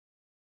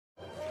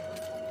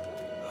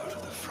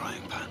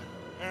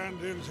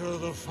And into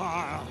the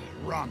fire.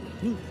 Run.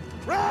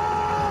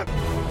 Run!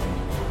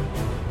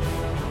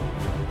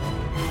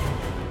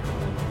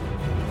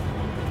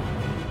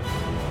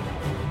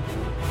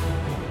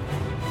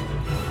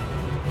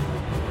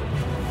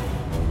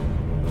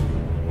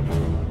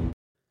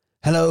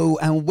 Hello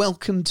and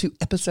welcome to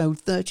episode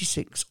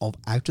 36 of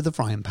Out of the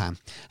Frying Pan,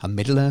 a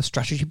Middle-earth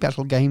strategy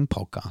battle game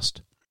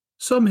podcast.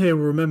 Some here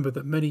will remember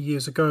that many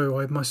years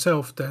ago I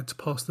myself dared to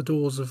pass the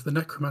doors of the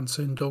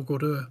necromancer in Dol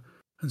Guldur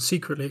and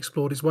secretly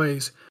explored his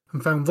ways,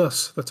 and found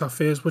thus that our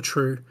fears were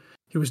true.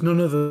 He was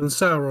none other than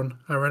Sauron,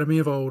 our enemy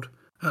of old,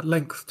 at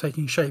length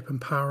taking shape and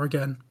power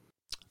again.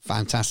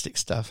 Fantastic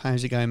stuff.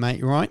 How's it going, mate?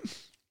 You all right?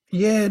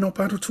 Yeah, not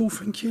bad at all,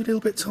 thank you. A little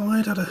bit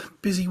tired. Had a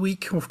busy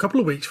week, or a couple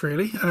of weeks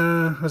really,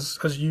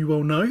 as you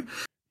well know.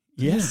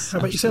 Yes. Yeah, how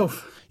about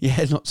yourself?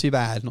 Yeah, not too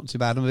bad. Not too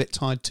bad. I'm a bit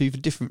tired too for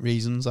different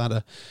reasons.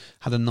 I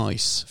had a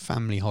nice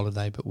family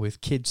holiday, but with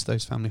kids,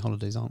 those family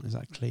holidays aren't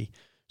exactly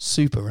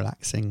super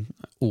relaxing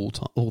all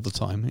the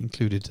time.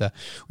 Included,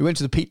 we went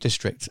to the Peak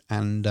District,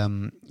 and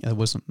there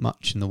wasn't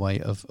much in the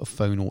way of a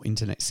phone or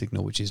internet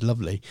signal, which is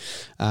lovely.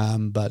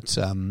 But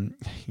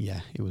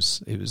it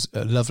was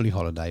a lovely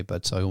holiday.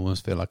 But I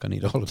almost feel like I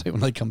need a holiday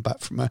when I come back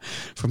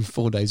from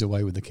 4 days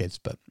away with the kids.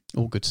 But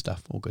all good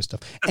stuff. All good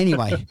stuff.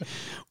 Anyway,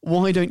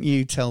 why don't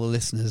you tell the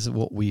listeners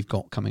what we've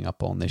got coming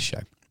up on this show?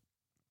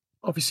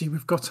 Obviously,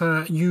 we've got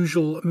our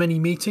usual many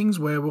meetings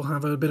where we'll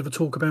have a bit of a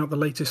talk about the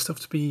latest stuff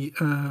to be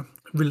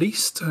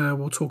released.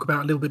 We'll talk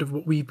about a little bit of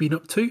what we've been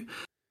up to.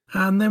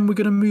 And then we're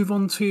going to move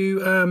on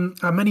to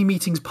our many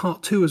meetings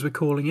part 2, as we're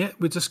calling it,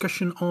 with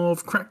discussion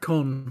of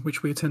CrackCon,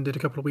 which we attended a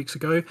couple of weeks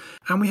ago.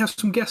 And we have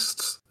some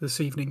guests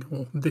this evening,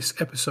 or this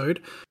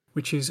episode,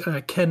 which is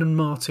Ken and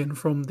Martin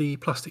from the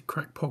Plastic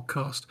Crack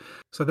podcast.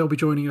 So they'll be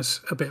joining us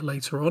a bit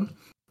later on.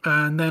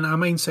 And then our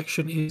main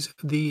section is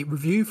the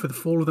review for the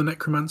Fall of the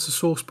Necromancer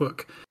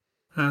sourcebook.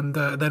 And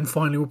then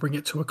finally we'll bring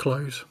it to a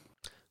close.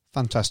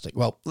 Fantastic.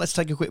 Well, let's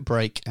take a quick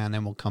break and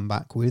then we'll come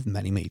back with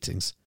many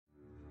meetings.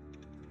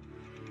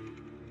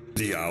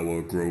 The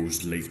hour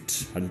grows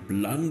late, and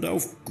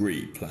Blandalf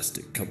Grey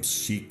Plastic comes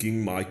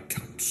seeking my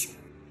counsel.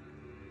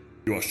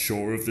 You are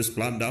sure of this,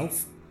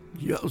 Blandalf?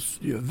 Yes,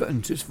 the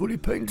event is fully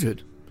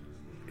painted.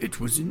 It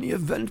was in the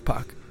event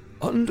pack,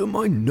 under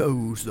my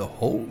nose the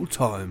whole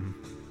time.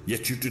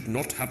 Yet you did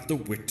not have the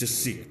wit to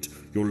see it.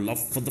 Your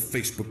love for the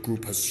Facebook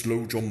group has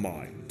slowed your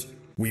mind.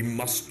 We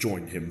must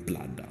join him,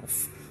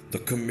 Blandalf. The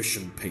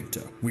commission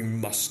painter. We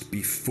must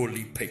be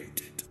fully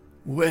painted.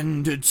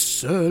 When did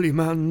Surly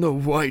Man the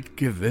White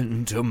give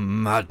in to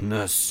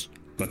madness?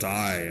 But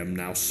I am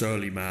now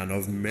Surly Man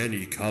of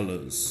many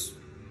colours.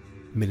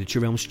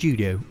 Miniature Realm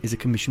Studio is a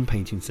commission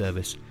painting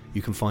service.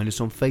 You can find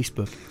us on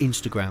Facebook,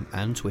 Instagram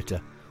and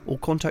Twitter, or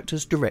contact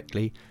us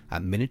directly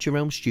at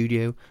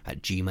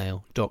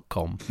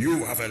miniaturerealmstudio@gmail.com.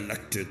 You have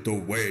elected the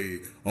way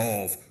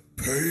of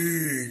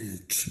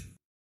paint.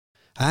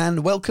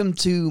 And welcome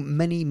to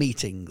many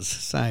meetings.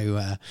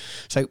 So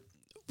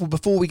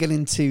before we get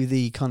into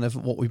the kind of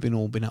what we've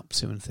all been up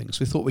to and things,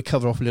 we thought we'd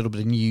cover off a little bit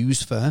of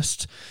news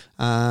first.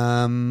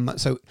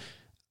 So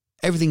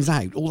everything's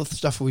out. All of the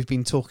stuff we've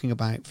been talking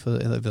about for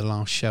over the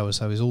last show or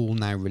so is all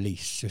now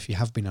released. So if you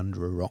have been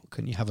under a rock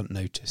and you haven't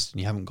noticed and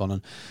you haven't gone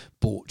and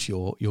bought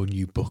your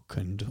new book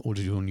and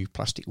ordered your new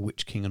Plastic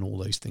Witch King and all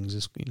those things,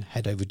 just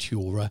head over to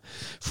your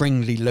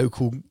friendly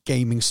local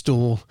gaming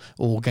store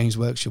or Games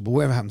Workshop or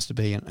wherever it happens to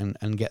be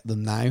and get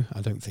them now.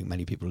 I don't think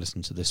many people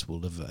listening to this will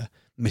have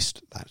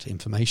missed that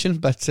information,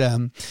 but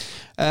and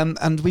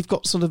we've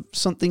got sort of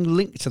something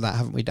linked to that,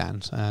 haven't we,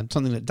 Dan?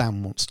 Something that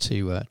Dan wants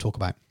to talk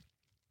about.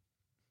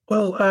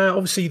 Well,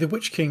 obviously the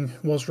Witch King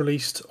was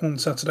released on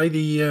Saturday,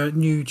 the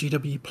new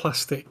GW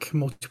Plastic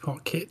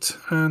multi-part kit,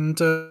 and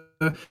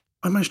I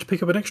managed to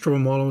pick up an extra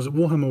one while I was at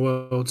Warhammer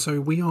World, so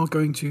we are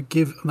going to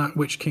give that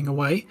Witch King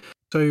away.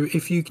 So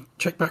if you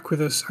check back with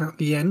us at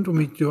the end when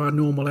we do our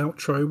normal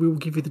outro, we will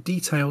give you the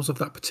details of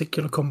that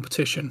particular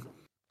competition.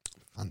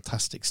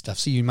 Fantastic stuff.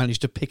 So you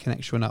managed to pick an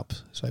extra one up.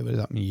 So does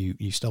that mean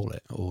you stole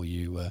it, or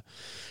you?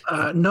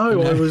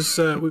 No, I was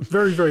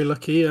very, very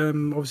lucky.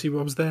 Obviously,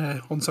 I was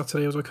there on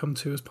Saturday, as I come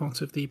to, as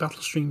part of the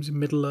Battle Streams in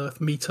Middle-earth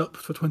meetup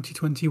for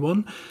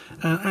 2021.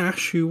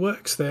 Ash, who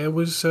works there,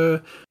 was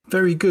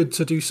very good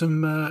to do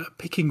some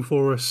picking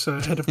for us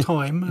ahead of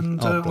time,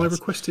 and I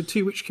requested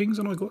 2 Witch Kings,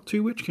 and I got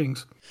 2 Witch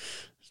Kings.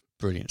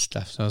 Brilliant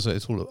stuff. So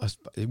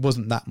it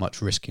wasn't that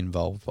much risk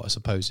involved, but I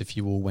suppose if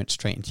you all went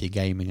straight into your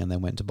gaming and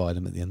then went to buy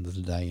them at the end of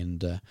the day,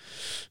 and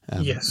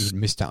yes, you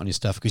missed out on your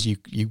stuff because you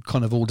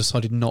kind of all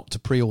decided not to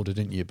pre-order,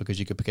 didn't you? Because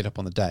you could pick it up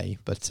on the day,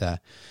 but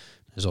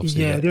there's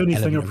obviously the only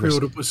thing I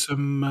pre-ordered was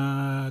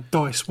some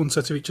dice, one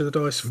set of each of the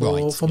dice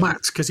for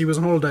Matt because he was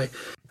on holiday,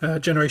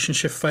 Generation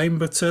Shift fame,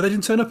 but they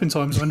didn't turn up in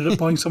time, so I ended up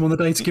buying some on the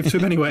day to give to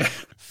him anyway.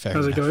 Fair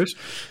enough. It goes.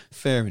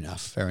 Fair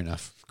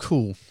enough.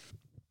 Cool.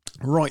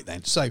 Right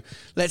then, so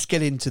let's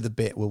get into the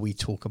bit where we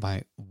talk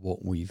about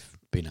what we've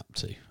been up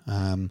to.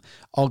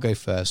 I'll go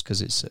first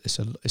because it's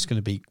going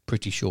to be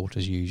pretty short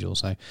as usual.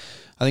 So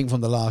I think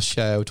from the last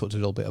show I talked a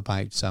little bit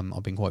about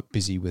I've been quite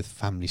busy with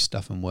family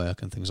stuff and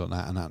work and things like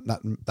that,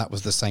 and that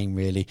was the same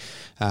really.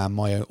 All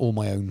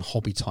my own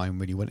hobby time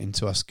really went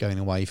into us going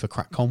away for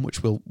CrackCon,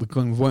 which we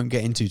won't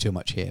get into too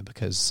much here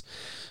because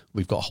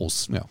we've got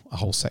a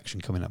whole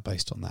section coming up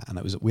based on that, and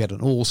we had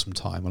an awesome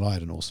time. Well, I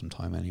had an awesome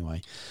time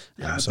anyway.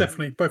 Yeah,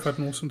 definitely, both had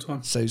an awesome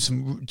time. So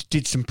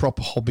did some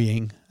proper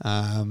hobbying.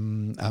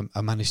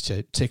 I managed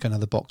to tick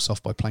another box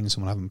off by playing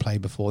someone I haven't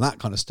played before, that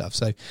kind of stuff.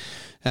 So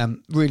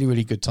really,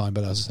 really good time.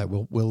 But as I said,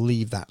 we'll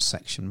leave that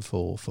section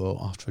for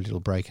after a little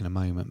break in a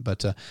moment.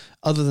 But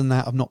other than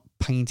that, I've not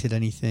painted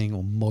anything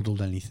or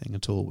modelled anything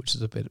at all, which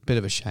is a bit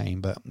of a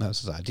shame. But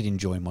as I say, I did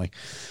enjoy my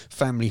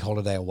family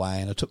holiday away,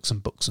 and I took some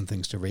books and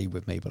things to read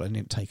with me, but I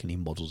didn't take any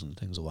models and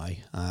things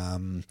away.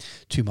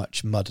 Too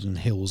much mud and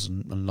hills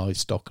and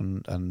livestock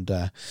and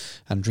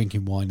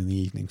drinking wine in the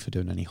evening for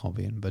doing any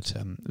hobbying, but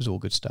it was all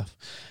good stuff.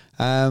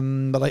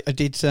 But I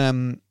did.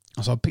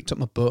 So I picked up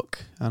my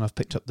book and I've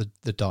picked up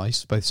the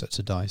dice, both sets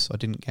of dice. I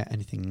didn't get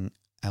anything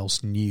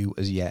else new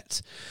as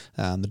yet.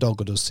 The Dol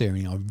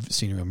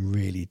Guldur I'm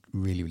really,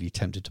 really, really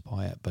tempted to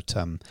buy it, but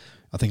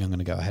I think I'm going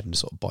to go ahead and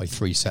sort of buy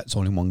 3 sets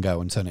all in one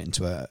go and turn it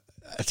into a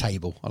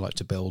table. I like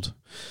to build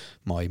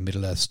my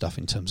Middle Earth stuff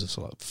in terms of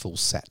sort of full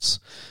sets,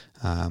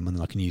 and then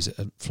I can use it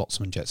at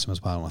Flotsam and Jetsam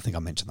as well. And I think I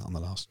mentioned that on the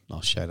last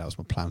show. That was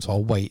my plan. So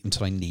I'll wait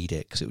until I need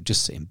it because it would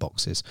just sit in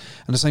boxes.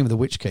 And the same with the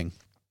Witch King.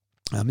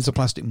 It's a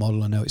plastic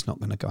model. I know it's not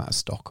going to go out of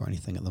stock or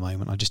anything at the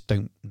moment. I just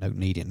don't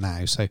need it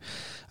now. So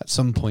at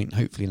some point,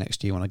 hopefully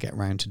next year, when I get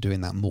around to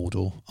doing that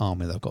Mordor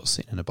army that I've got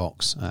sitting in a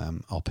box,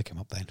 I'll pick him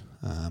up then.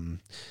 And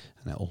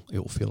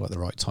it'll feel like the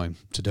right time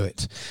to do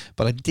it.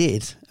 But I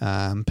did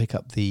pick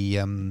up the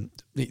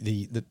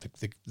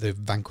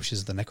Vanquishers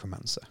of the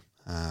Necromancer.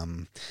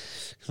 And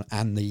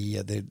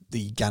the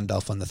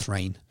Gandalf and the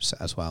Thrain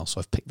set as well. So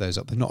I've picked those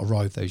up. They've not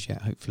arrived those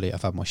yet. Hopefully,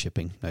 I've had my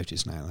shipping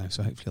notice now though,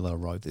 so hopefully they'll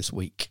arrive this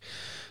week.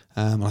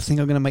 I think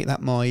I'm going to make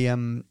that my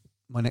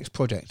my next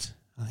project.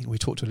 I think we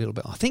talked a little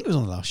bit. I think it was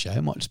on the last show.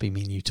 It might just be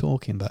me and you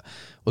talking, but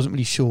I wasn't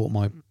really sure what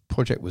my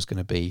project was going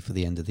to be for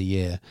the end of the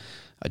year.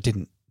 I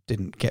didn't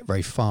get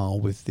very far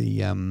with the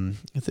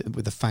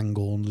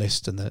Fangorn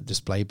list and the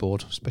display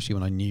board, especially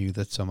when I knew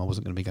that I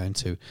wasn't going to be going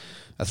to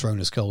a Throne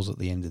of Skulls at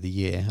the end of the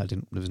year.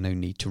 There was no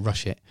need to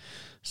rush it.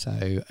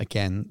 So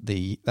again,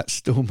 that's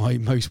still my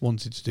most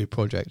wanted to do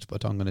project,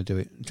 but I'm going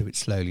to do it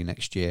slowly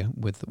next year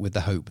with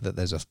the hope that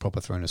there's a proper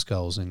Throne of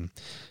Skulls in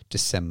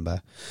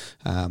December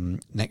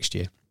next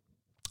year.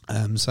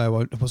 So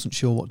I wasn't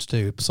sure what to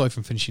do. Aside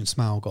from finishing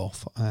Smaug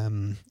off, I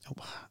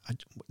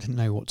didn't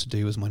know what to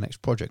do as my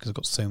next project because I've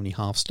got so many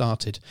half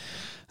started.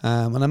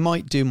 And I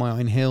might do my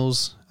Iron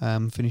Hills,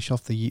 finish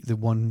off the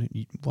one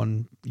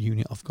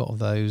unit I've got of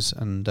those,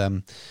 and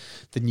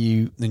the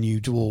new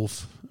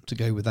dwarf to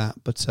go with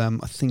that. But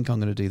I think I'm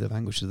going to do the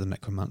Vanquishers of the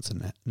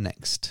Necromancer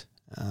next.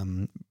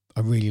 I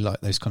really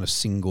like those kind of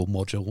single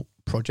module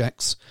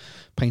projects,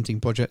 painting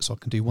projects. So I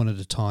can do one at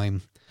a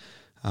time.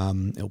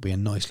 It'll be a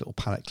nice little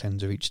palette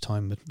cleanser each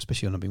time, but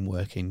especially when I've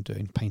been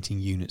doing painting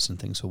units and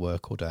things for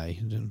work all day.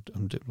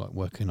 I'm like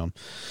working on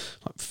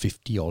like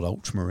 50 odd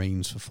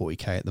Ultramarines for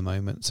 40k at the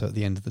moment. So at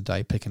the end of the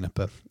day, picking up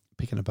a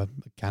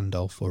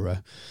Gandalf or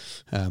a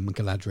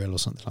Galadriel or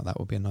something like that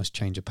would be a nice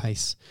change of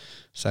pace.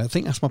 So I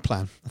think that's my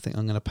plan. I think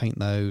I'm going to paint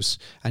those,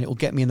 and it will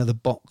get me another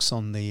box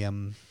on the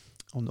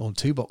on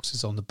 2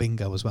 boxes on the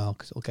bingo as well,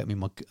 because it'll get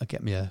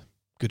me a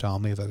good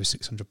army of over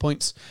 600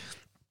 points.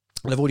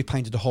 And I've already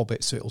painted a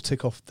hobbit, so it'll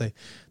tick off the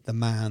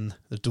man,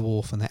 the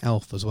dwarf, and the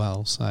elf as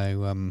well. So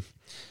I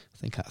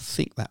think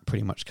that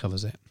pretty much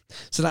covers it.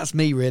 So that's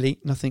me, really.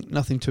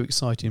 Nothing too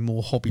exciting.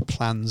 More hobby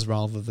plans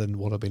rather than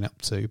what I've been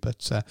up to.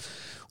 But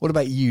what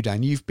about you,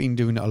 Dan? You've been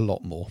doing it a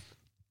lot more.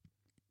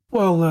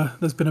 Well,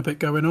 there's been a bit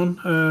going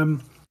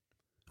on.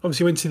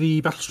 Obviously, went to the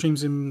Battle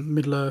Streams in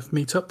Middle-earth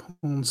meetup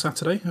on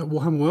Saturday at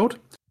Warhammer World,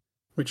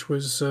 which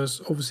was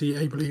obviously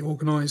ably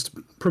organised,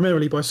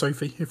 primarily by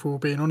Sophie, if we're all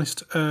being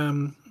honest.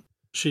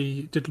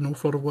 She did an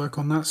awful lot of work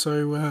on that,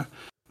 so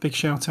big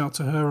shout out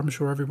to her. I'm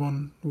sure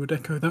everyone would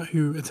echo that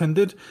who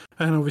attended.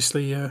 And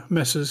obviously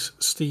Messrs.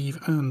 Steve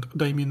and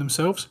Damien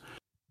themselves.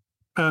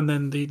 And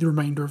then the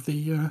remainder of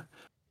the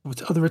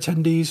other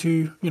attendees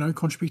who,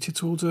 contributed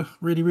towards a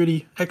really,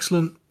 really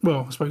excellent,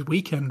 well, I suppose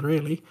weekend,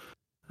 really.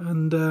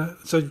 And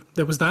so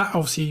there was that,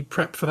 obviously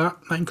prepped for that.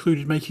 That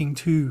included making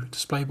 2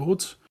 display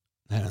boards.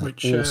 Yeah,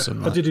 which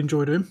awesome. I did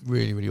enjoy doing.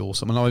 Really, really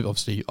awesome. And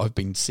I've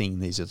been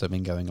seeing these as I've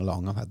been going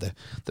along. I've had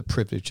the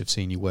privilege of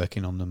seeing you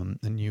working on them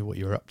and knew what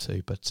you were up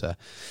to. But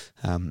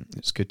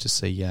it's good to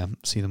see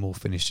them all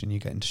finished and you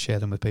getting to share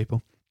them with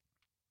people.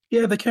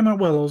 Yeah, they came out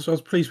well. I was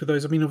pleased with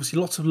those. I mean,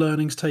 obviously, lots of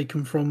learnings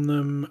taken from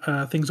them.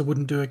 Things I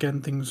wouldn't do again.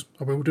 Things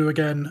I will do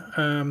again.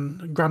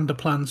 Grander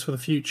plans for the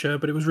future.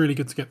 But it was really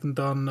good to get them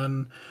done,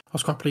 and I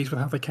was quite pleased with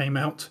how they came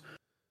out.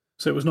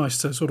 So it was nice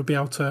to sort of be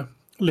able to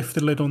lift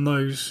the lid on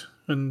those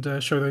and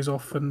show those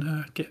off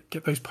and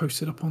get those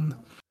posted up on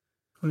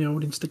on the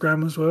old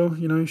Instagram as well.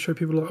 Show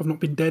people that I've not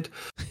been dead.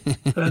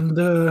 And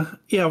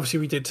obviously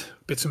we did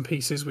bits and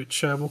pieces,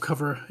 which we'll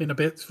cover in a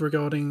bit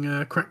regarding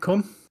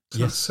CrackCon. So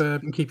Yes.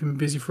 that's been keeping me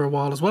busy for a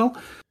while as well.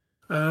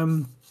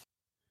 Obviously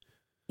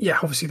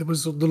there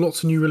was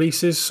lots of new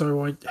releases,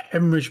 so I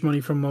hemorrhaged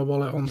money from my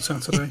wallet on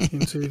Saturday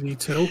into the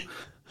till.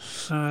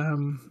 I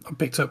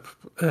picked up,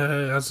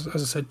 as I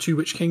said, 2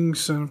 Witch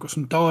Kings, and I've got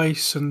some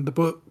dice and the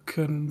book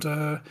and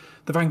the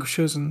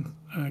Vanquishers and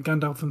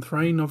Gandalf and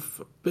Thrain.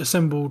 I've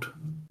assembled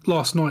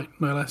last night,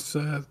 no less,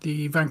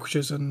 the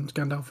Vanquishers and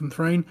Gandalf and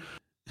Thrain.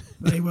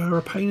 They were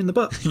a pain in the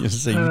butt. You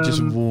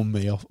just warned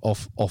me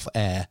off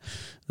air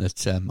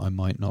that I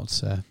might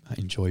not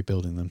enjoy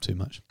building them too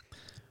much.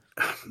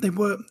 They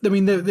were. I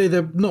mean,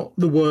 they're not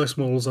the worst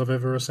models I've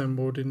ever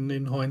assembled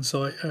in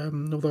hindsight.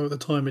 Although at the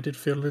time it did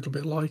feel a little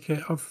bit like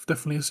it. I've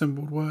definitely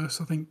assembled worse.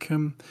 I think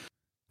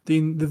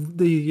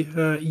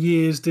the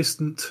years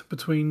distant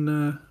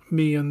between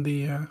me and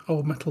the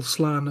old metal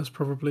Slan has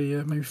probably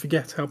made me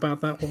forget how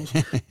bad that was.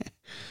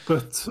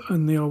 But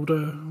and the old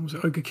was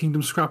it Ogre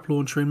Kingdom scrap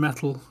launcher in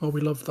metal? Oh, we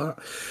loved that.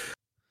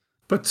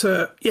 But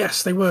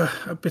yes, they were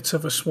a bit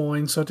of a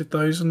swine. So I did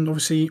those, and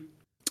obviously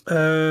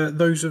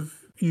those of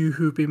you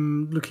who've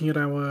been looking at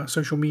our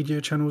social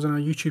media channels and our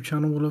YouTube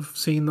channel will have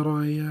seen that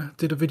I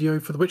did a video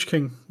for the Witch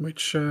King,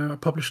 which I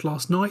published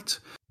last night.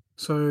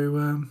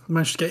 So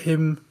managed to get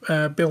him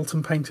built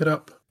and painted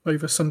up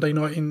over Sunday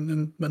night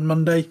and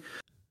Monday,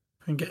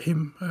 and get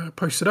him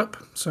posted up.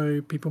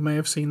 So people may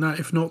have seen that.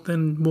 If not,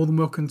 then more than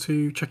welcome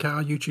to check out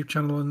our YouTube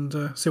channel and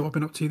see what I've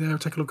been up to there.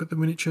 Take a look at the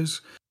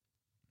miniatures.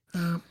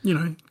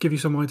 Give you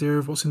some idea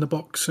of what's in the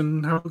box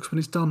and how it looks when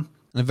it's done.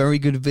 And a very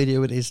good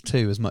video it is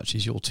too, as much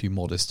as you're too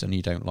modest and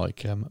you don't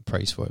like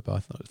praise for it, but I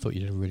thought you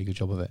did a really good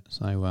job of it.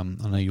 So I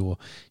know you're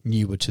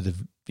newer to the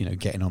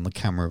getting on the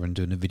camera and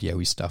doing the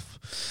video-y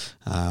stuff,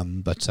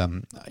 but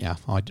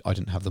I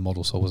didn't have the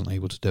model, so I wasn't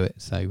able to do it.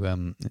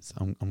 So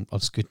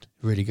it's good,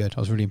 really good.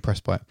 I was really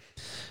impressed by it,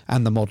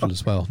 and the model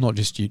as well. Not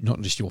just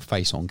your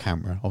face on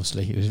camera.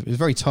 Obviously, it was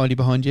very tidy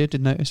behind you.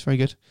 Did notice, very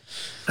good.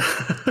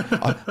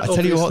 I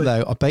tell you what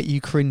though, I bet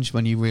you cringed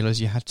when you realised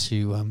you had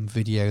to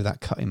video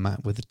that cutting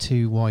mat with the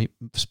 2 white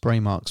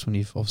spray marks when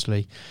you've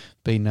obviously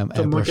been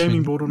airbrushing my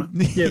gaming board on it.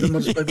 Yeah, the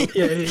mod spray board.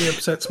 Yeah, it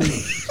upsets me.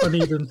 I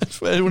need them.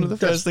 One of the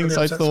first things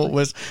I thought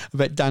was, I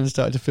bet Dan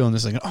started to film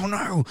this thing. Oh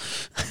no,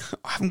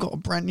 I haven't got a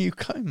brand new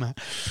cutting mat.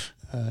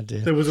 Oh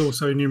dear. There was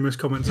also numerous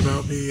comments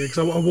about because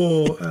I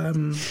wore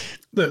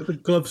the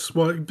gloves.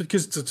 Well,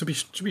 because to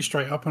be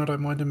straight up, and I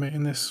don't mind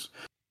admitting this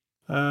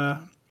in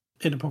a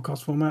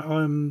podcast format,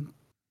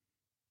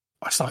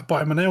 I started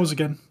biting my nails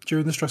again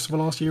during the stress of the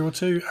last year or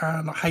two,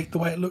 and I hate the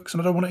way it looks,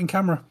 and I don't want it in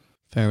camera.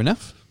 Fair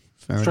enough.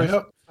 Straight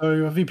up.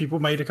 So I think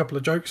people made a couple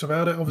of jokes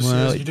about it. Obviously,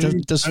 well, as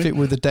you does fit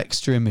with the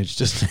Dexter image,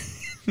 doesn't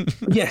it?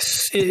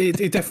 Yes,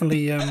 it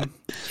definitely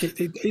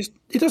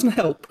it doesn't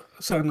help.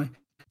 Certainly,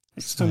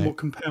 it somewhat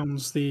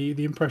compounds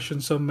the impression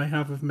some may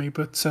have of me.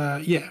 But I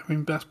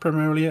mean that's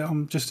primarily it.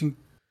 I'm just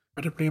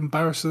incredibly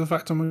embarrassed of the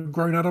fact I'm a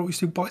grown adult who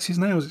still bites his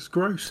nails. It's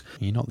gross.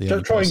 You're not the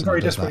only person. Trying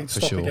very that does desperately that, to for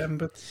stop sure. again,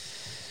 but.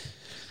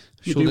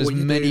 Sure, there's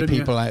many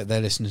people out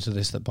there listening to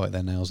this that bite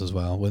their nails as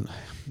well. Well,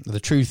 the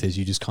truth is,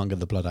 you just can't get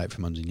the blood out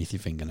from underneath your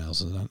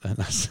fingernails. And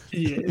that's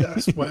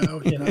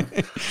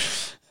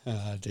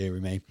Oh, dearie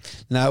me.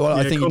 No, well,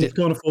 I think you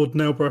can't afford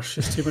nail brush.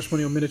 It's too much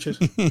money on miniatures.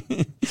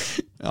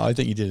 I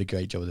think you did a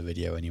great job of the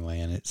video anyway,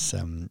 and it's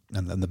and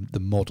the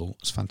model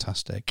was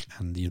fantastic,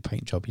 and the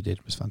paint job you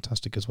did was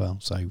fantastic as well.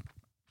 So,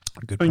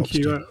 good. Thank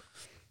you.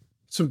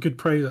 Some good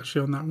praise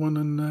actually on that one,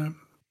 and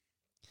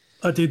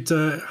I did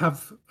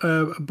have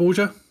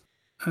Borgia.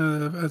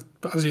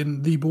 As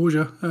in the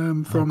Borgia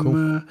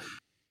from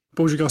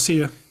Borgia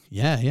Garcia.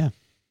 Yeah.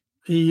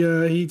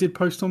 He did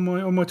post on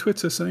my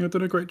Twitter saying I've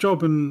done a great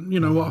job, and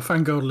what, I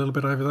fangirled a little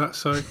bit over that,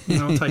 so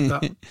I'll take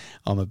that.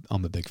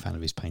 I'm a big fan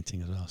of his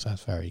painting as well, so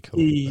that's very cool.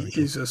 He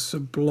is a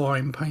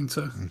sublime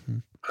painter,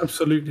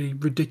 absolutely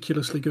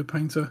ridiculously good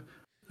painter.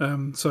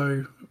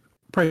 So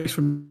praise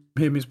from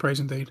him is praise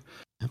indeed.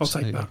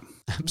 Absolutely. I'll take that.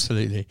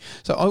 Absolutely.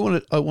 So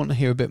I want to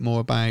hear a bit more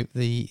about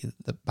the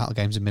Battle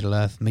Games of Middle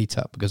Earth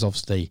meetup, because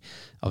obviously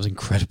I was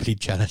incredibly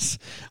jealous.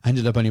 I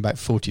ended up only about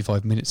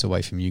 45 minutes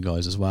away from you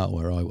guys as well,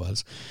 where I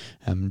was.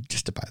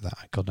 Just about that.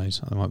 God knows,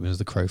 I might be as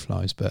the crow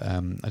flies, but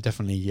I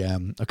definitely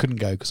I couldn't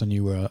go because I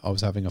knew I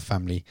was having a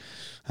family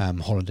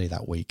holiday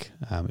that week.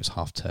 It was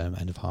half term,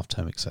 end of half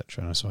term,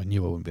 etc. So I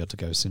knew I wouldn't be able to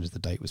go as soon as the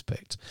date was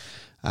picked.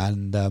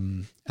 And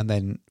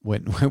then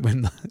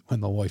when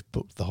my wife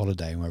booked the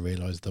holiday, and I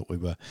realised that we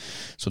were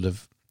sort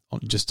of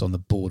just on the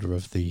border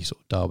of the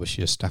sort of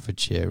Derbyshire,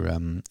 Staffordshire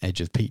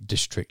edge of Peak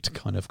District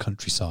kind of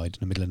countryside in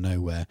the middle of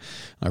nowhere,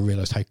 I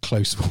realised how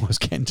close I was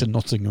getting to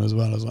Nottingham as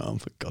well. I was like, oh,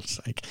 for God's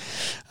sake.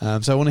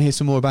 So I want to hear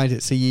some more about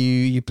it. So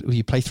you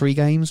play 3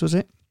 games, was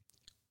it?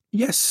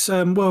 Yes.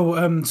 Some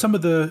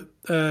of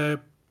the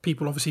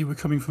people obviously were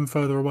coming from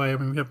further away. I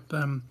mean, we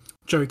have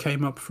Joe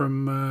came up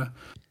from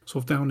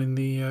sort of down in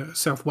the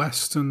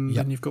southwest, and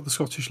then you've got the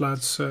Scottish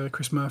lads,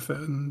 Chris Murphy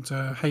and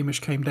Hamish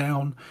came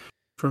down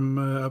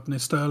up near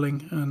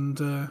Stirling, and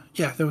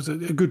there was a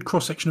good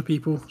cross section of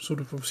people, sort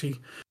of obviously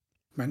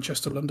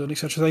Manchester, London,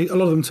 etc. A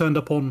lot of them turned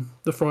up on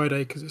the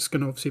Friday because it's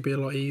going to obviously be a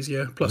lot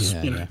easier. Plus,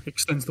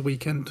 extends the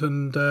weekend,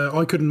 and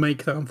I couldn't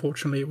make that,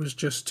 unfortunately. It was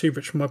just too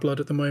rich for my blood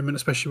at the moment,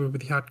 especially with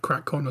the had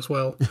crack on as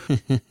well.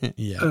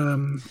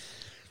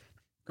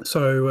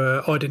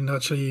 So I didn't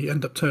actually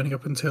end up turning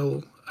up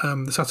until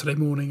the Saturday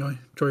morning. I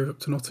drove up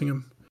to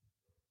Nottingham,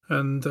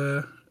 and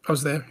I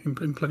was there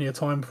in plenty of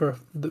time for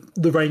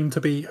the rain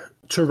to be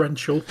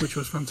torrential, which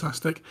was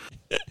fantastic.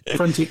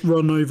 Frantic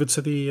run over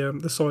to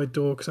the side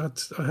door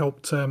because I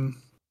helped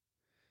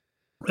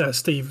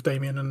Steve,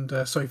 Damien,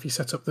 and Sophie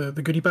set up the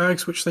goodie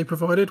bags which they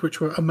provided, which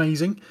were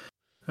amazing.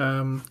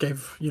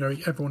 Gave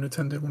everyone who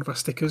attended one of our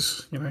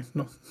stickers.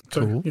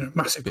 Cool.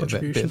 Massive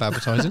contribution. Bit of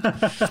advertising.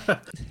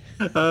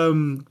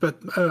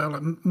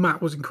 But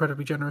Matt was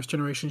incredibly generous.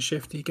 Generation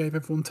Shift, he gave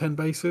everyone 10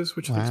 bases,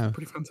 which I think is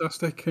pretty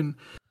fantastic. And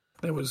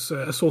there was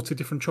assorted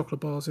different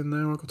chocolate bars in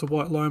there. I got a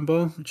White Lion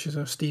bar, which is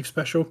a Steve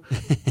special.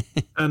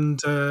 And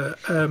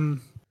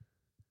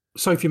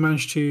Sophie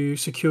managed to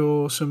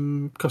secure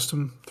some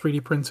custom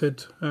 3D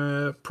printed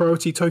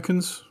priority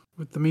tokens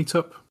with the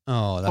meetup.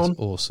 Oh, that's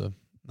awesome.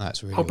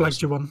 That's really I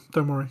blagged you one.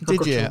 Don't worry.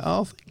 Did you?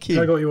 Oh, thank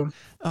you. I got you one.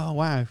 Oh,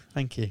 wow.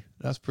 Thank you.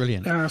 That's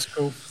brilliant. Yeah, that's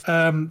cool.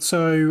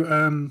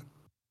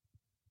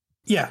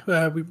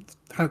 We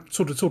had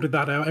sort of sorted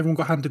that out. Everyone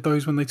got handed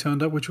those when they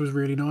turned up, which was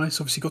really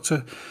nice. Obviously got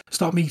to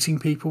start meeting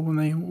people when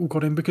they all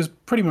got in, because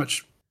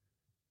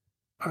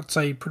I'd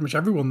say pretty much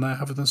everyone there,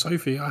 other than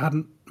Sophie, I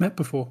hadn't met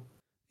before.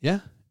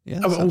 Yeah.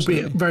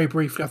 Albeit very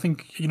briefly. I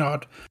think,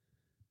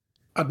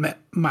 I'd met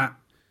Matt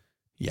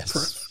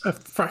for a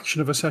fraction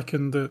of a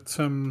second at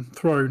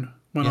Throne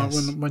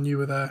when you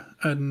were there,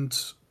 and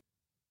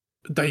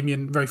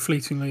Damien very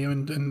fleetingly,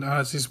 and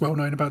as is well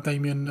known about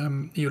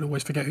Damien, you'll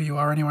always forget who you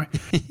are anyway,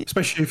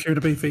 especially if you're in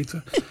a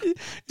Beefeater.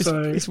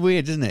 It's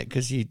weird, isn't it?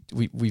 Because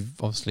we've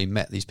obviously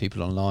met these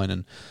people online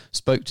and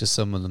spoke to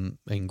some of them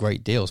in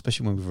great deal,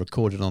 especially when we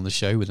recorded on the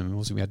show with them. And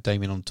also we had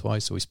Damien on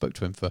twice, so we spoke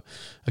to him for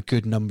a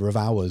good number of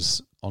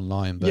hours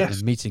online,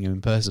 but meeting him in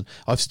person.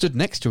 I've stood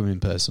next to him in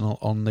person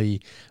on the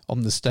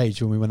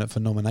stage when we went up for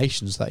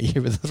nominations that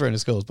year with the Throne of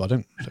Skulls, but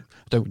I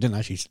didn't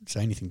actually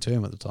say anything to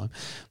him at the time.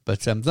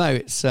 But no,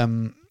 it's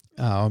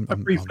I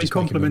briefly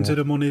complimented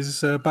him on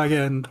his bag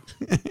end,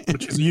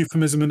 which is a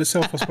euphemism in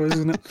itself, I suppose,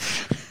 isn't it?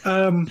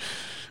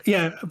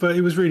 But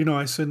it was really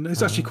nice, and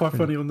it's actually quite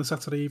funny. On the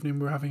Saturday evening,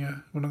 we're having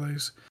one of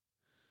those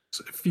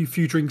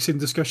few drinks in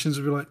discussions.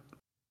 We're like,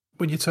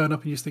 when you turn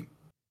up and you just think,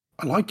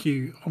 I like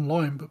you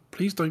online, but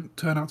please don't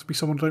turn out to be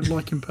someone I don't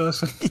like in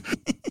person.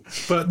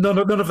 But none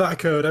of that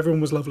occurred.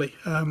 Everyone was lovely.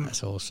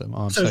 That's awesome.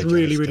 It was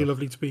really, really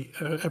lovely to meet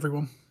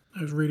everyone.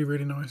 It was really,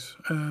 really nice.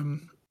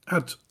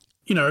 Had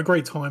a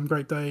great time,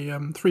 great day.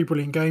 3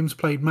 brilliant games.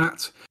 Played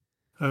Matt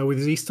with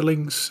his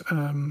Easterlings.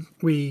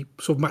 We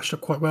sort of matched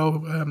up quite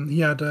well. He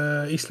had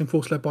Easterling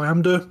force led by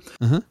Amdur,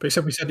 but he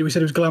said it was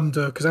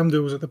Glamdur, because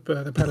Amdur was at the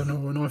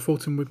Pelennor, and I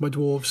fought him with my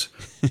dwarves.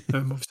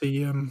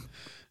 Obviously.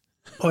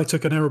 I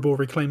took an Erebor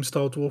Reclaim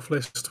style dwarf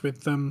list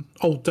with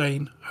Old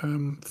Dane,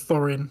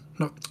 Thorin,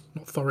 not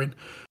Thorin,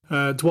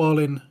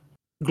 Dwalin,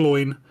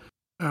 Gloin,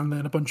 and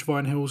then a bunch of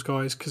Iron Hills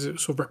guys, because it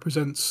sort of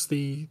represents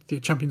the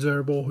champions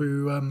Erebor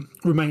who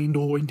remained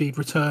or indeed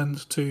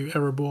returned to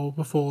Erebor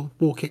before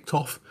the war kicked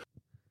off.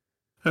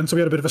 And so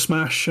we had a bit of a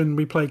smash, and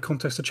we played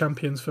Contest of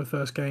Champions for the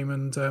first game,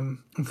 and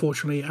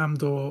unfortunately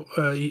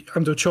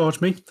Amdur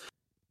charged me.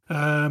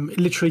 It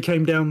literally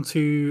came down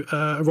to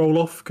a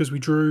roll-off, because we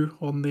drew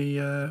on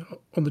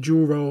the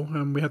dual roll,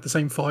 and we had the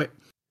same fight.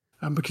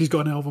 Because he's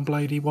got an Elven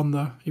Blade, he won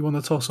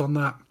the toss on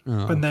that,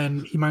 and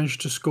then he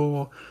managed to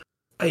score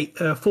 4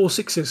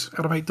 6s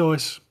out of 8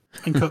 dice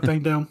and cut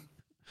Dane down.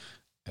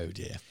 Oh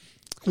dear!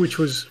 Which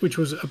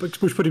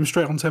put him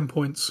straight on 10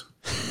 points,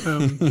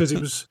 because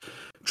it was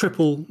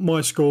triple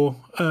my score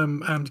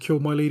and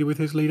killed my leader with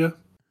his leader.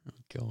 Oh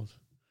God!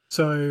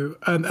 So,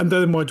 and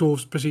then my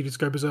dwarves proceeded to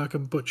go berserk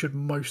and butchered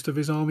most of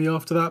his army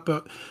after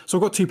that. So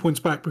I got 2 points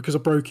back because I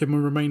broke him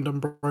and remained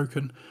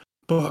unbroken.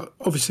 But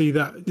obviously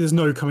there's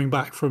no coming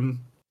back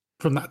from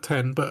that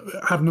 10. But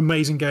had an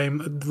amazing game.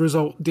 The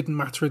result didn't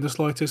matter in the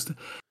slightest.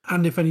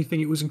 And if anything,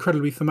 it was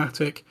incredibly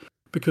thematic,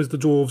 because the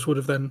dwarves would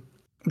have then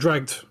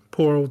dragged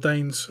poor old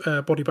Dane's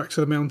body back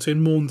to the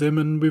mountain, mourned him,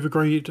 and we've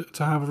agreed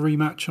to have a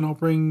rematch, and I'll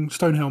bring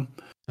Stonehelm.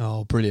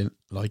 Oh, brilliant.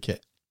 Like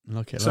it a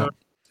lot.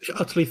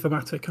 Utterly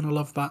thematic, and I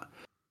love that.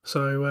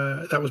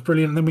 So that was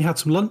brilliant. And then we had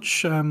some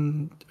lunch.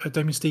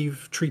 Damien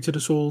Steve treated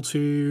us all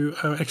to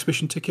an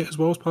exhibition ticket as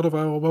well as part of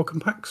our welcome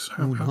packs.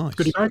 Nice.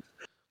 Goodie bag.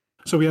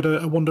 So we had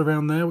a wander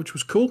around there, which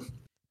was cool.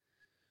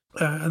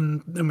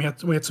 And then we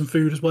had some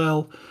food as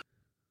well.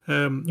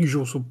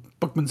 Usual sort of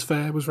Bugman's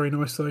fare was very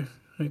nice though.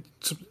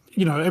 It's,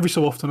 every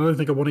so often, I don't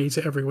think I want to eat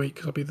it every week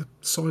because I'll be the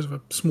size of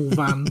a small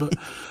van. But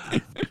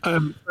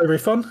very, very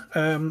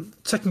fun.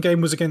 Second game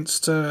was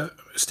against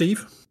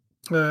Steve.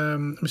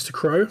 Mr.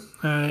 Crow.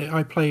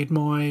 I played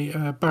my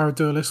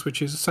Barad-dûr list,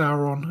 which is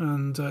Sauron,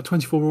 and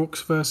 24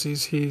 orcs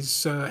versus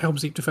his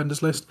Helm's Deep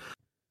Defenders list.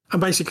 And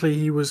basically,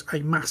 he was a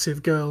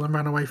massive girl and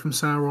ran away from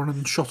Sauron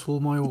and shot all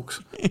my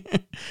orcs.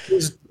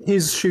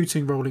 his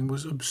shooting rolling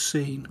was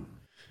obscene.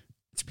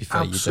 To be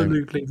fair,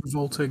 absolutely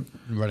revolting.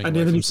 Running and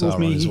away then from he told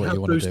me Sauron is he what had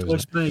you want those to do,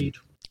 twice made.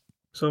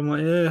 So I'm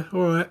like, yeah,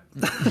 all right.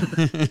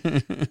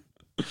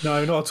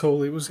 No, not at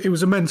all. It was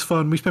immense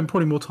fun. We spent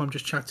probably more time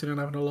just chatting and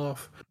having a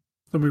laugh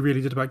than we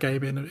really did about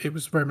gaming. It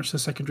was very much the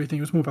secondary thing.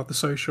 It was more about the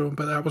social,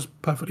 but that was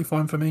perfectly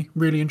fine for me.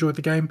 Really enjoyed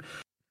the game.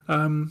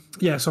 So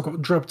I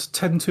got drubbed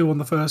 10-2 on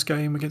the first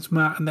game against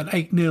Matt, and then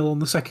 8-0 on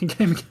the second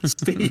game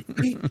against Steve.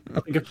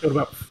 I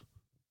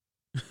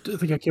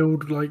think I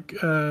killed like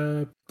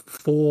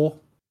 4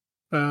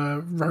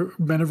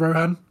 men of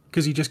Rohan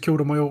because he just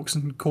killed all my orcs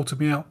and quartered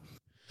me out.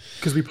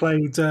 Because we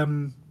played, I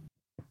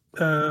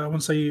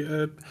want to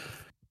say,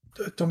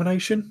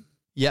 domination.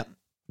 Yep.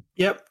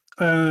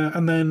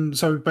 And then,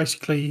 so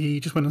basically, he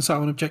just went and sat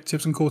on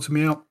objectives and quartered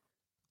me out,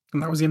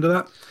 and that was the end of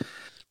that.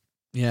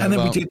 Yeah, and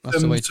then we did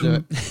that's the way to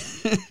do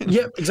it.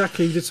 Yep,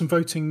 exactly. We did some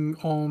voting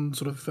on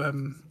sort of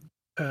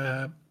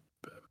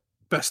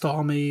best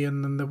army,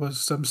 and then there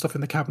was some stuff in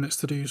the cabinets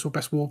to do, so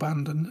best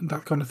warband and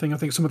that kind of thing. I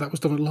think some of that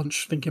was done at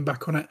lunch, thinking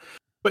back on it.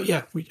 But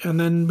yeah, and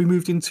then we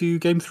moved into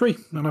game 3,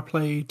 and I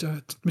played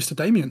Mr.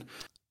 Damien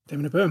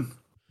of Byrne.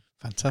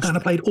 Fantastic. And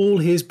I played all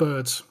his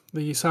birds,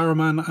 the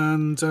Saruman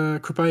and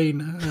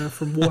Crebain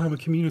from Warhammer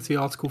Community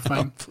article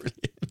fame. Oh,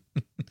 brilliant.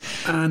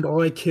 And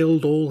I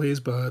killed all his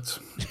birds.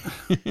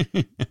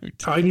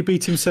 I only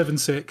beat him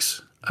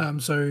 7-6.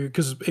 So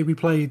because we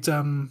played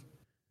a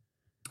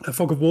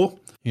Fog of War.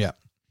 Yeah.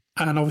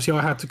 And obviously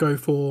I had to go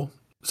for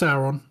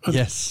Sauron.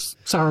 Yes.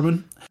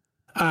 Saruman.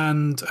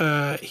 And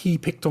he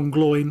picked on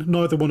Gloin.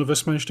 Neither one of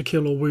us managed to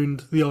kill or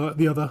wound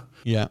the other.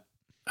 Yeah.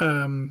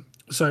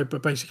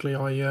 But basically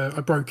I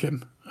broke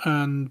him.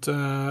 And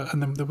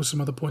then there was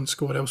some other points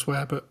scored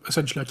elsewhere. But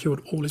essentially I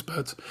killed all his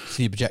birds. It's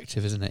the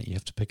objective, isn't it? You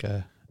have to pick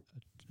a...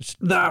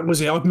 That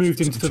was it. I've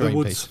moved into the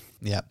woods. Piece.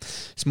 Yeah,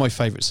 it's my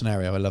favourite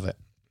scenario. I love it.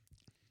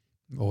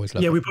 Always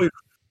love it.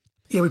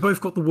 We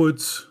both got the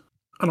woods,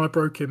 and I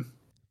broke him,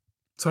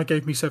 so it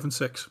gave me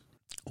 7-6.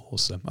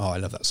 Awesome. Oh, I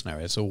love that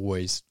scenario. It's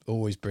always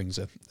brings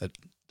a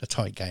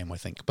tight game, I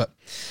think. But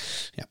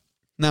yeah,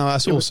 no,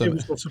 that's awesome. It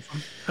was lots of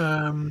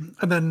fun.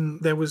 And then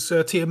there was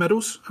tier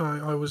medals.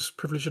 I was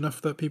privileged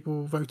enough that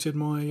people voted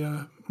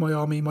my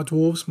army, my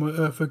dwarves,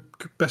 for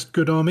best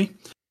good army.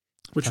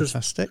 Which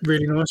Fantastic. Was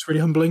really nice,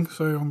 really humbling.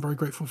 So I'm very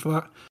grateful for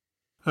that.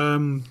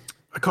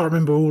 I can't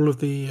remember all of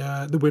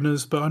the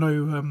winners, but I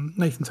know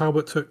Nathan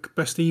Talbot took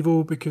Best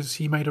Evil because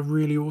he made a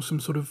really awesome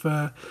sort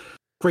of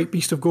Great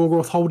Beast of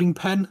Gorgoroth holding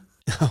pen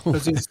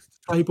as his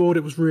playboard.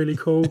 It was really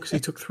cool because he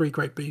took 3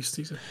 Great Beasts.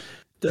 He's a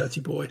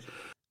dirty boy.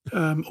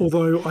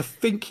 Although I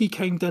think he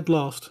came dead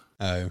last.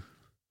 Oh.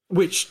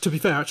 Which, to be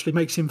fair, actually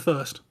makes him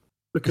first.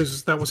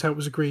 Because that was how it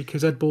was agreed.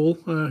 Because Ed Ball,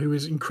 who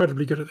is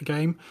incredibly good at the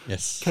game,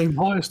 came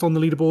highest on the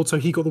leaderboard, so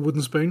he got the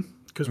wooden spoon.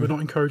 Because we're not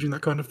encouraging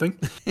that kind of thing.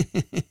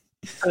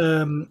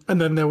 And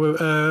then there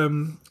were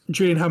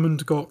Julian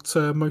Hammond got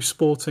most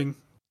sporting.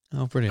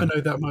 Oh, brilliant! I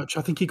know that much.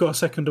 I think he got a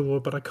second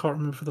award, but I can't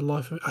remember for the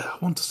life of it. I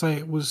want to say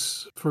it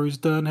was for his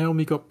Durnhelm.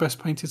 He got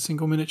best painted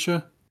single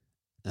miniature.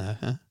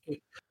 Uh-huh.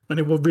 And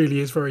it really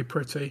is very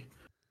pretty.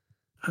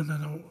 And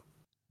then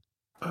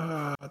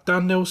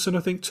Dan Nelson,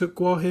 I think, took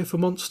Gwahir for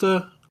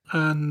Monster.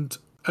 And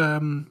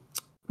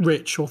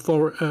Rich or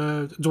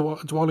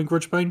Dwalling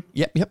Grudgebane.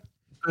 Yep.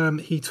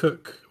 He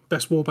took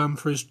Best Warband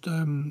for his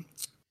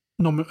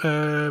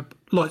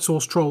Light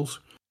Source Trolls.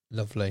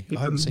 Lovely. I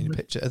haven't seen a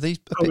picture. Are these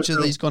pictures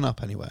of these gone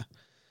up anywhere?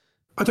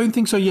 I don't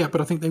think so yet,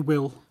 but I think they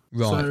will.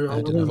 Right. So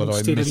I don't know whether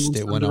I missed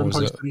it when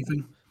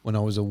I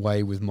was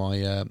away with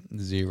my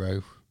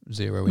zero.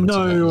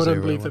 No, I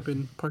don't believe they've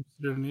been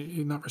posted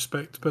in that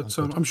respect. But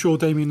I'm sure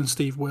Damien and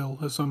Steve will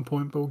at some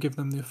point, but we'll give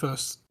them the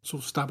first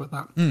sort of stab at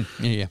that.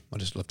 Yeah. I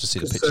just love to see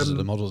the pictures of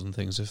the models and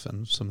things,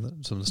 and some of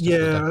the stuff.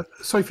 Yeah,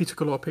 Sophie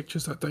took a lot of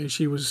pictures that day.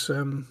 She was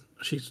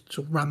she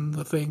sort of ran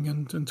the thing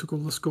and took all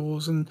the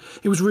scores, and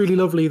it was really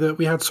lovely that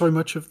we had so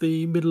much of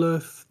the Middle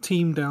Earth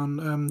team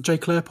down. Jay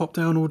Clare popped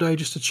down all day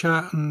just to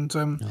chat and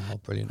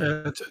brilliant.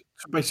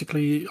 To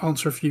basically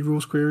answer a few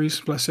rules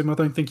queries. Bless him. I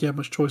don't think he had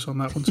much choice on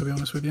that one, to be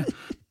honest with you.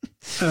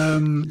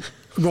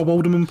 Rob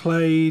Alderman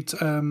played,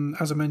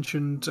 as I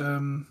mentioned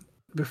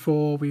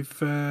before. We've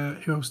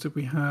who else did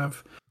we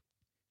have?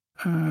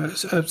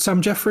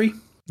 Sam Jeffrey.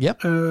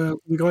 Yep.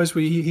 You guys,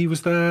 he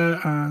was there,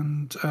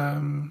 and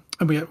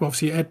we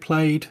obviously Ed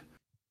played.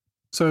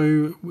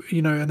 So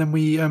and then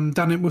we Dan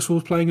Entwistle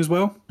was playing as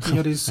well. He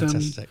had his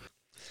fantastic.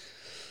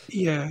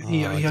 He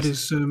had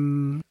his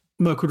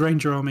Mirkwood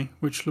Ranger army,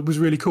 which was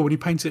really cool. And he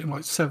painted it in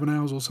like 7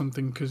 hours or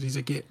something because he's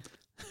a git.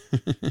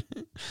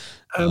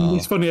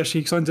 It's funny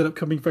actually because I ended up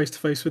coming face to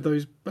face with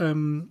those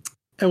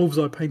elves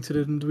I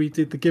painted, and we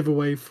did the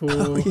giveaway for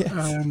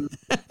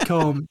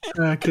Calm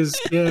because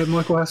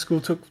Michael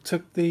Haskell took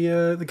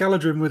the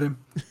Galadrim with him,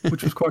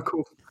 which was quite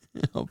cool.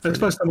 It's the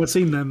first time I'd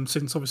seen them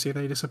since obviously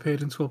they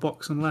disappeared into a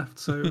box and left,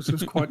 so it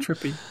was quite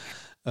trippy.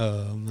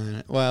 Oh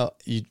man! Well,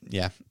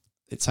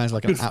 It sounds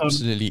like Good an fun.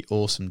 absolutely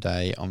awesome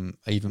day. I'm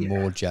even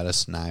more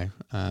jealous now.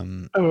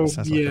 Oh, it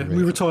sounds like a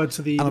we retired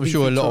to the... And I'm the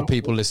sure a lot of Afterworld.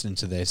 people listening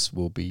to this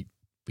will be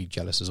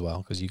jealous as well,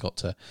 because you got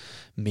to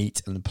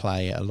meet and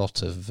play a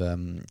lot of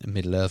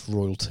Middle Earth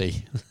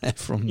royalty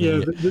from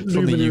the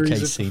from the UK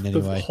luminaries scene of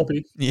anyway.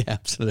 hobby. Yeah,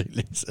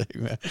 absolutely. So,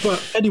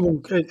 But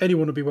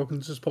anyone would be welcome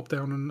to just pop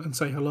down and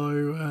say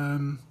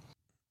hello.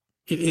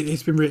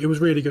 It was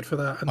really good for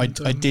that. And, I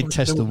did obviously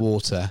test the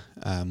water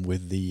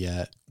with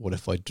the what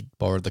if I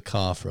borrowed the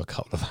car for a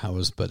couple of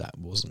hours, but that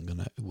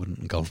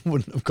wouldn't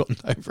have gotten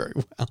out very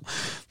well.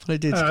 But I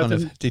did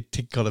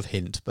kind of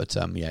hint, but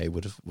it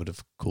would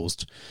have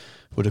caused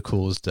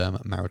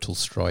marital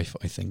strife,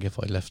 I think, if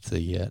I left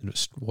the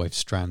wife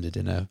stranded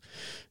in a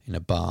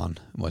barn.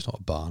 Well, it's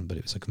not a barn, but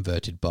it was a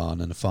converted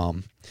barn and a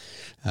farm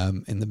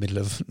in the middle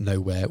of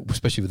nowhere,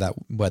 especially with that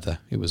weather.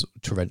 It was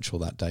torrential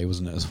that day,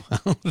 wasn't it, as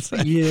well? So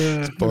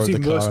yeah, it was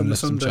even worse on the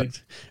Sunday.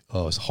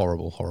 Oh, it's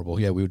horrible.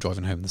 Yeah, we were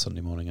driving home the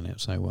Sunday morning in it,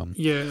 so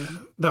yeah,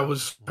 that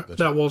was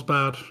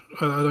bad.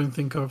 I don't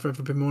think I've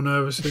ever been more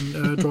nervous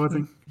in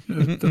driving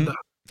than that.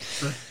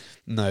 So.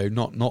 No,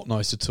 not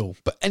nice at all.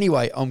 But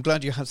anyway, I'm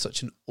glad you had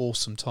such an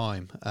awesome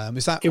time.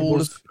 Is that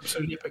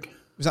absolutely epic.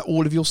 Was that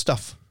all of your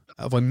stuff?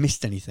 Have I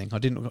missed anything? I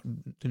didn't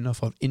know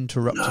if I've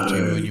interrupted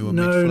you when you were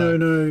mid-flow.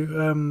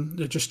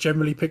 No. It just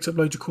generally picked up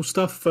loads of cool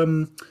stuff.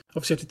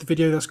 Obviously, I did the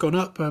video that's gone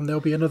up.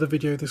 There'll be another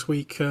video this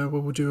week where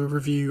we'll do a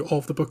review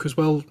of the book as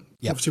well.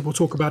 Yep. Obviously, we'll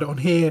talk about it on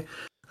here.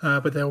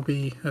 But there'll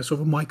be a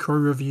sort of micro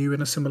review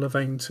in a similar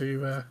vein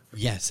to...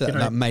 yes,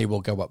 that may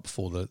well go up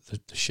before the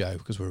show,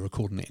 because we're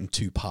recording it in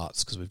two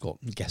parts because we've got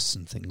guests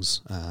and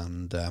things.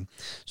 And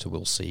so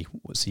we'll see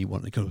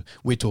what...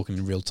 We're talking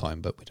in real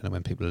time, but we don't know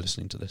when people are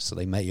listening to this. So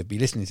they may be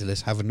listening to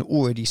this, having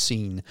already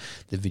seen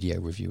the video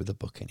review of the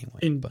book anyway.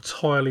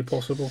 Entirely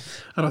possible.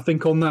 And I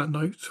think on that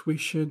note, we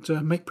should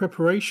make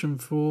preparation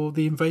for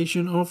the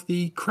invasion of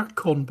the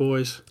CrackCon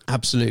boys.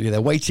 Absolutely.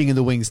 They're waiting in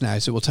the wings now.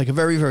 So we'll take a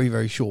very, very,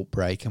 very short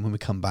break. And when we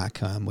come back,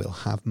 we'll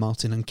have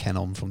Martin and Ken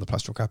on from the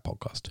Plastic Crack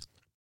podcast.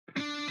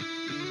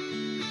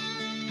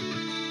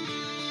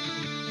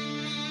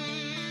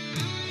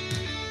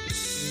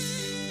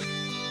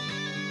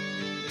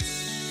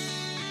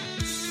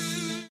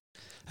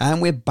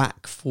 And we're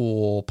back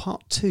for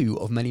part 2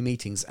 of many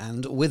meetings.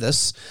 And with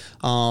us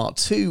are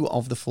 2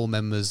 of the 4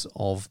 members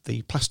of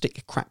the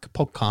Plastic Crack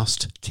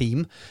podcast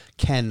team,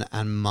 Ken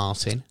and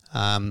Martin.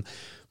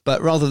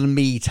 But rather than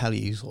me tell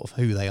you sort of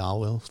who they are,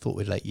 we thought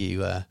we'd let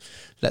you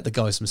let the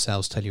guys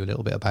themselves tell you a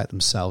little bit about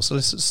themselves. So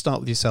let's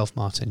start with yourself,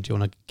 Martin. Do you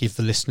want to give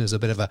the listeners a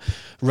bit of a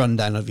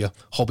rundown of your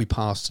hobby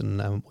past and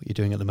what you're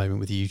doing at the moment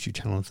with your YouTube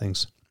channel and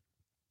things?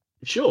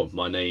 Sure.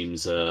 My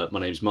name's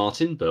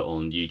Martin, but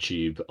on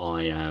YouTube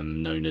I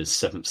am known as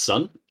Seventh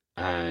Son.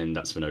 And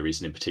that's for no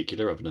reason in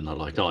particular, other than I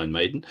like Iron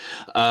Maiden.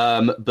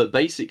 But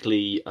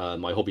basically,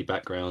 my hobby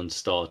background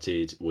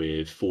started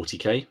with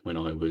 40k when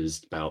I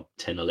was about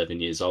 10,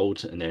 11 years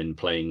old, and then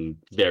playing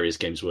various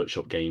Games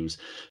Workshop games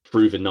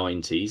through the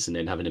 90s, and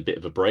then having a bit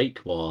of a break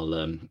while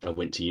I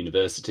went to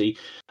university.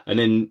 And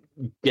then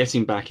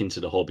getting back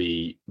into the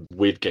hobby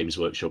with Games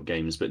Workshop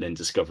games, but then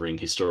discovering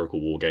historical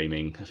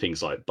wargaming,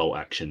 things like Bolt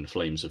Action,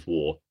 Flames of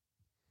War.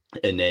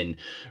 And then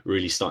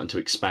really starting to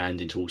expand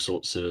into all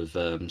sorts of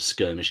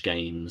skirmish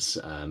games,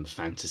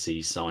 fantasy,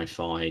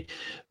 sci-fi,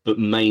 but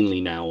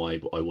mainly now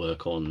I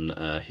work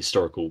on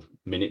historical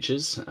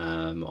miniatures.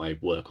 I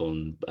work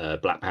on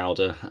black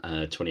powder,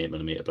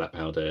 28mm black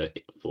powder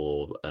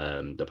for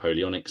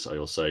Napoleonics. I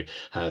also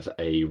have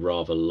a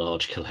rather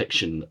large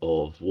collection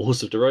of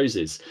Wars of the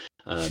Roses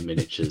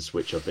miniatures,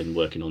 which I've been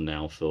working on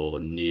now for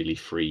nearly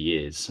 3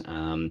 years.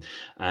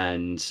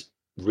 And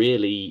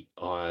really,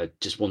 I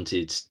just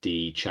wanted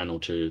the channel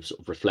to sort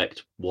of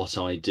reflect what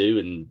I do,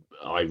 and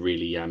I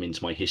really am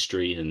into my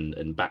history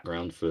and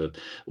background for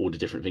all the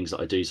different things that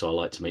I do. So I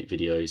like to make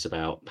videos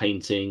about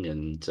painting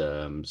and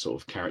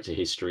sort of character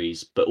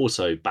histories, but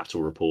also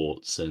battle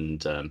reports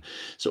and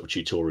sort of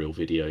tutorial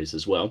videos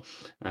as well.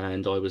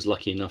 And I was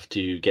lucky enough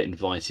to get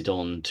invited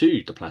on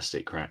to the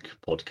Plastic Crack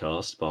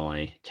podcast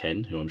by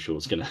Ken, who I'm sure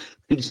is going to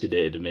mention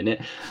it in a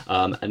minute.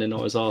 And then I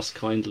was asked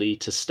kindly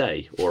to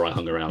stay, or I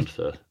hung around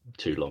for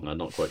too long. I'm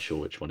not quite sure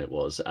which one it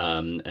was.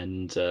 And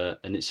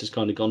it's just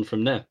kind of gone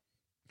from there.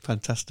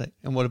 Fantastic.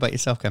 And what about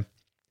yourself, Ken?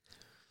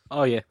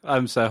 Oh, yeah.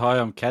 Hi,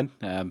 I'm Ken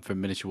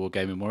from Miniature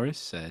Wargaming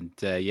Morris. And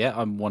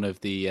I'm one of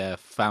the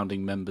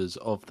founding members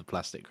of the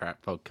Plastic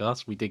Crack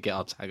podcast. We did get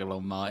our tag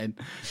along, Martin.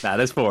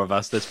 There's 4 of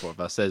us.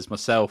 There's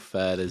myself,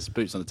 there's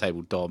Boots on the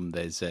Table, Dom,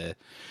 there's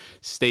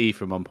Steve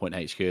from 1 Point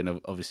HQ,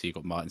 and obviously you've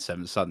got Martin,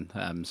 Seventh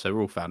Son. So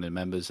we're all founding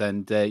members.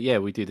 And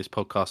we do this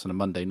podcast on a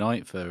Monday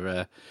night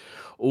for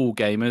all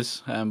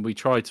gamers. We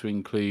try to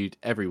include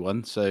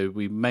everyone, so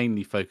we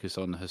mainly focus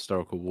on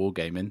historical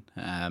wargaming,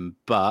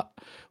 but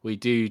we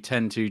do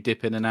tend to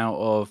dip in and out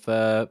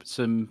of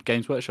some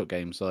Games Workshop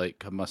games.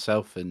 Like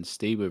myself and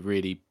Steve, we're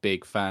really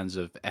big fans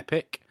of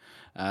Epic,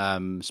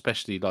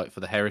 especially like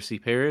for the Heresy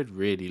period.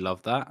 Really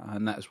love that,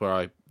 and that's where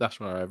I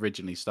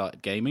originally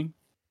started gaming.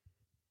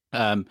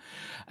 And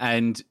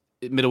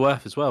Middle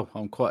Earth as well.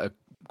 I'm quite a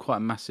quite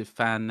a massive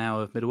fan now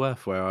of Middle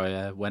Earth, where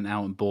I went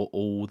out and bought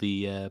all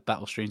the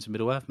Battle Streams of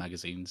Middle Earth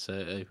magazines.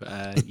 So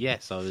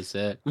yes, I was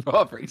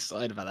rather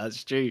excited about that.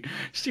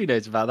 Stu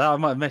knows about that. I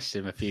might have messaged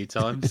him a few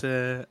times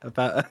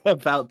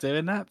about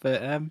doing that,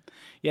 but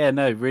yeah,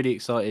 no, really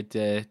excited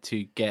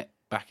to get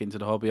back into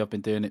the hobby. I've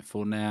been doing it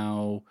for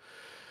now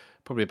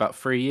probably about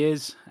 3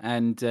 years,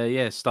 and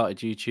started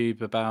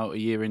YouTube about a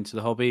year into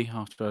the hobby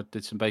after I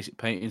did some basic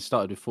painting.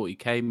 Started with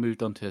 40k,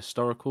 moved on to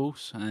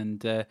historicals, and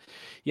the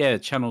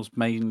channel's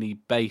mainly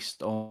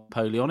based on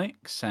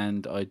Napoleonics,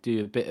 and I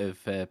do a bit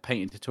of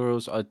painting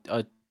tutorials.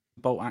 I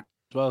bolt act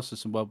as well, so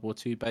some World War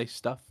II based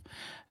stuff,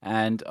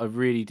 and I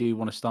really do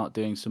want to start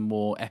doing some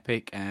more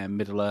epic and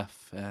Middle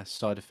Earth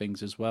side of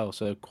things as well.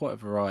 So quite a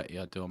variety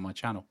I do on my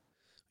channel.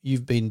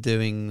 You've been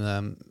doing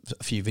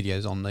a few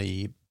videos on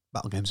the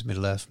Battle Games of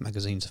Middle Earth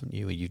magazines, haven't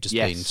you? Where you've just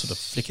been sort of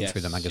flicking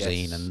through the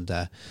magazine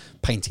and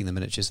painting the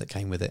miniatures that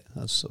came with it.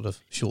 Those sort of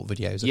short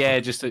videos. Yeah,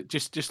 just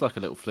like a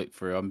little flick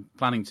through. I'm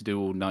planning to do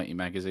all 90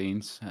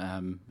 magazines.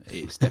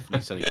 It's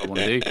definitely something I want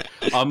to do.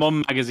 I'm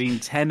on magazine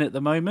 10 at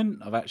the moment.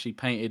 I've actually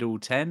painted all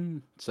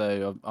 10,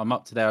 so I'm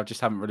up to there. I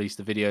just haven't released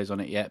the videos on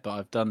it yet, but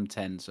I've done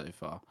 10 so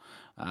far.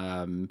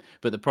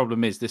 But the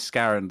problem is this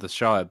Scaran the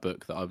Shire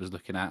book that I was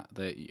looking at,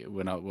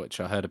 which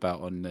I heard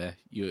about on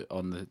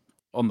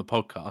the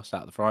podcast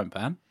Out of the Frying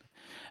Pan,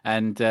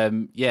 and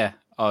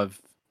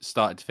I've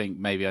started to think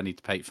maybe I need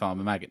to paint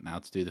Farmer Maggot now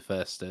to do the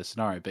first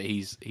scenario, but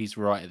he's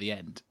right at the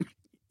end.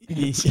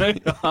 So,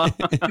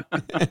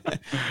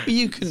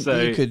 you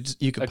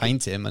could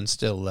paint him and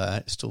still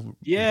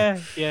yeah.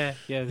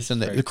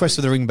 Isn't it the Quest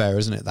of the Ring Bearer,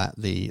 isn't it? That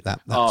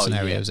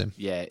scenario's him.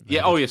 Yeah.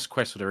 Oh yes,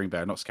 Quest of the Ring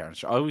Bearer, not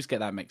Scaran. I always get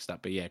that mixed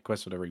up, but yeah,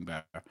 Quest of the Ring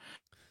Bearer.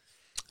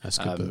 That's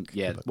a good book.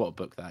 Yeah, what a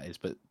book that is,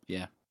 but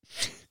yeah.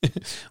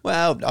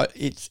 Well,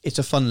 it's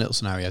a fun little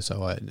scenario,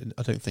 so I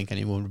don't think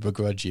anyone would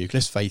begrudge you.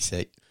 Let's face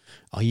it.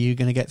 Are you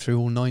going to get through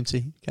all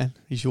 90, Ken?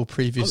 Is your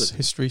previous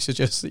history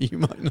suggests that you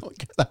might not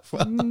get that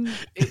far?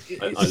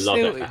 I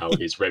love how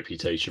his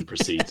reputation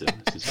precedes him.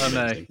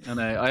 I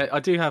know. I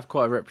do have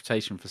quite a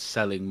reputation for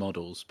selling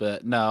models,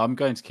 but no, I'm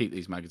going to keep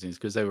these magazines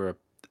because they were an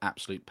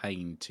absolute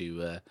pain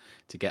to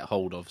get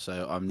hold of.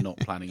 So I'm not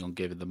planning on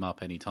giving them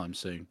up anytime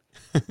soon.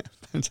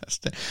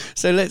 Fantastic.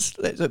 So let's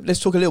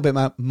talk a little bit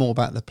more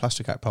about the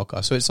Plastic Act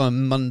podcast. So it's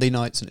on Monday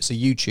nights, and it's a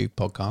YouTube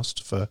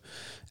podcast for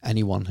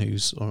anyone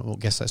who's, or I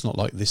guess that's not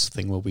like this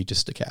thing where we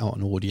just stick it out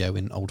on audio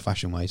in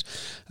old-fashioned ways.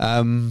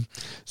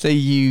 So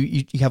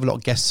you have a lot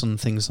of guests on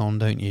things on,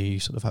 don't you?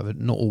 You sort of have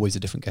not always a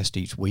different guest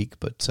each week,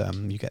 but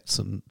you get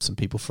some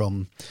people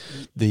from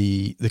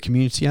the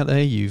community out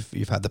there.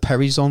 You've had the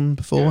Perrys on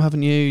before,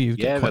 haven't you? You've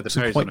got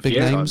some quite big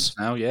names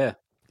now. We've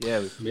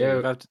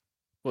had.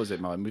 What was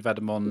it, Martin? We've had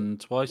them on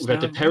twice. We've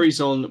had the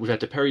Perrys on. We've had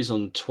the Perrys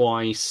on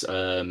twice.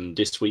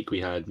 This week we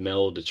had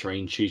Mel, the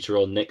terrain tutor,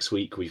 on. Next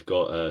week we've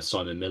got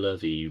Simon Miller,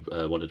 the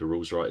one of the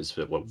rules writers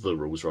for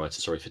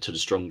for To the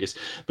Strongest.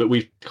 But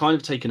we've kind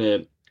of taken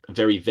a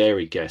very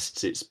varied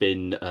guests. It's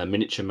been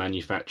miniature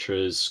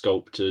manufacturers,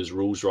 sculptors,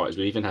 rules writers.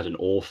 We even had an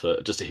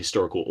author, just a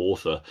historical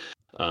author,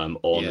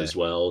 on as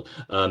well.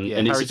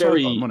 And it's a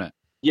very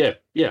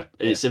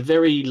it's a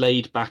very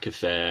laid back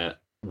affair,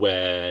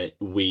 where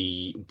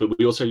we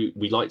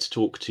like to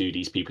talk to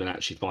these people and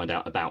actually find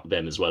out about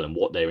them as well, and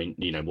what they're in,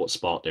 what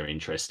sparked their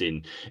interest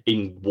in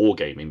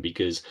wargaming,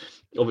 because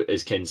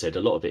as Ken said,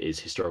 a lot of it is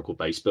historical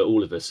based, but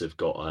all of us have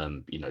got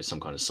some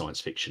kind of science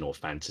fiction or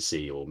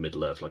fantasy or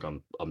Middle Earth. Like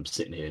I'm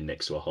sitting here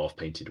next to a half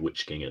painted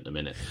Witch King at the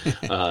minute.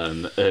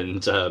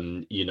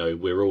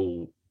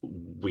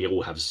 We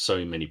all have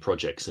so many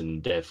projects,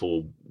 and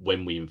therefore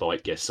when we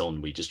invite guests on,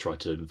 we just try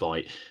to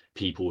invite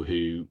people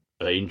who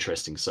are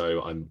interesting.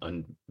 So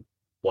I'm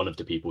one of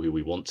the people who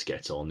we want to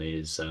get on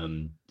is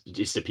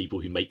the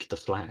people who make the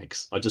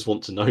flags. I just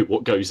want to know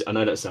what goes. I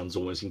know that sounds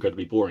almost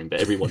incredibly boring,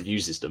 but everyone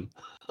uses them.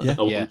 I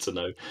want to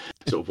know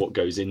sort of what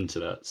goes into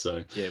that.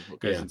 So what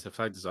goes into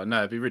flag design. No,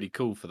 it'd be really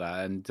cool for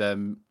that.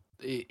 And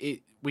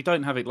we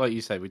don't have it, like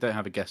you say, we don't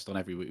have a guest on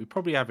every week. We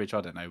probably average, I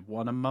don't know,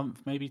 1 a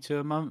month, maybe 2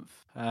 a month.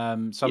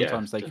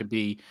 Sometimes they could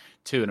be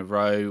 2 in a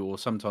row, or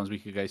sometimes we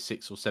could go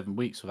 6 or 7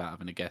 weeks without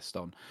having a guest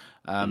on.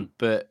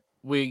 But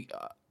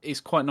it's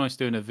quite nice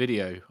doing a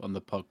video on the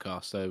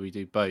podcast, so we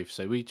do both.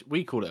 So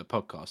we call it a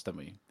podcast, don't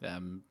we?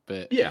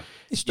 But it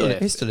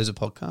still is a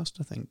podcast,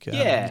 I think. It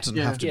doesn't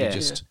have to be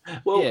just.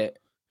 Well,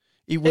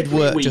 it would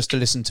work just to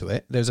listen to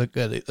it. There's a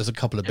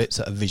couple of bits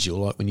that are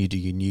visual, like when you do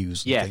your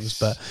news and things.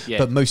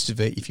 But most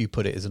of it, if you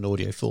put it as an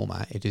audio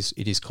format, it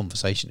is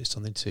conversation. It's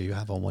something to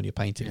have on when you're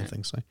painting and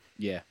things. So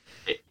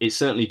it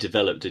certainly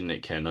developed, didn't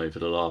it, Ken, over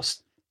the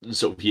last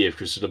sort of year?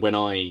 Because when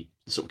I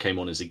sort of came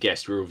on as a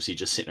guest, we were obviously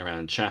just sitting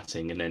around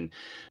chatting, and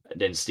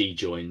then Steve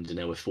joined, and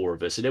there were 4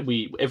 of us, and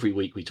then every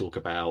week we talk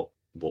about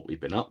what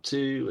we've been up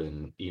to,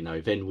 and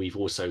then we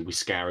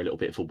scour a little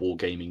bit for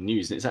wargaming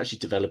news, and it's actually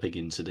developing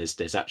into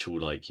there's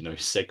actual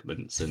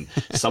segments, and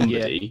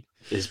somebody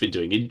has been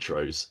doing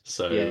intros,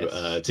 so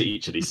Yes. to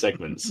each of these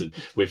segments, and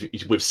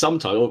with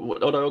sometimes.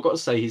 Although I've got to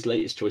say, his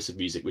latest choice of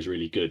music was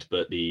really good,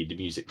 but the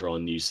music for our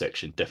news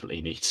section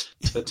definitely needs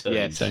to turn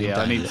Yes, down.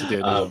 I need to do a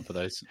new one for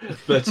those.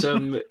 But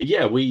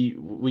yeah,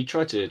 we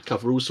tried to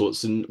cover all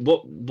sorts, and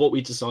what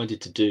we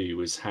decided to do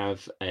was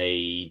have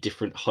a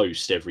different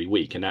host every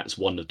week, and that's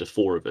one of the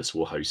four of us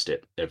will host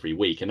it every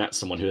week, and that's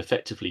someone who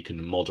effectively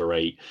can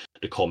moderate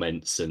the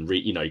comments and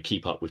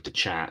keep up with the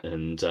chat,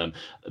 and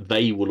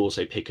they will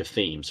also pick a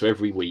theme. So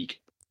every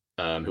week,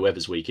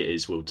 whoever's week it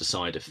is will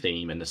decide a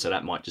theme, and so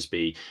that might just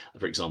be,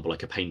 for example,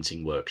 like a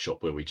painting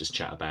workshop where we just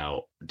chat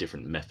about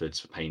different methods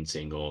for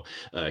painting, or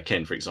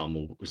Ken, for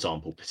example,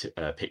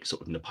 picked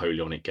sort of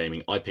Napoleonic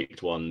gaming. I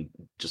picked one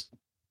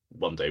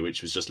day,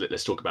 which was just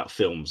let's talk about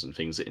films and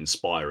things that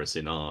inspire us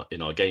in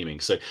our gaming.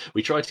 So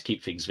we try to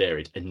keep things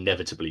varied.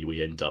 Inevitably,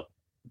 we end up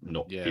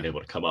not being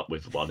able to come up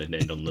with one, and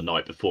then on the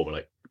night before we're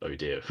like, oh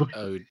dear,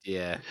 Oh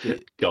yeah,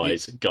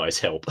 guys,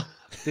 help.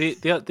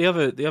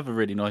 The other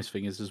really nice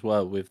thing is as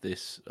well with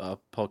this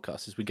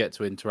podcast is we get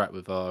to interact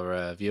with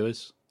our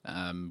viewers,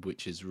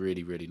 which is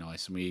really, really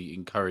nice, and we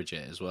encourage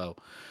it as well.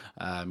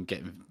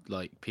 Getting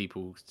like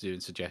people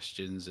doing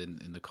suggestions in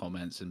the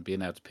comments, and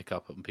being able to pick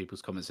up on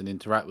people's comments and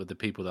interact with the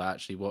people that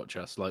actually watch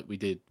us. Like we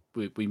did,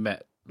 we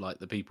met like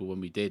the people when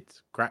we did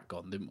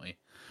CrackCon, didn't we?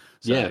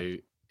 So Yeah.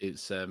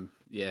 it's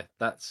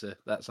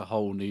that's a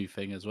whole new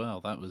thing as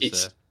well. That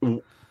was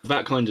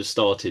that kind of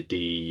started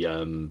the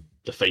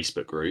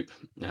Facebook group.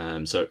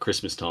 So at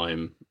Christmas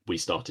time, we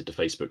started the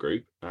Facebook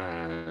group,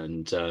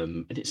 and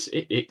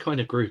it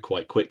kind of grew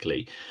quite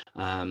quickly.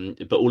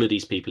 But all of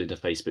these people in the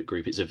Facebook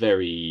group, it's a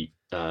very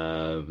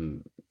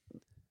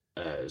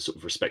sort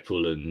of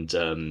respectful and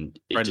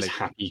just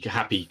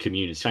happy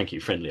community. Thank you,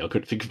 friendly. I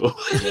couldn't think of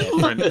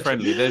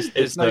friendly.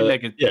 There's no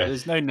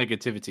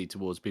negativity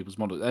towards people's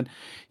models, and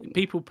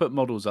people put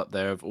models up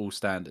there of all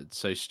standards.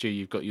 So Stu,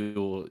 you've got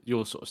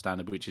your sort of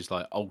standard, which is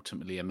like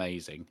ultimately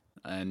amazing,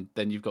 and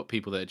then you've got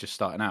people that are just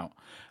starting out.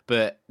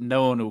 But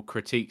no one will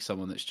critique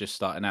someone that's just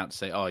starting out to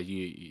say, "Oh,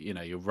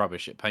 you're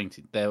rubbish at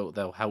painting."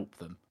 They'll help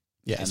them.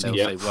 Yeah, and it's they'll an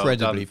say,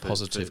 incredibly well done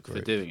positive for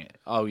group. doing it.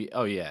 Oh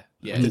yeah.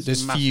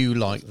 There's few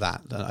like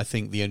that. I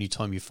think the only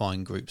time you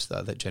find groups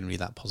that are generally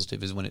that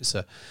positive is when it's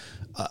a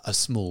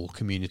small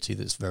community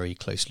that's very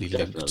closely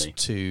linked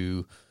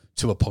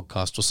to a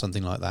podcast or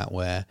something like that,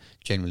 where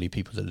generally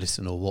people that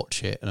listen or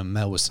watch it, and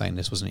Mel was saying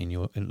this, wasn't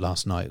in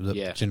last night,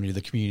 that generally the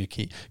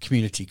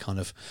community kind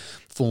of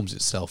forms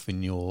itself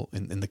in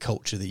the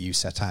culture that you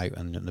set out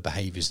and the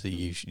behaviours that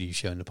you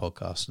show in the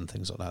podcast and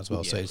things like that as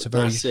well. So it's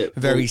a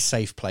very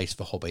safe place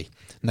for hobby.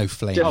 No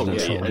flame.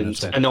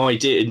 And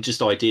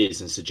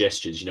ideas and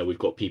suggestions. We've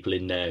got people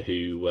in there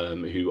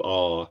who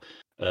are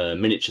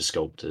miniature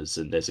sculptors,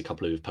 and there's a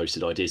couple who've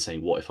posted ideas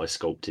saying, what if I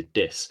sculpted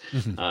this,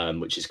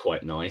 which is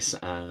quite nice.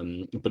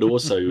 But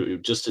also,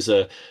 just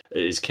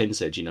as Ken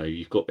said,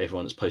 you've got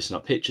everyone that's posting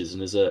up pictures,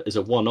 and as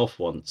a one-off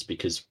once,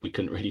 because we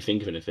couldn't really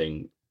think of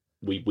anything,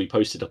 we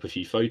posted up a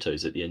few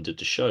photos at the end of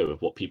the show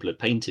of what people had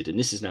painted, and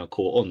this is now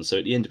caught on. So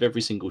at the end of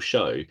every single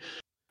show,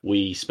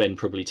 we spend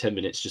probably 10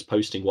 minutes just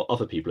posting what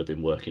other people have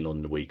been working on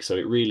in the week. So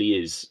it really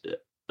is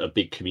a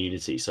big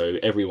community, so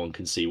everyone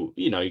can see,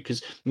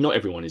 because not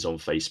everyone is on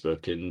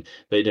Facebook,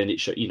 but then it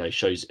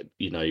shows,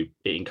 it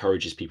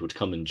encourages people to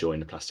come and join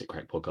the Plastic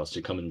Crack podcast,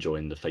 to come and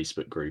join the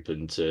Facebook group,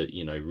 and to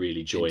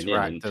really join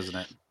in, doesn't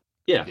it?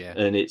 Yeah,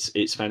 and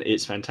it's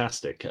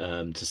fantastic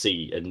to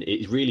see, and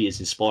it really is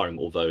inspiring,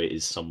 although it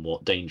is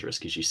somewhat dangerous,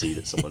 because you see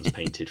that someone's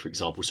painted, for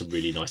example, some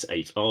really nice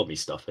 8th Army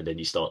stuff, and then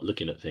you start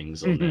looking at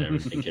things on there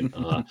and thinking,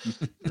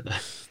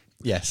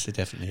 yes, it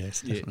definitely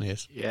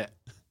is.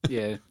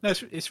 Yeah, no,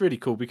 it's really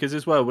cool, because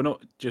as well, we're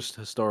not just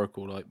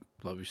historical, like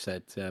we've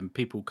said.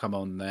 People come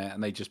on there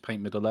and they just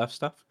paint Middle Earth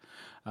stuff,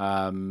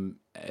 and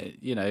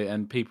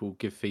people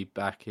give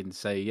feedback and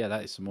say, yeah,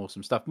 that is some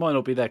awesome stuff. Might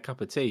not be their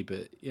cup of tea,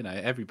 but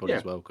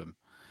everybody's welcome.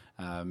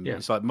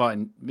 It's like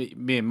Martin,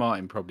 me and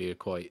Martin probably are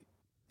quite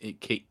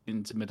kicked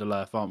into Middle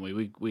Earth, aren't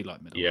we? We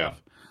like Middle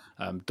Earth.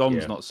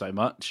 Dom's not so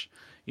much.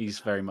 He's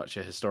very much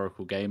a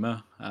historical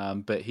gamer,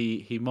 but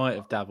he might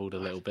have dabbled a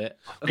little bit.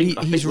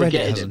 He's read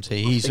it, hasn't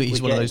he?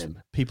 He's one of those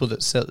people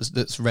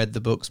that's read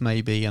the books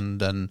maybe,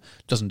 and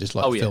doesn't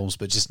dislike films,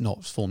 but just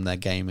not form their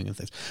gaming and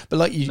things. But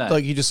like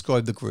you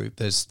described the group,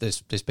 there's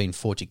been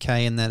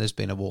 40k in there. There's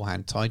been a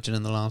Warhound Titan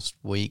in the last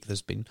week.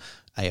 There's been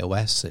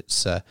AOS.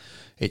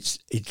 It's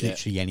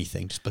literally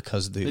anything, just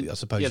because I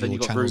suppose then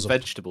you've got Root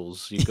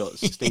Vegetables. You've got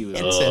Steve with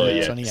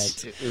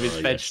his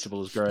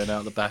vegetables growing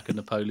out the back of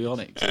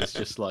Napoleonics. It's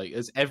just like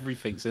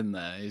everything's in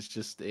there.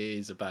 It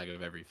is a bag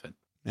of everything.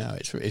 No,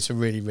 it's a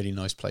really, really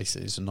nice place.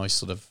 It's a nice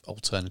sort of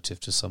alternative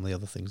to some of the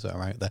other things that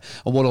are out there.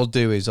 And what I'll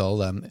do is I'll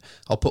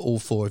put all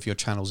 4 of your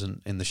channels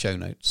in the show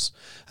notes.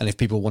 And if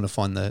people want to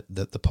find the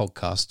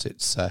podcast,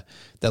 it's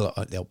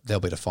they'll be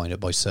able to find it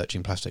by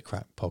searching Plastic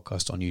Crap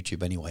Podcast on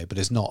YouTube anyway. But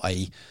there's not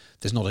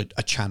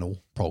a channel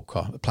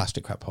podcast, a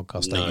Plastic Crap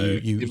Podcast. No,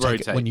 you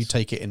take it, when you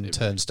take it in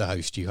turns to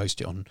host, you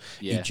host it on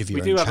each of your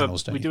own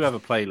channels. We do have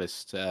a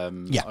playlist.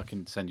 I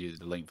can send you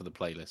the link for the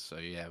playlist. So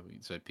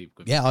so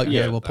people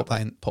can. We'll pop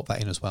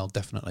that in as well.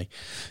 Definitely.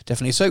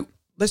 So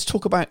let's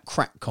talk about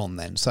CrackCon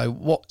then. So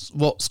what's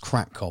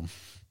CrackCon?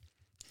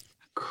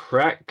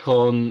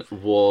 CrackCon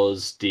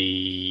was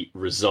the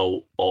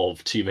result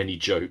of too many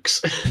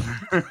jokes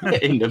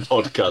in the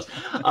podcast.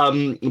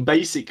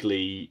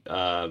 Basically,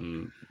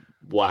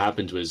 what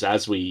happened was,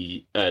 as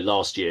we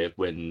last year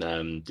when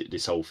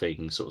this whole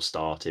thing sort of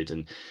started,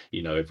 and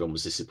everyone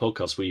was listening to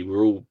podcasts,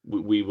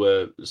 we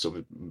were sort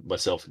of,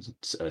 myself and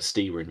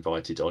Steve were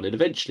invited on, and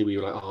eventually we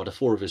were like, the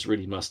 4 of us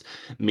really must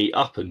meet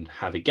up and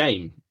have a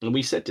game. And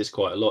we said this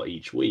quite a lot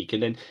each week,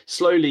 and then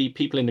slowly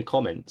people in the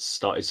comments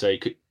started saying,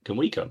 can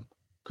we come?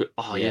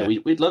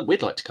 We'd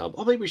like to come.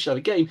 Maybe we should have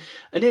a game.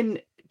 And then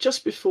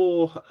just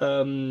before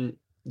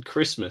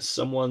Christmas,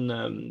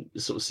 someone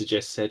sort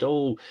of said,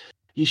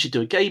 you should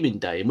do a gaming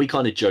day, and we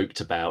kind of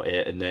joked about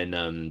it. And then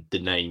the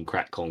name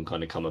CrackCon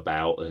kind of come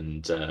about,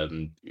 and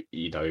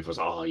everyone's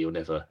like, you'll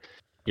never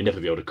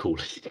be able to call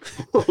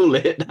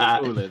it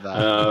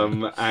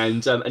that.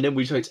 And then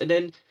we joked, and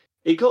then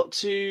it got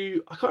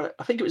to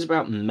I think it was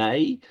about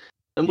May,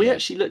 and we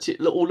actually looked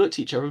at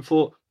each other and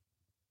thought,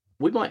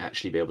 we might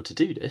actually be able to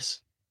do this.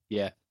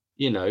 Yeah.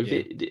 And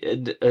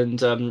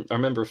I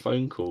remember a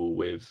phone call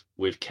with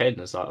Ken.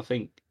 I was like, I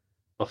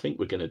think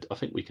we can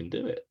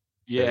do it.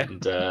 Yeah.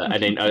 And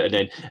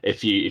then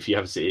if you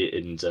haven't seen it,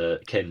 and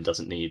Ken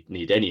doesn't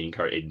need any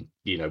encouraging,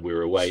 we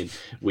were away, and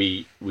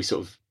we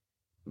sort of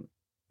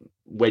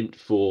went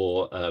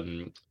for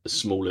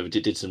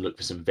did some look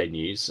for some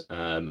venues,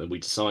 and we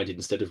decided,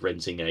 instead of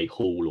renting a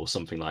hall or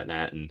something like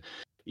that, and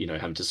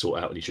having to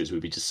sort out any issues,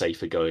 would be just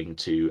safer going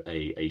to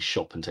a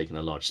shop and taking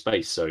a large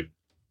space. So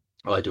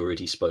I'd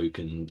already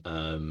spoken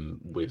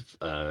with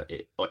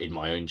in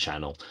my own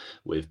channel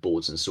with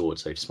Boards and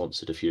Swords. They've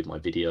sponsored a few of my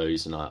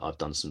videos, and I've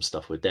done some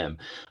stuff with them.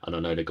 And I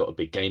know they've got a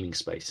big gaming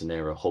space, and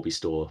they're a hobby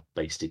store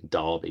based in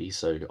Derby.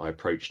 So I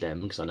approached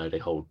them because I know they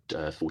hold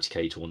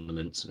 40k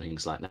tournaments and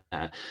things like that.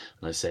 And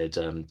I said,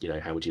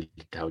 how would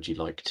you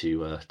like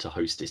to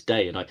host this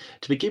day? And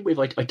to begin with,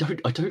 I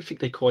don't think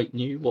they quite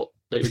knew what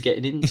they were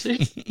getting into.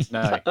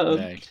 No,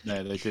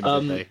 they didn't.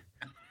 Did they?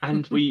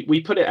 And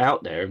we put it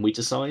out there, and we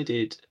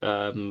decided,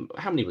 how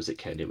many was it,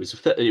 Ken? It was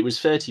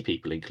 30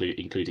 people,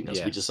 including us.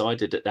 Yeah. We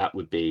decided that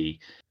would be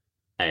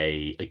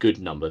a good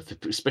number,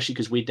 especially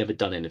because we'd never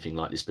done anything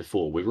like this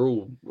before. We were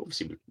all,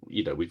 obviously,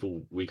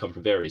 we come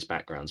from various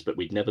backgrounds, but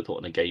we'd never put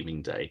on a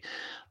gaming day.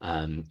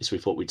 So we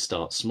thought we'd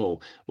start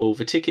small. Well,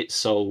 the tickets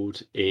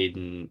sold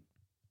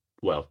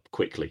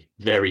quickly,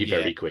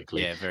 very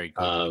quickly. Yeah, very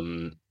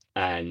quickly.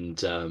 And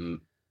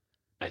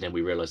then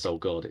we realised, oh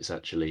God, it's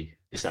actually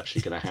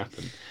going to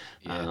happen.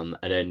 And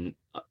then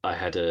I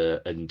had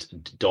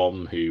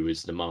Dom, who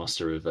was the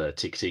master of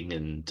ticketing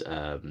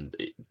and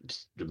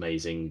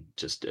amazing,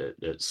 just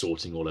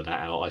sorting all of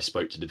that out. I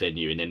spoke to the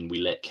venue, and then we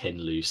let Ken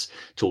loose,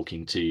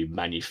 talking to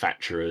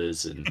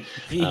manufacturers, and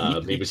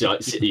it was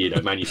like,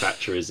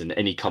 manufacturers and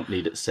any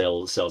company that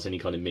sells any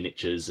kind of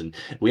miniatures. And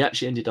we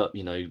actually ended up,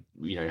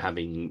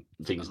 having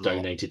things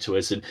donated to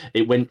us, and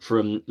it went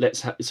from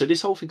so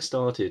this whole thing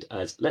started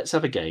as let's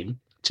have a game,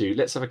 to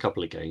let's have a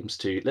couple of games,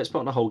 to let's put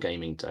on a whole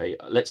gaming day,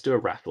 let's do a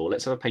raffle,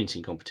 let's have a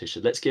painting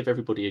competition, let's give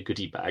everybody a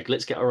goodie bag,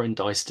 let's get our own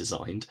dice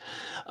designed,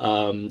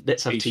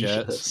 let's have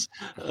t-shirts,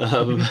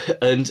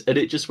 and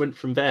it just went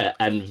from there.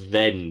 And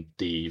then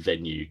the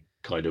venue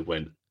kind of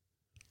went,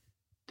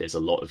 there's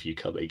a lot of you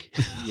coming.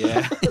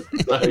 Yeah.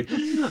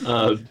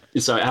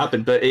 So it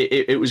happened, but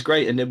it was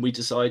great. And then we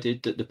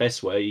decided that the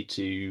best way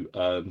to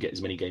get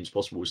as many games as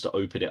possible was to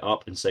open it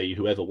up and say,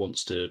 whoever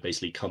wants to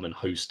basically come and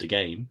host a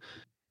game,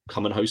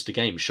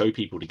 show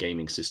people the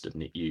gaming system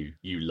that you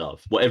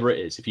love, whatever it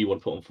is. If you want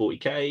to put on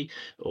 40k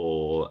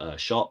or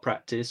Sharp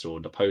Practice or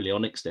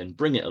Napoleonics, then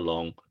bring it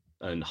along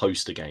and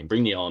host a game.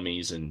 Bring the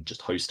armies and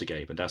just host a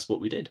game, and that's what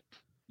we did.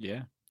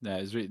 Yeah,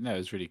 it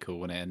was really cool,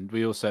 wasn't it? And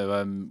we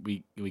also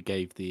we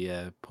gave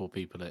the poor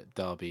people at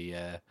Derby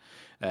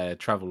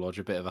Travel Lodge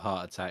a bit of a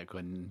heart attack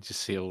when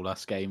just see all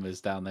us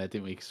gamers down there,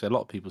 didn't we? Because a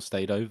lot of people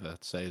stayed over,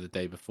 say the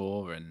day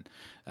before and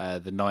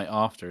the night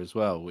after as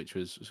well, which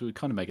was, so we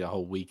kind of make it a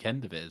whole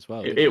weekend of it as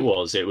well. It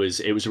was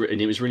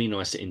really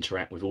nice to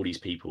interact with all these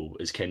people,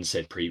 as Ken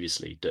said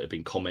previously, that have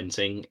been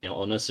commenting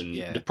on us. And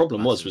the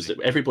problem was that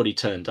everybody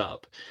turned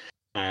up,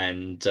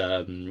 and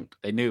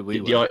they knew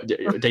we were.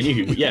 They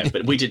knew who, yeah,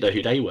 but we didn't know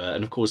who they were.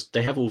 And of course,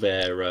 they have all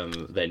their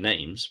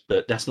names,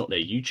 but that's not their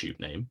YouTube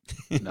name.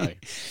 No.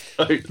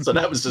 So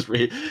that was just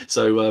really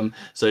so.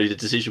 So the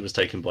decision was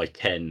taken by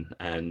Ken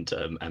and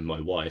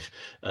my wife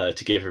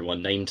to give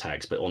everyone name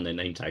tags, but on their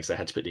name tags they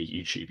had to put their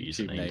YouTube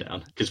username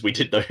down because we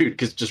didn't know.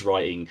 Because just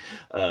writing,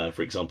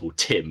 for example,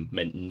 Tim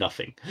meant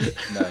nothing.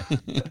 No.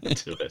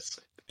 To us.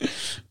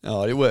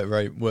 Oh, it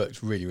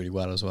worked really, really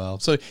well as well.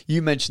 So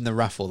you mentioned the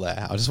raffle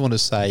there. I just want to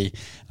say,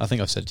 I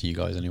think I've said to you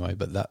guys anyway,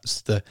 but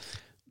that's the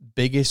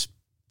biggest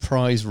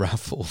prize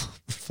raffle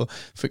for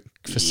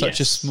such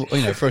a small,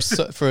 for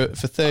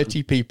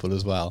 30 people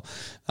as well.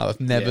 I've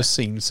never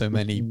seen so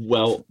many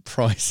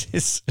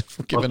prizes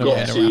given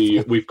away in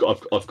a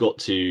raffle. I've got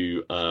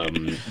to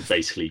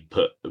basically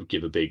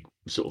give a big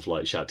sort of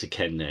like shout to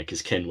Ken there,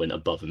 because Ken went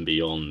above and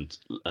beyond,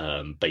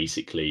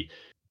 basically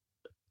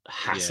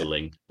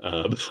hassling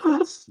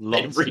lots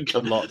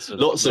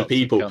of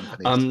people,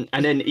 and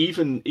then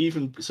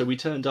even so we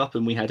turned up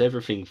and we had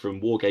everything from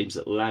War Games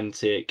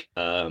Atlantic,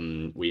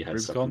 we had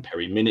stuff from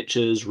Perry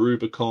Miniatures,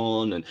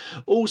 Rubicon, and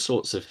all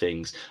sorts of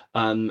things,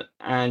 and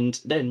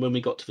then when we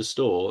got to the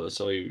store,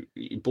 so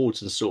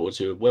Boards and Swords,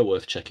 who are well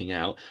worth checking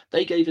out,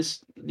 they gave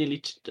us nearly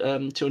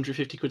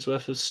 250 quid's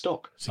worth of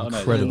stock. It's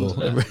incredible.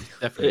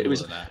 Definitely it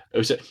was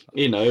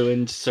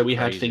and so we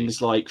had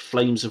things like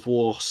Flames of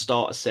War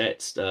starter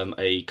sets,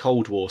 a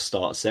Cold War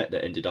starter set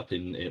that ended up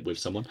in with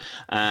someone,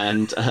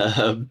 and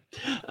then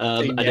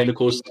of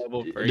course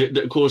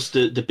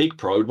the big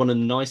prize, one of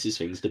the nicest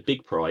things, the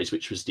big prize,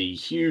 which was the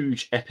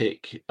huge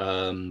epic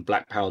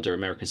Black Powder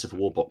American Civil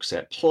War box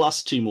set,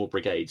 plus 2 more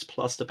brigades,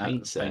 plus the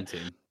paint set,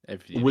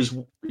 was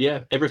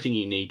everything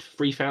you need.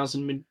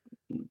 3,000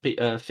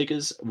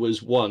 figures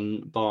was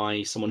won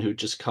by someone who'd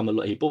just come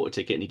along. He bought a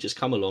ticket and he'd just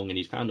come along and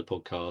he'd found a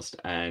podcast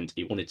and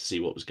he wanted to see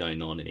what was going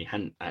on, and he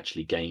hadn't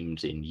actually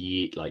gamed in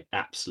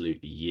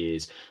absolutely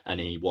years, and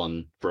he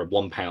won for a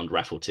 £1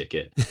 raffle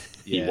ticket.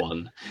 He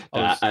won,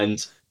 and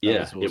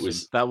awesome.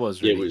 That was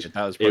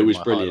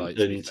brilliant,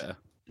 and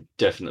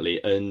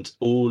definitely, and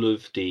all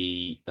of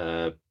the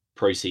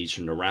proceeds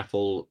from the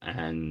raffle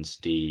and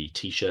the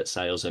t-shirt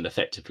sales, and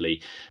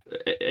effectively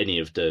any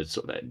of the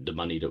sort of the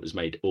money that was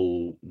made,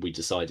 all we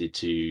decided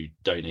to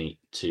donate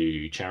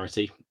to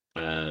charity,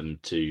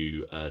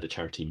 to the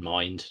charity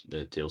Mind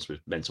that deals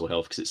with mental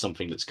health, because it's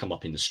something that's come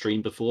up in the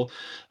stream before,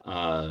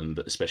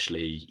 but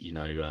especially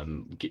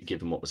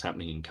given what was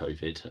happening in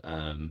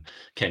COVID,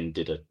 Ken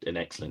did an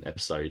excellent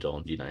episode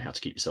on how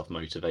to keep yourself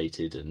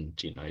motivated, and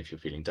if you're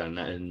feeling down,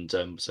 and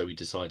so we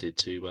decided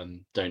to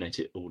donate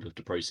all of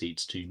the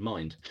proceeds to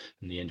Mind.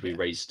 In the end, we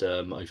raised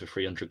over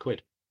 300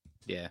 quid.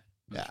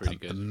 That's really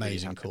good.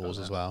 Amazing cause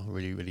as well.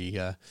 Really, really.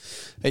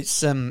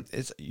 It's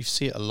you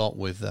see it a lot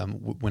with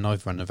when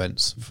I've run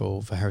events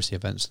for Heresy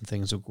events and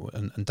things,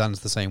 and Dan's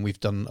the same. We've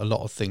done a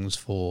lot of things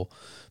for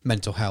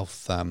mental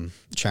health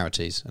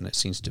charities, and it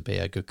seems to be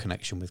a good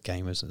connection with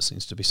gamers. It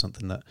seems to be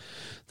something that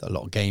a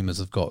lot of gamers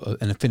have got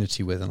an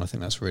affinity with, and I think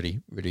that's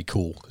really, really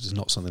cool, because it's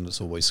not something that's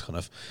always kind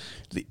of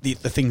the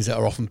things that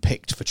are often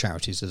picked for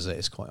charities, as it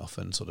is quite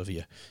often sort of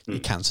your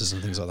cancers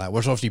and things like that,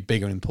 which are obviously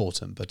big and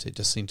important, but it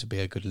just seemed to be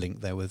a good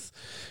link there with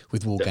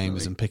War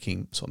Gamers and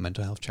picking sort of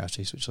mental health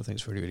charities, which I think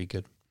is really, really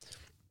good.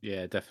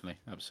 Yeah, definitely,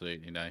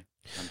 absolutely,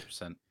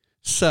 100%.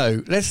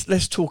 So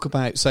let's talk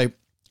about. So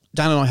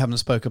Dan and I haven't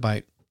spoke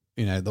about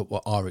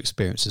what our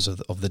experiences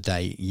of the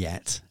day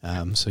yet.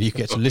 So you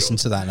get to listen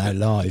to that now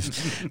live.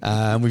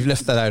 We've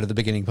left that out of the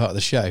beginning part of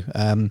the show.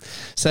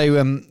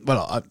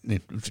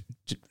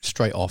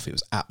 Straight off, it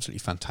was absolutely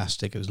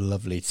fantastic. It was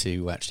lovely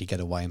to actually get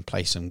away and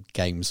play some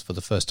games for the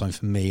first time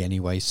for me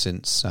anyway,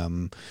 since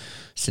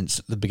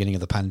the beginning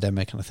of the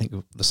pandemic, and I think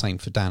the same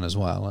for Dan as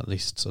well, at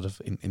least sort of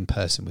in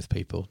person with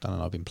people. Dan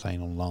and I have been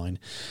playing online,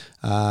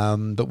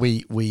 but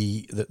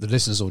the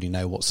listeners already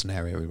know what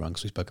scenario we run,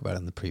 because we spoke about it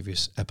in the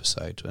previous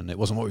episode, and it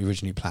wasn't what we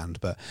originally planned,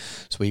 but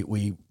so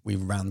we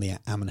ran the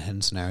Ammon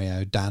Hen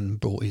scenario. Dan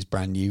brought his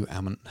brand new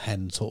Ammon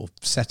Hen sort of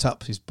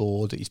setup, his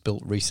board that he's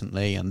built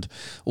recently, and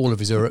all of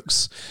his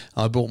Uruks.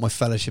 I brought my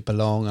Fellowship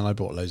along, and I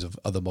brought loads of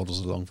other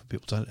models along for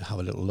people to have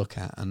a little look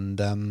at, and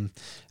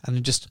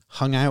just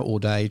hung out all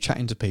day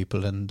chatting to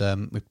people, and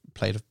we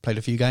played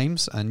a few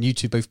games, and you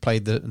two both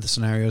played the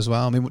scenario as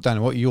well. I mean,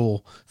 Dan, what are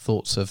your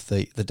thoughts of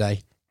the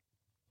day?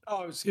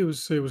 Oh, it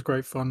was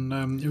great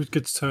fun. It was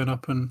good to turn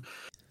up and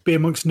be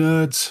amongst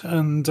nerds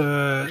and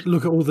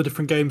look at all the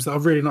different games that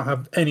I've really not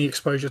had any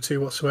exposure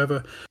to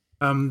whatsoever.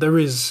 There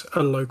is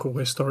a local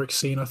historic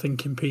scene, I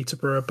think, in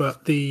Peterborough,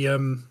 but the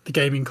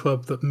gaming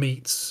club that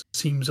meets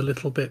seems a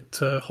little bit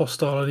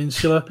hostile and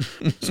insular,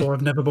 so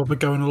I've never bothered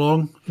going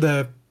along.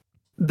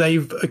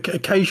 They've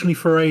occasionally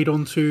forayed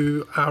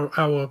onto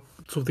our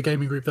sort of the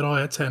gaming group that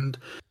I attend,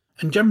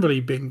 and generally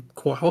been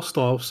quite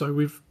hostile. So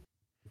we've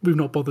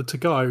not bothered to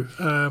go,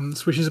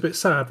 which is a bit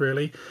sad,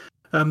 really.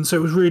 So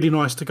it was really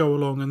nice to go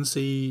along and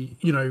see,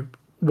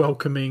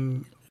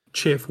 welcoming,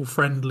 cheerful,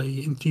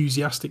 friendly,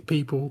 enthusiastic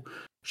people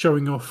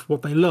showing off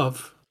what they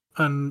love.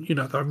 And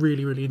I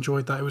really, really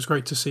enjoyed that. It was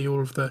great to see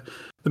all of the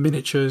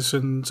miniatures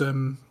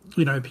and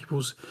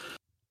people's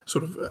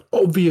sort of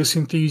obvious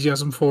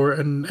enthusiasm for it,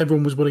 and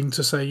everyone was willing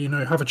to say,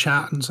 have a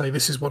chat and say,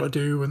 this is what I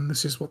do and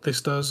this is what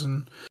this does,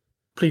 and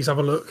please have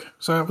a look.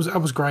 So that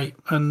was great,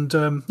 and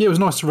it was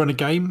nice to run a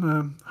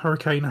game.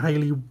 Hurricane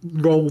Haley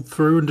rolled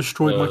through and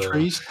destroyed my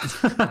trees.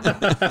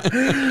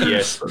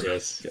 Yes.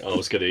 I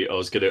was gonna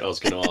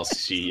ask.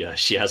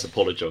 She has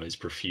apologised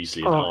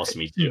profusely and asked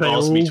me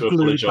to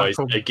apologise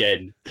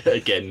again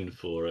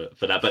for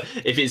that. But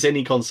if it's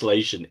any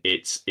consolation,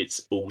 it's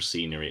all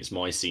scenery. It's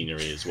my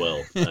scenery as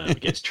well.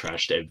 It gets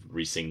trashed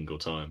every single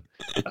time.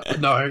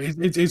 No,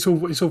 it's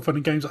all fun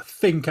and games. I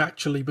think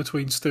actually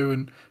between Stu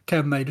and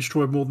Ken, they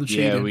destroyed more than she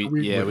did. We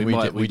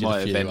might have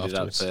ended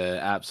afterwards. up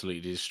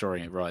absolutely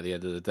destroying it right at the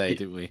end of the day,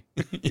 didn't we?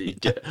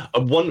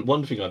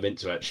 One thing I meant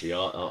to actually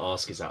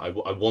ask is that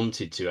I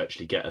wanted to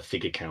actually get a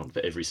figure count for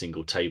every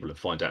single table and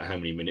find out how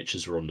many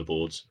miniatures were on the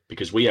boards,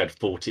 because we had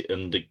 40,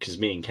 and because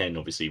me and Ken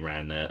obviously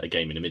ran a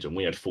game in the middle, and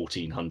we had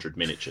 1,400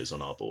 miniatures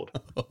on our board.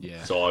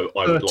 Yeah. So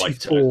I would like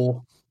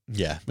to.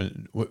 Yeah, but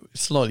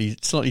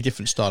slightly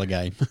different style of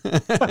game.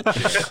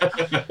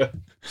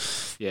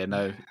 Yeah,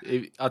 no.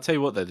 I'll tell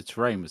you what, though, the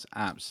terrain was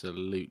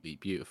absolutely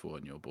beautiful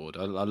on your board.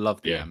 I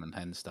love the Am and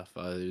Hen stuff.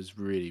 It was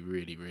really,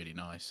 really, really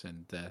nice.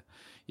 And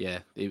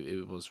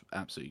it was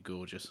absolutely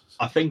gorgeous.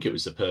 I think it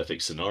was the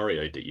perfect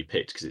scenario that you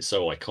picked because it's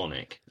so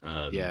iconic.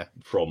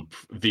 From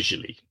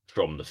visually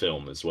from the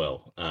film as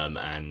well,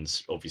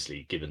 and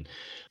obviously given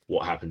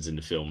what happens in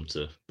the film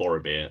to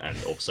Boromir, and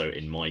also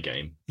in my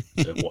game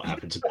what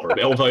happened to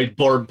Boromir. Although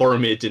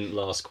Boromir didn't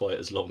last quite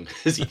as long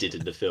as he did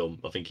in the film.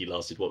 I think he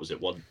lasted, what was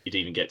it, one? He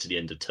didn't even get to the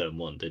end of term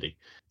 1, did he?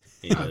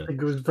 I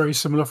think it was very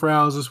similar for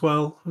ours as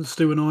well,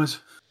 Stu and I's.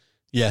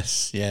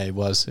 Yes, yeah, it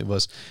was.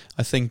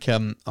 I think,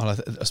 I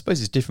suppose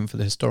it's different for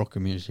the historical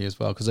community as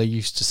well, because they're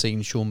used to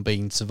seeing Sean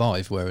Bean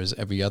survive, whereas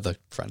every other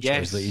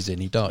franchise that he's in,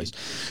 he dies.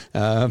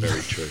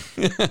 Very true.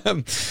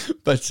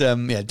 But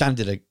Dan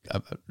did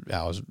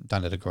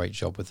a great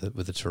job with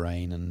the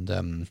terrain,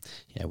 and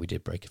we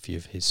did break a few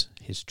of his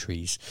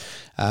trees.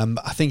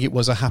 I think it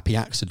was a happy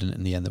accident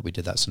in the end that we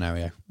did that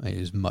scenario. It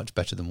was much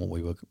better than what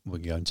we were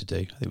going to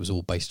do. It was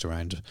all based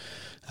around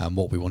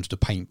what we wanted to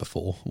paint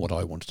before, what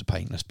I wanted to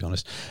paint, let's be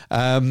honest.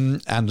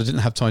 And I didn't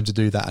have time to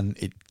do that,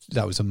 and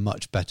that was a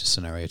much better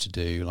scenario to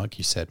do. Like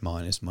you said,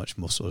 mine is much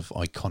more sort of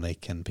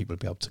iconic, and people will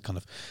be able to kind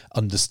of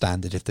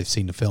understand it if they've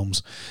seen the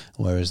films,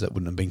 whereas that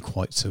wouldn't have been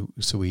quite so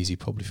easy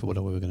probably for what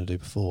we were going to do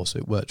before. So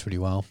it worked really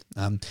well.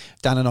 Dan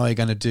and I are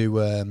going to do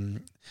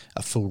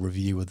a full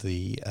review of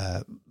the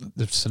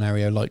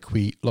scenario like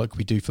we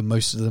do for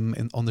most of them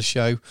on the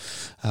show,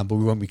 but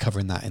we won't be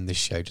covering that in this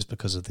show just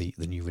because of the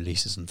new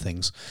releases and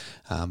things.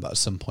 But at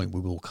some point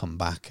we will come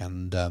back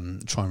and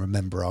try and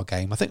remember our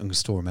game. I think I can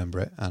still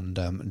remember it and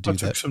do that.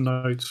 I took some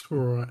notes. All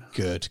right.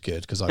 Good,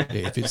 because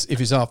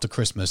if it's after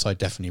Christmas, I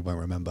definitely won't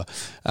remember.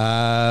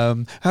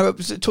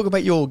 Talk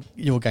about your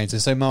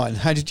games. So Martin,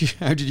 how did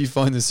you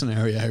find the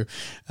scenario?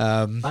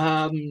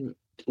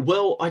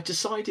 Well, I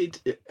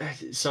decided.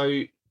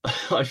 So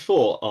I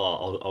thought,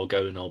 I'll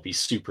go and I'll be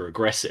super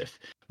aggressive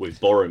with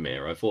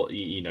Boromir. I thought,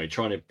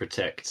 trying to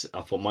protect.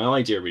 I thought my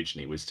idea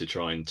originally was to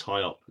try and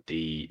tie up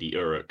the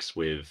Uruks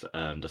with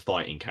the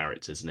fighting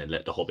characters, and then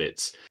let the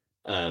hobbits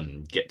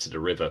get to the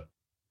river,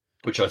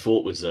 which I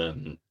thought was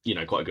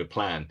quite a good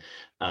plan.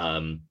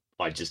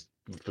 I just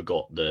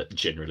forgot that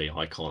generally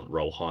I can't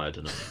roll higher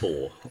than a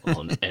 4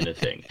 on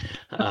anything.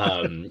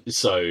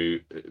 So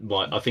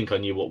I think I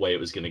knew what way it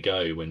was going to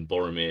go when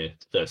Boromir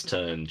first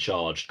turn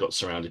charged, got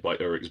surrounded by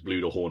Uruks,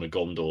 blew the horn of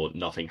Gondor,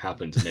 nothing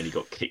happened, and then he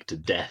got kicked to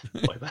death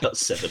by about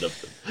 7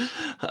 of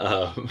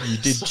them. You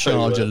did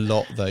charge a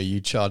lot though. You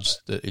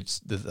charged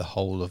the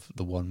whole of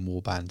the one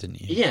warband,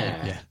 didn't you?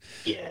 Yeah.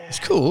 It's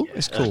cool. Yeah.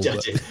 It's cool.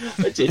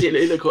 I did.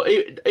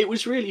 It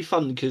was really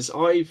fun because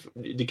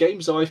the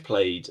games I've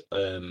played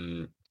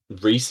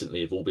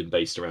recently have all been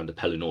based around the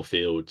Pelennor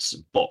Fields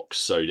box,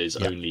 so there's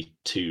only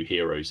 2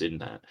 heroes in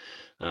that,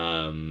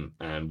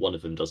 and one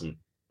of them doesn't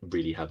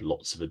really have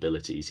lots of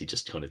abilities. He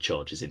just kind of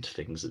charges into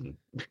things and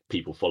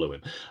people follow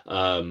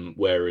him,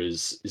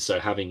 whereas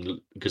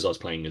because I was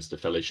playing as the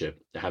Fellowship,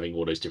 having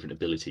all those different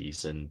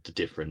abilities and the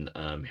different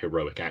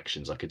heroic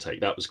actions I could take,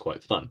 that was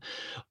quite fun.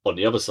 On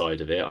the other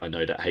side of it, I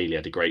know that Haley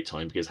had a great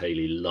time because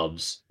Haley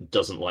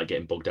doesn't like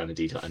getting bogged down in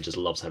detail and just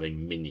loves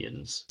having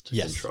minions to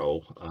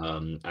control,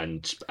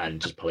 and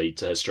just played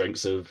to her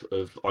strengths of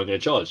I'm going to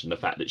charge, and the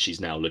fact that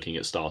she's now looking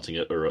at starting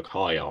at Uruk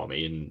High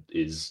army and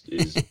is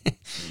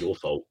your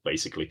fault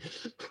basically.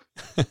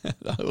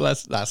 Well,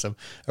 that's a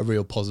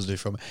real positive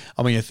from it.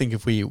 I mean, I think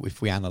if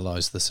we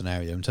analyse the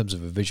scenario in terms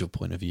of a visual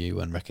point of view,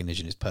 and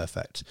recognition is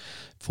perfect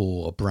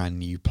for a brand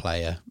new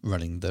player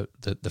running the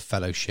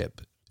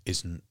Fellowship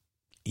isn't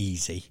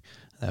easy.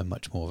 They're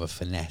much more of a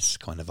finesse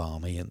kind of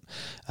army,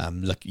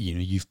 and look,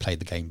 you've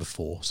played the game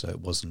before, so it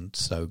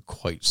wasn't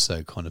quite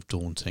so kind of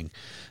daunting.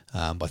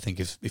 But I think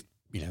if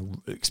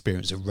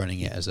experience of running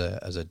it as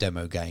a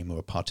demo game or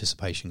a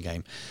participation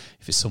game.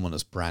 If it's someone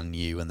that's brand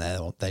new and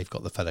they've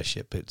got the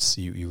fellowship, it's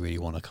you really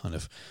want to kind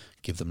of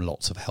give them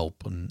lots of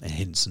help and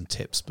hints and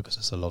tips, because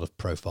there's a lot of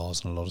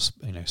profiles and a lot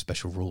of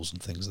special rules and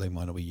things they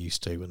might not be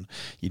used to, and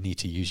you need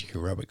to use your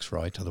heroics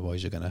right,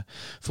 otherwise you're going to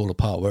fall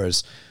apart.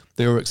 Whereas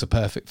the heroics are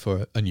perfect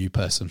for a new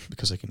person,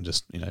 because they can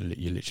just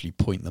you literally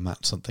point them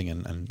at something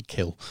and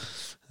kill.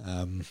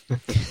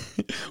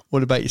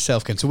 What about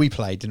yourself, Ken? So we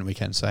played, didn't we,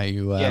 Ken? So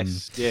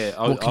yes, yeah.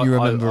 What can you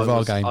remember of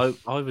our game?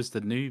 I was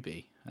the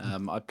newbie.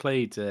 I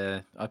played.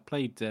 I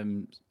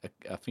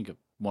think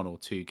 1 or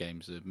 2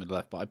 games of Middle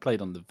Earth, but I played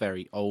on the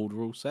very old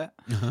rule set,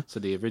 so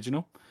the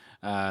original.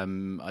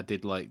 I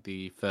did like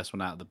the first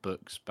one out of the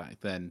books back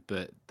then,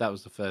 but that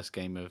was the first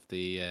game of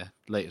the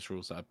latest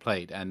rules that I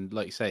played. And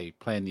like you say,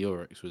 playing the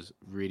Uruks was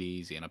really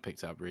easy, and I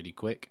picked it up really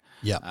quick.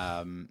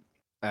 Yeah.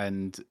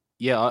 And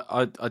yeah,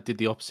 I did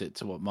the opposite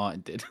to what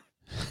Martin did.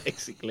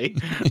 Basically,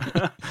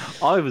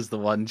 I was the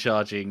one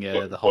charging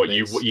the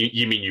hobbits.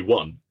 You mean you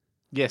won?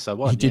 Yes, I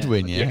won. You did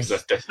win, yeah. Because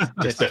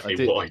that's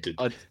definitely what I did.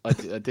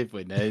 I did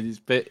win,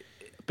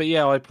 but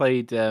yeah, I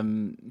played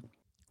the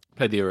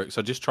Uruks.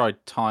 I just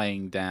tried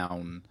tying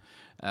down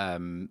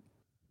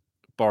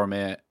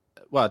Boromir.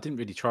 Well, I didn't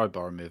really try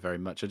Boromir very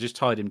much. I just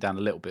tied him down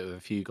a little bit with a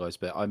few guys,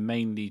 but I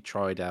mainly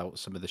tried out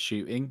some of the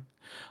shooting.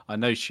 I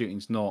know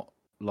shooting's not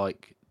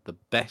like the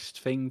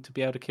best thing to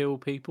be able to kill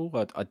people.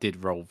 I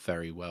did roll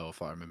very well,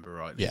 if I remember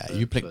rightly. Yeah,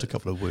 you picked a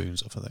couple of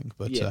wounds off, I think.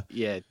 But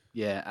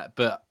yeah.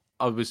 But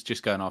I was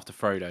just going after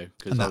Frodo,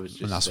 because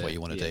that's what you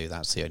want to do.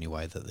 That's the only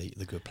way that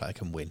the good player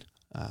can win.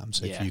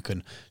 So if you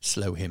can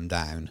slow him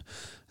down,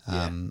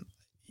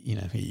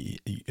 he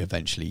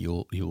eventually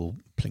you'll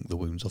plink the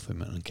wounds off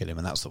him and kill him,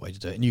 and that's the way to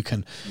do it. And you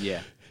can,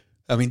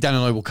 I mean, Dan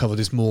and I will cover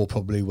this more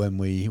probably when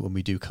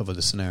we do cover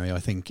the scenario. I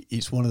think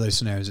it's one of those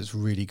scenarios that's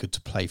really good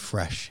to play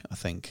fresh. I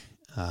think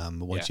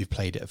once you've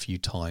played it a few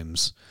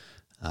times,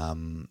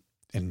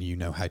 and you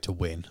know how to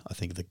win, I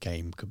think the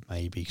game could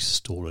maybe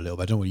stall a little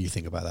bit. I don't know what you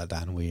think about that,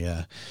 Dan. We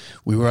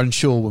were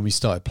unsure when we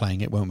started playing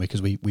it, weren't we?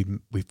 Because we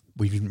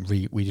didn't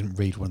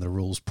read one of the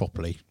rules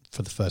properly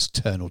for the first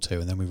turn or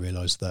two, and then we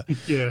realised that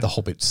the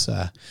hobbits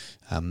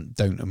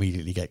don't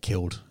immediately get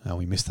killed.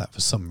 We missed that for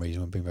some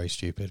reason. We're being very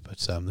stupid,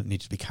 but it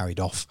needs to be carried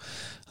off.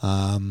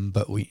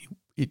 But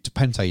it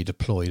depends how you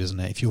deploy, doesn't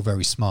it? If you're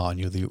very smart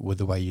and with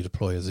the way you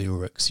deploy as the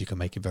Uruks, you can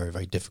make it very,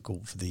 very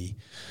difficult for the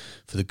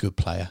good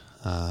player.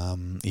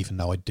 Even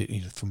though I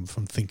did, from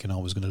thinking I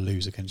was going to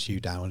lose against you,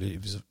 Dan,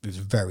 it was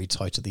very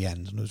tight at the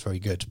end and it was very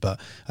good. But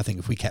I think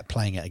if we kept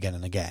playing it again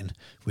and again,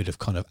 we'd have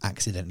kind of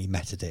accidentally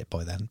meted it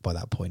by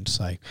that point.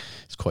 So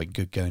it's quite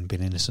good being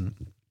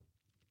innocent.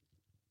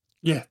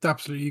 Yeah,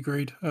 absolutely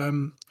agreed.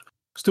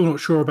 Still not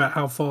sure about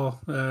how far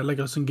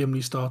Legolas and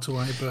Gimli start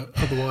away, but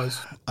otherwise,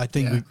 I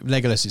think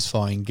Legolas is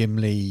fine.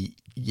 Gimli,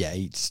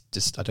 it's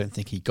just I don't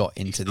think he got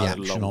into the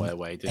action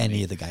on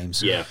any of the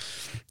games. Yeah,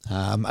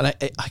 and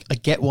I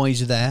get why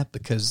he's there,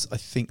 because I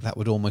think that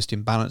would almost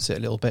imbalance it a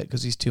little bit,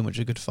 because he's too much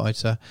a good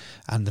fighter,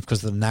 and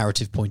because of the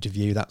narrative point of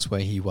view, that's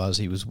where he was.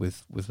 He was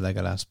with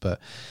Legolas, but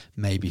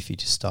maybe if he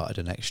just started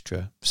an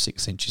extra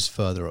 6 inches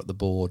further up the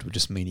board, would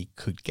just mean he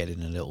could get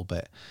in a little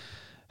bit.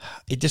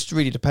 It just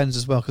really depends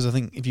as well, because I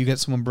think if you get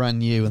someone brand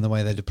new and the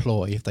way they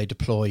deploy, if they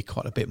deploy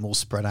quite a bit more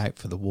spread out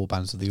for the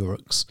warbands of the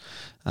Uruks,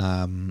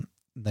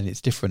 then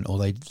it's different, or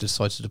they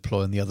decide to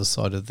deploy on the other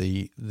side of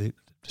the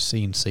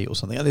scene seat or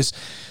something.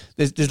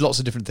 There's lots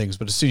of different things,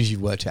 but as soon as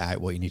you've worked it out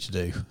what you need to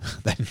do,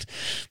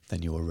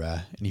 then you're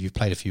and if you've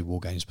played a few war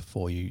games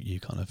before, you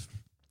kind of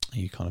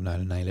know how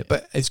to nail it.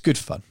 But it's good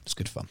fun. It's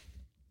good fun.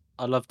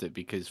 I loved it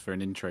because for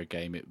an intro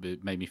game,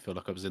 it made me feel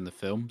like I was in the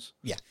films.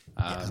 Yeah,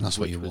 and that's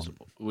what you want.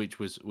 Which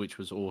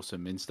was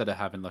awesome. Instead of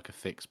having like a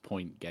fixed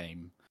point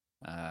game,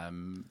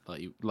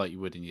 like you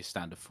would in your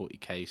standard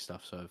 40k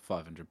stuff, so a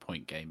 500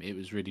 point game, it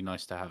was really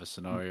nice to have a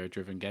scenario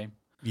driven game.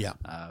 Yeah.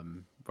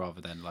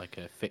 Rather than like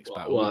a fixed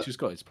battle, which has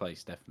got its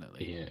place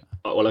definitely. Yeah.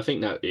 Well, I think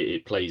that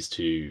it plays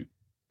to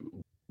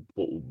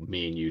what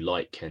me and you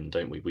like, Ken,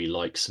 don't we? We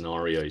like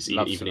scenarios,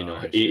 even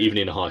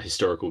in our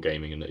historical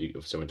gaming, and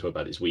obviously when we talk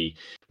about this, we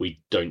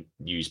don't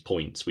use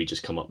points. We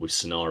just come up with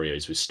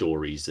scenarios with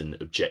stories and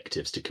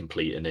objectives to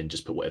complete, and then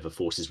just put whatever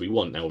forces we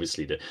want. Now,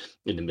 obviously,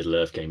 in the Middle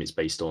Earth game, it's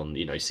based on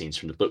scenes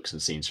from the books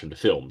and scenes from the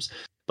films.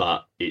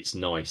 But it's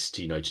nice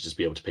to to just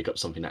be able to pick up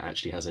something that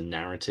actually has a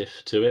narrative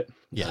to it,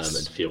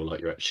 and feel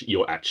like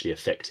you're actually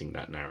affecting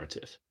that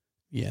narrative.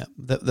 Yeah,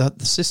 the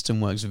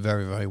system works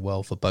very, very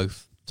well for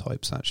both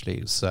types. Actually,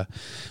 it's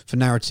for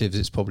narratives,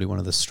 it's probably one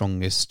of the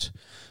strongest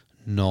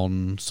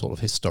non sort of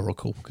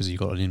historical, because you've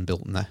got an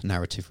inbuilt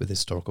narrative with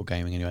historical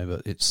gaming anyway.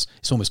 But it's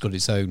almost got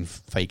its own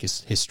fake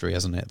history,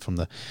 hasn't it, from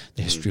the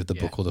history of the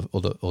book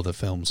or the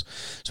films.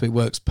 So it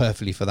works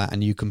perfectly for that,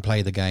 and you can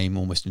play the game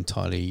almost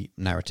entirely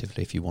narratively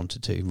if you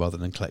wanted to, rather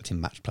than collecting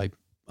match play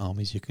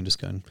armies. You can just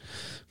go and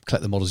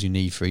collect the models you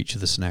need for each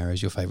of the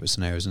scenarios, your favourite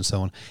scenarios, and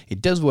so on.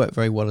 It does work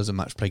very well as a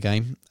match play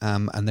game,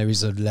 and there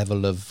is a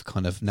level of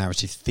kind of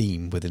narrative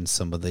theme within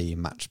some of the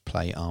match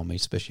play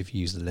armies, especially if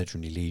you use the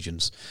Legendary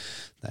Legions.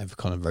 They're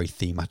kind of very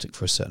thematic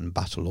for a certain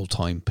battle or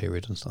time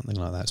period and something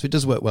like that. So it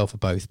does work well for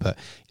both, but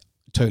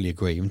totally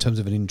agree. In terms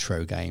of an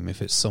intro game,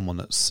 if it's someone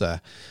that's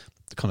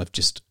kind of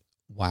just,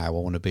 wow, I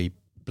want to be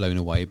blown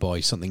away by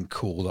something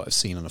cool that I've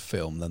seen on a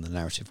film, then the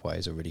narrative way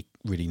is a really,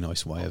 really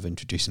nice way of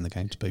introducing the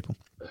game to people.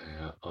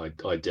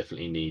 I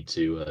definitely need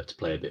to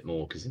play a bit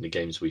more, because in the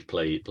games we've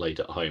played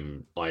at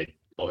home, I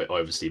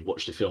obviously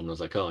watched the film and I was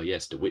like, oh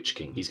yes, the Witch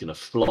King, he's going to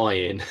fly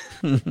in,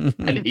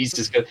 and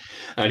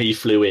he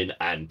flew in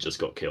and just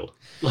got killed.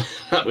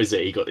 That was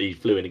it. He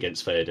flew in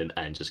against Theoden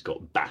and just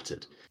got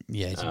battered.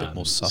 Yeah, he's a bit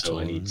more subtle. So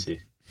I need to,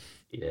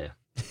 yeah.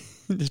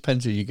 It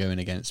depends who you're going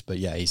against, but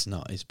yeah, he's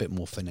a bit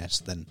more finesse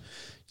than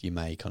you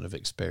may kind of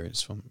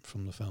experience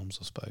from the films,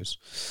 I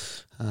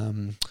suppose.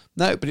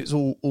 No, but it's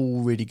all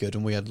really good,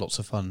 and we had lots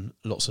of fun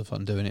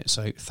doing it.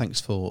 So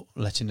thanks for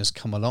letting us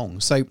come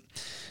along. So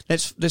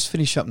let's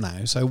finish up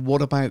now. So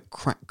what about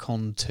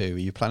CrackCon 2? Are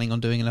you planning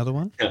on doing another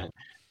one?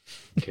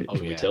 Can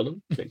we tell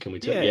them? Can we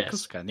tell them? Yeah, Yes. of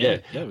course we can. Yeah,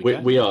 we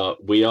can. We are.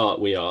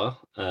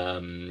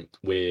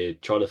 We're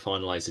trying to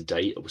finalise a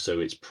date, so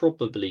it's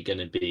probably going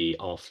to be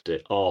after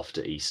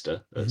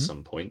Easter at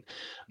some point.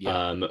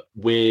 Yeah.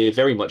 We're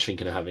very much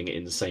thinking of having it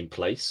in the same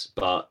place,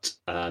 but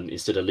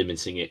instead of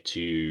limiting it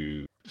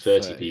to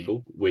 30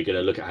 people, we're going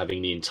to look at having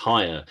the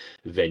entire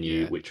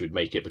venue, which would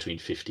make it between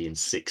 50 and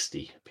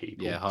 60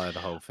 people. Yeah, hire the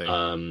whole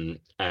thing.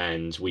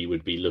 And we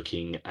would be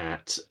looking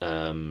at,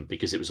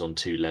 because it was on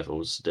 2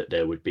 levels, that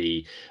there would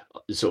be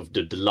sort of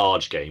the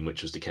large game,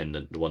 which was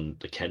the one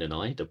that Ken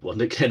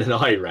and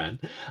I ran,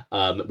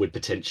 would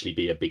potentially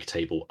be a big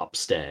table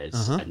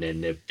upstairs, and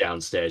then the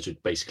downstairs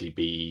would basically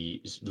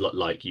be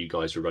like you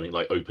guys were running,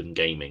 like open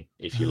gaming,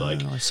 if you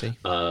like. I see.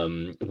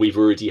 We've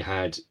already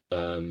had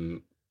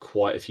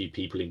quite a few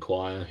people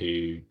inquire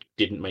who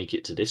didn't make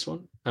it to this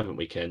one, haven't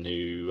we, Ken?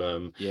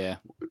 Who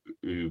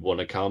want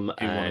to come,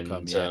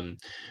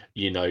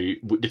 you know,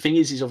 the thing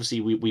is obviously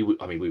we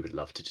would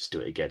love to just do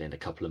it again in a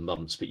couple of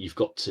months, but you've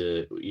got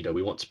to, you know,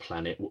 we want to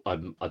plan it.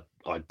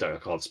 I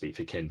can't speak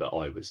for Ken, but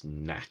I was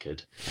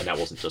knackered, and that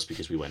wasn't just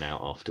because we went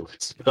out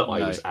afterwards, but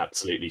I was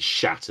absolutely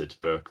shattered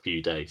for a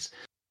few days.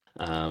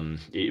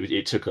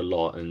 It took a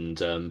lot,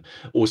 and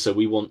also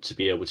we want to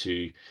be able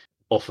to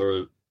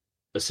offer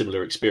a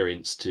similar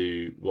experience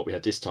to what we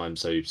had this time.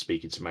 So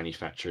speaking to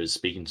manufacturers,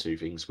 speaking to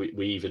things, we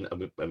even,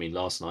 I mean,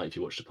 last night, if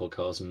you watched the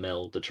podcast,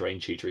 Mel, the terrain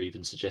tutor,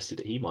 even suggested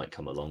that he might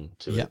come along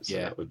to it. So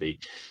that would be,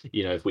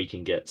 you know, if we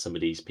can get some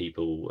of these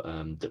people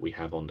that we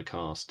have on the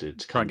cast to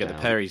try and get the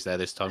Perrys there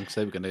this time, because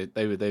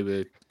they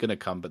were gonna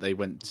come, but they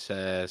went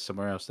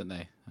somewhere else, didn't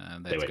they?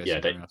 They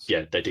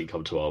didn't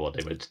come to our one.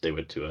 They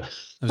went to a.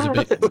 There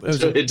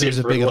was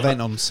a big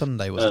event on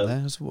Sunday, wasn't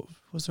there?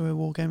 Was there a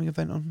wargaming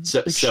event on?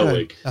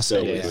 Selwig.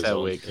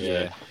 Selwig.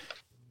 Yeah.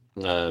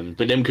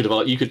 But them could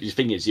have. The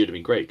thing is, you'd have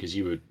been great, because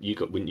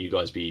wouldn't you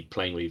guys be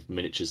playing with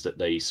miniatures that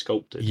they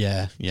sculpted?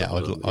 Yeah.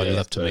 I'd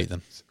love to meet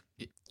them.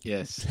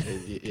 Yes,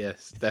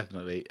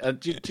 definitely.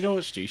 Do you know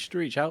what, Stu? You should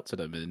reach out to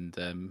them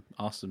and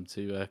ask them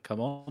to come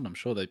on. I'm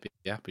sure they'd be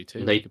happy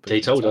to. They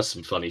told us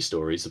some funny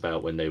stories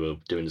about when they were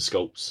doing the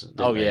sculpts.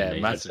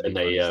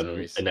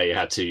 And they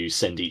had to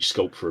send each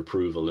sculpt for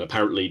approval. And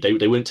apparently,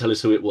 they wouldn't tell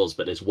us who it was,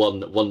 but there's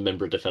one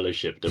member of the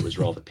Fellowship that was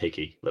rather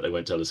picky, but they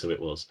won't tell us who it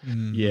was.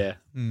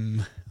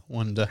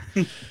 Wonder.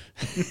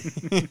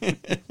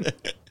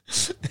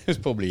 It was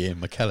probably Ian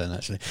McKellen,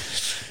 actually.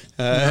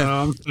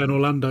 I'm in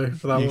Orlando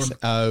for that one.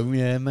 Oh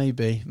yeah,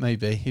 maybe.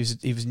 It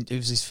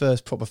was his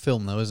first proper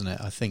film, though, wasn't it?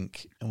 I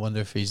think. I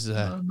wonder if he's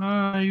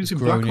no, he was in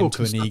grown Black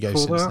into an ego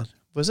since then.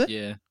 Was it?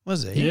 Yeah.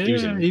 Was he?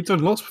 Yeah, he'd done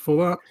lots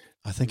before that.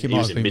 I think it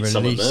might have been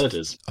Midsummer released.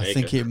 Murders. I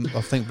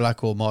think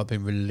Blackwall might have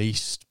been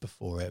released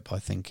before it, but I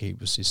think he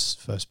was his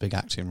first big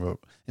acting role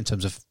in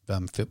terms of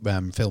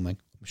filming.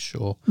 I'm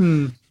sure.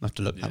 I'll have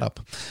to look that up.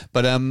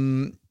 But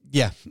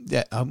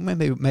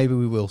maybe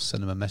we will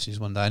send him a message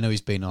one day. I know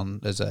he's been on.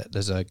 There's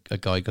a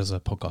guy who does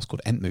a podcast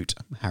called Entmoot,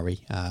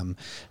 Harry, and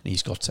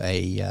he's got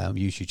a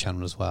YouTube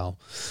channel as well.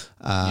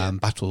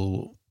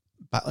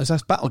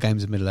 Battle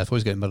Games in Middle-earth. I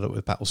always get muddled up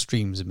with Battle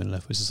Streams in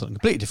Middle-earth, which is something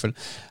completely different.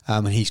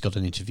 And he's got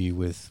an interview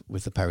with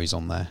the Perrys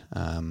on there,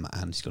 and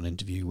he's got an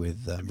interview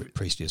with Rick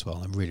Priestley as well.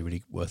 They're really,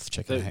 really worth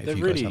checking out. They're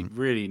really,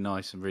 really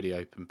nice and really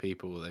open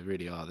people. They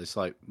really are. It's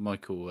like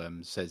Michael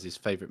says his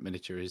favourite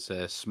miniature is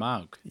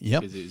Smaug.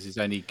 Yep. Because it was his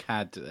only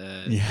CAD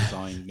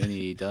design mini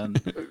he done.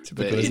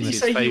 Didn't he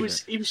say he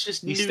was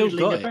just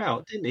noodling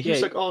about, didn't he? He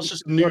was like, I was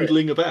just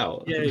noodling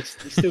about. Yeah, he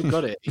still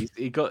got it.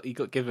 He got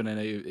given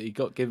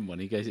one.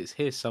 He goes, it's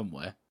here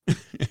somewhere.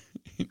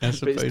 But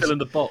it's still in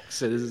the box,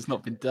 so it's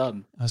not been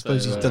done. I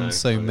suppose he's done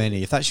so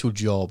many. If that's your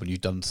job and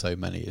you've done so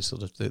many, it's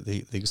sort of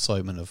the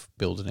excitement of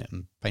building it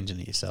and painting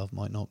it yourself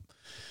might not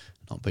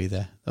be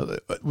there.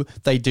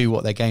 They do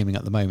what they're gaming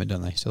at the moment,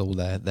 don't they? So all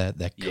their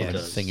current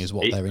thing is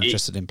what they're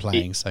interested in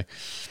playing. So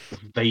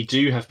they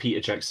do have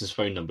Peter Jackson's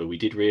phone number. We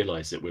did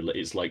realise that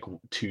it's like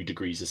 2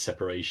 degrees of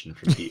separation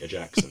from Peter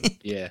Jackson.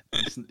 Yeah,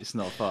 it's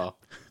not far.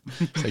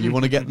 So you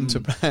want to get them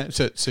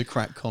to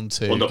crack on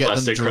to On the get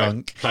them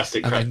drunk,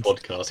 Plastic Crack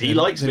podcast. He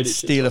likes then miniatures.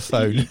 steal a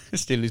phone,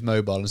 steal his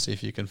mobile, and see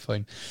if you can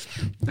phone.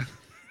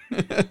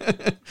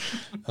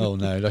 Oh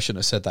no, I shouldn't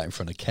have said that in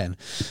front of Ken.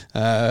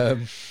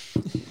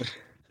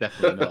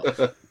 Definitely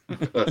not.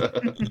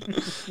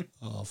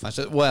 Oh,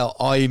 fantastic. Well,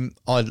 I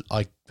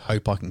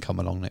hope I can come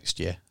along next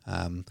year.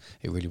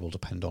 It really will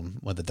depend on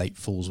whether the date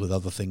falls with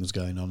other things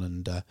going on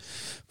and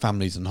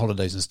families and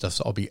holidays and stuff.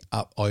 So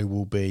I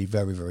will be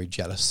very, very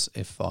jealous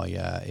if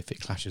it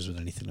clashes with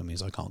anything that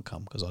means I can't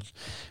come, because I'd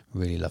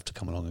really love to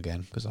come along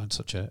again, because I had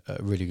such a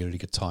really, really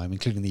good time,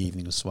 including the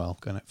evening as well,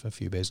 going out for a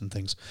few beers and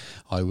things.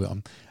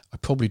 I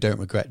probably don't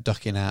regret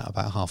ducking out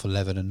about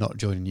 11:30 and not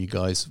joining you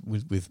guys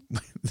with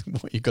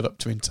what you got up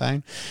to in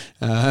town.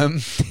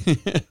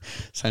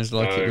 Sounds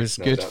like it was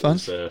good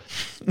fun.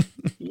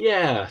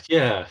 Yeah.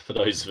 For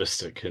those of us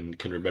that can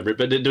remember it.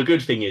 But the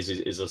good thing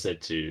is I said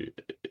to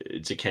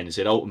Ken, I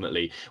said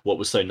ultimately what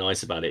was so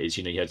nice about it is,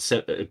 you had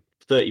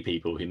 30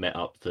 people who met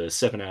up for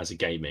 7 hours of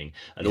gaming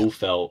and all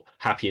felt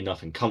happy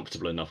enough and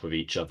comfortable enough with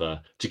each other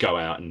to go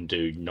out and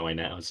do 9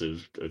 hours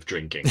of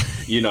drinking,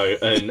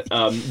 and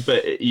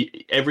but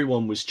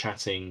everyone was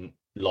chatting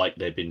like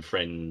they'd been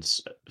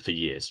friends for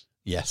years.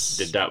 Yes,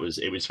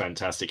 it was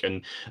fantastic.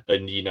 And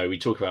we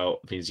talk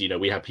about things,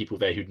 we had people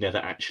there who'd never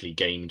actually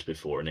gamed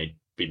before and they'd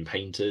been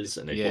painters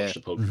and they'd watched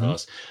the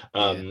podcast.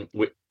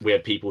 We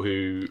had people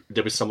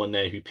there was someone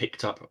there who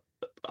picked up,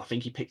 I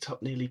think he picked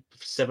up nearly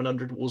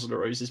 700 Wars of the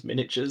Roses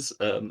miniatures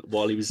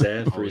while he was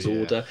there for his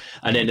order.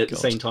 And then at the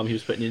same time, he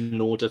was putting in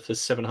an order for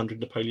 700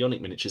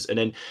 Napoleonic miniatures. And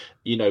then,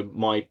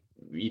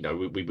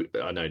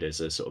 I know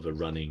there's a sort of a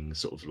running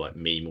sort of like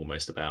meme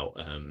almost about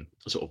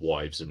sort of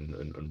wives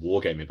and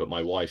wargaming. But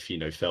my wife,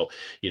 felt,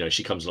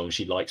 she comes along,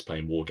 she likes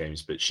playing war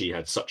games, but she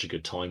had such a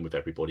good time with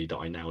everybody that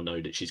I now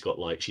know that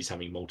she's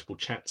having multiple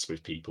chats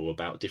with people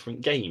about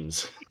different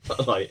games,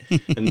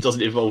 and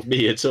doesn't involve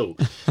me at all.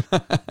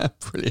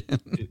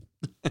 Brilliant.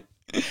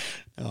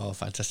 Oh,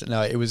 fantastic.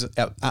 No, it was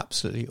an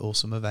absolutely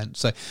awesome event.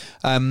 So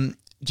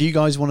do you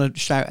guys want to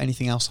shout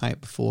anything else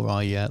out before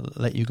I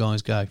let you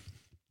guys go?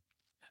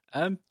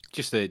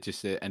 Just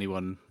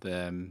anyone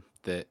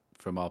that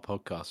from our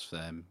podcast,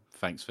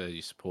 thanks for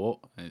your support.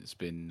 It's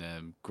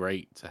been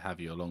great to have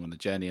you along on the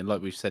journey. And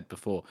like we've said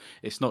before,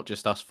 it's not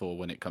just us four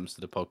when it comes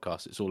to the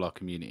podcast. It's all our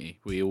community.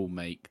 We all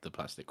make the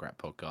Plastic Crack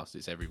podcast.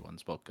 It's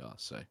everyone's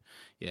podcast. So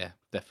yeah,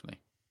 definitely.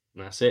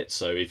 That's it.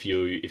 So if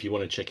you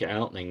want to check it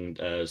out, then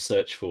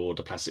search for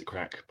the Plastic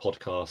Crack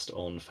podcast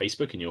on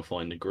Facebook and you'll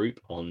find the group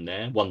on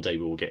there. One day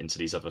we will get into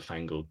these other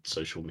fangled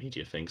social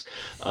media things.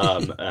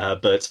 But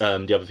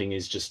the other thing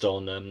is just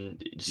on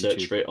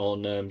search for it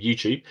on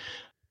YouTube.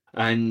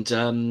 And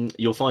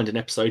you'll find an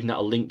episode and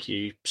that'll link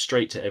you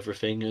straight to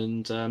everything.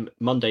 And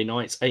Monday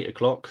nights,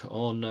 8:00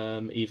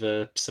 on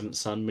either Seventh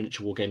Son,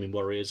 Miniature Wargaming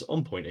Warriors,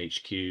 On Point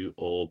HQ,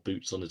 or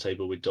Boots on the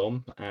Table with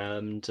Dom.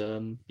 And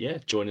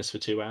join us for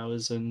 2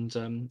 hours and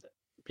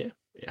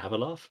have a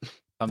laugh.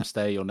 Come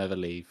stay or never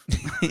leave.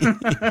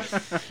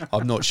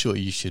 I'm not sure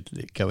you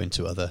should go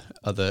into other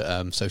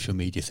social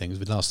media things.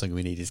 The last thing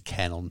we need is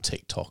Ken on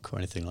TikTok or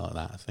anything like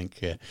that. I think.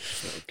 Oh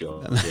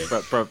God,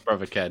 yeah.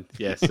 Brother Ken,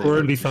 yes.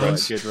 Or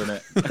OnlyFans. Good, wasn't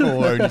it?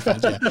 Or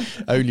OnlyFans, yeah.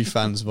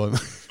 OnlyFans.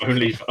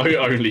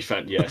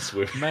 OnlyFans, yes.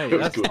 Mate,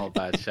 that's not a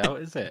bad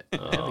shout, is it?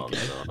 Oh,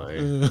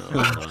 no.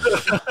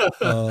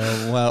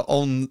 Well,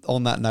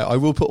 on that note, I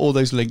will put all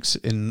those links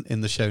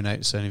in the show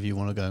notes. So if you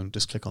want to go and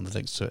just click on the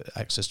links to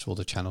access to all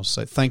the channels.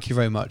 So thank you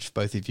very much,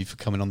 both of you, for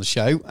coming on the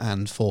show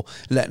and for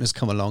letting us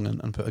come along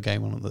and put a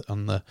game on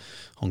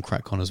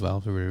CrackCon as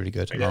well. We're really, really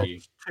good. Thank you.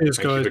 Cheers,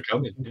 Thank you guys. for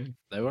coming. Yeah.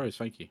 No worries,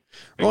 thank you.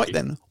 Right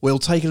then, we'll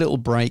take a little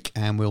break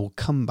and we'll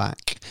come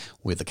back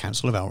with the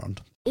Council of Elrond.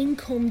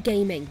 Incom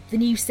Gaming, the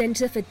new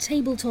centre for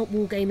tabletop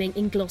wargaming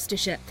in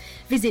Gloucestershire.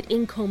 Visit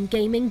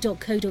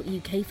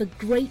incomgaming.co.uk for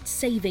great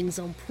savings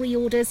on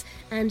pre-orders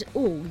and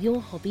all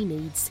your hobby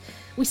needs.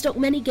 We stock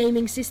many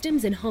gaming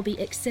systems and hobby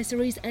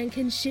accessories and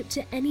can ship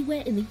to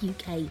anywhere in the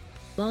UK.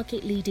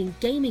 Market-leading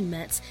gaming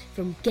mats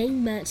from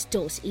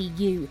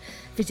gamemat.eu.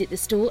 Visit the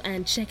store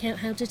and check out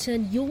how to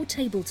turn your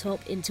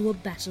tabletop into a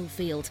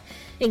battlefield.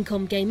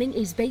 Incom Gaming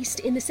is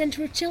based in the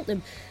centre of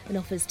Cheltenham and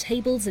offers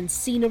tables and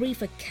scenery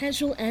for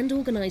casual and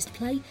organised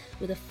play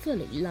with a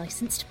fully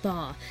licensed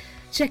bar.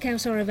 Check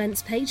out our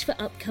events page for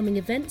upcoming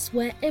events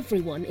where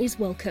everyone is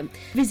welcome.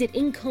 Visit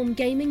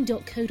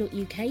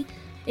incomgaming.co.uk.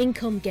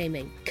 Incom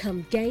Gaming.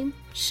 Come game,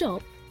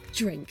 shop,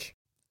 drink.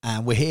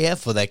 And we're here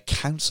for the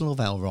Council of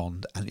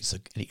Elrond, and it's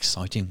an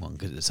exciting one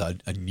because it's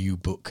a new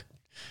book.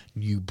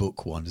 new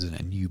book one, isn't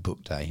it? A new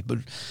book day. But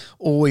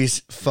always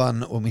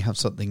fun when we have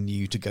something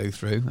new to go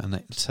through, and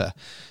it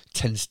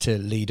tends to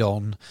lead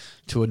on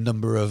to a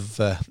number of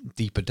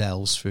deeper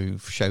delves through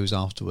shows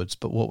afterwards.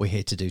 But what we're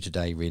here to do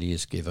today really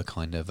is give a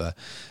kind of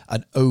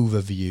an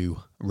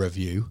overview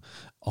review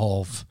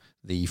of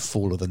The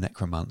Fall of the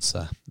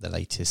Necromancer, the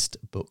latest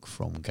book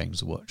from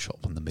Games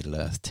Workshop and the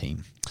Middle-earth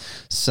team.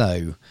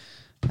 So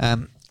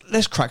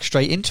let's crack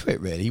straight into it,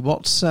 really.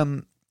 What's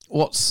the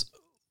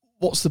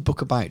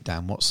book about,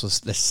 Dan? What's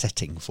the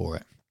setting for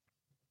it?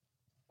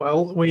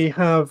 Well, we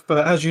have,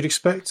 as you'd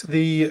expect,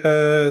 the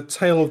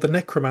tale of the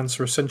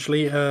Necromancer,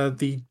 essentially,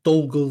 the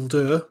Dol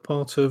Guldur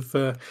part of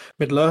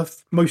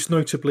Middle-earth, most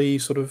notably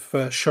sort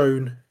of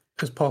shown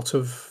as part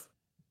of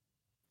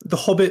the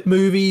Hobbit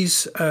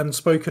movies and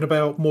spoken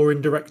about more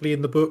indirectly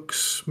in the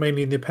books,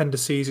 mainly in the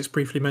appendices. It's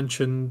briefly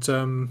mentioned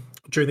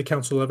during the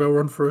Council of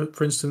Elrond,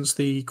 for instance.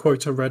 The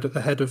quote I read at the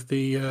head of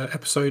the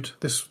episode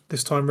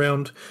this time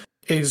round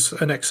is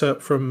an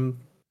excerpt from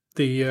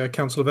the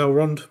Council of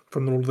Elrond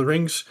from the Lord of the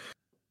Rings.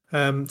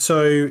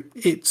 So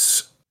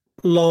it's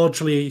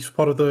largely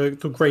part of the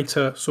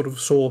greater sort of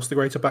source, the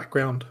greater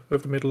background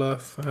of the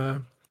Middle-earth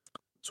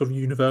sort of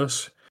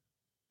universe.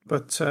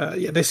 But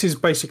this is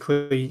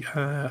basically...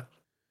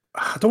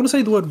 I don't want to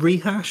say the word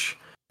rehash,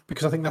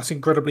 because I think that's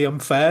incredibly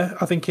unfair.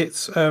 I think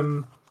it's...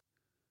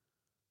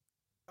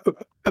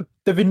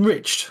 they've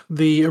enriched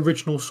the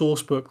original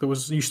source book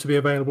that used to be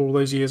available all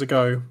those years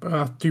ago,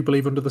 I do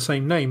believe under the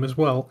same name as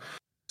well.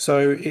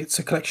 So it's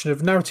a collection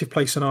of narrative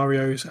play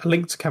scenarios, a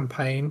linked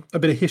campaign, a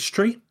bit of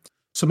history,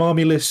 some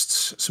army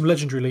lists, some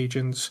legendary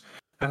legions,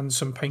 and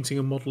some painting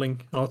and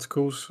modelling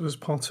articles as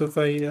part of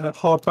a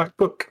hardback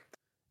book.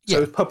 So it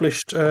was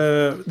published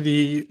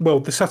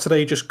the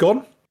Saturday just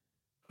gone,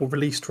 or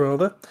released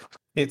rather.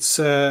 It's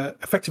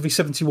effectively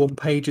 71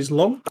 pages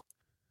long,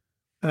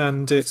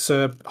 and it's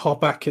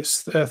hardback.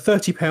 It's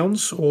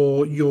 £30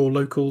 or your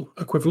local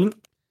equivalent.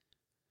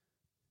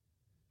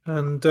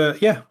 And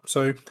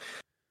so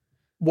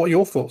what are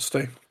your thoughts,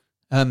 Stu?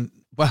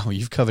 Well,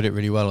 you've covered it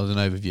really well as an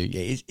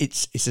overview.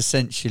 It's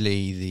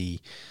essentially the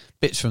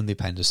bits from the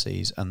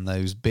appendices and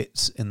those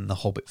bits in the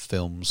Hobbit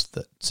films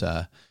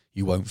that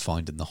you won't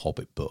find in the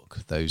Hobbit book.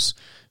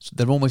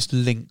 They're almost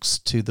links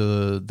to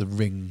the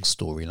Ring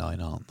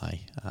storyline, aren't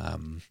they?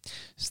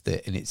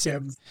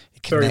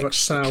 Very much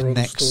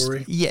Sauron's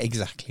story. Yeah,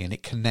 exactly, and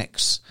it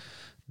connects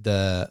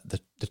the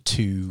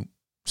two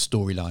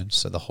storylines,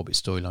 so the Hobbit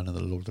storyline and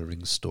the Lord of the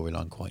Rings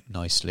storyline, quite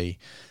nicely.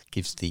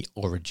 Gives the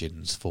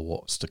origins for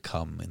what's to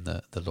come in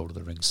the Lord of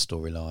the Rings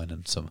storyline,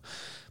 and some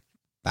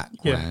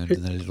background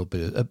and a little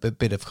bit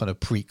of kind of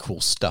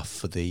prequel stuff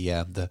for the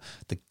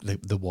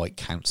White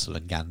Council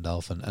and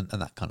Gandalf and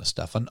that kind of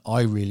stuff. And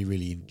I really,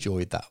 really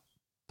enjoyed that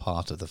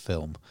part of the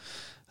film.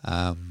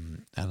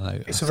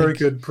 It's a very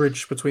good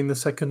bridge between the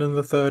second and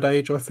the third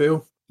age, I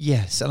feel.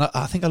 Yes, and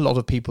I think a lot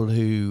of people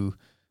who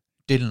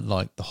didn't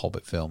like the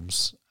Hobbit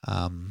films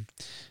and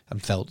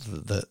felt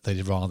that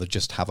they'd rather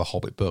just have a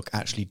Hobbit book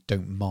actually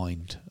don't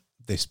mind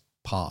this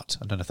part.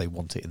 I don't know if they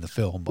want it in the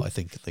film, but I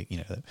think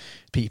that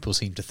people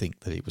seem to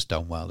think that it was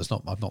done well.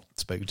 I've not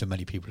spoken to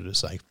many people who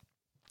say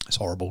it's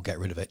horrible, get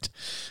rid of it.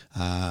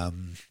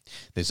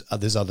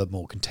 There's other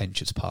more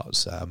contentious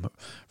parts,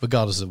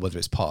 regardless of whether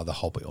it's part of the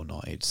Hobbit or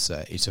not. It's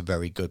a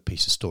very good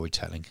piece of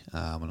storytelling,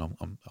 and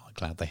I'm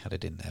glad they had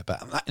it in there.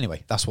 But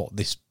anyway, that's what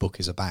this book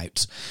is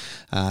about,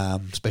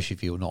 especially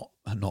if you're not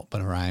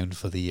been around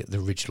for the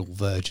original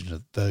version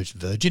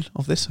of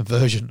this.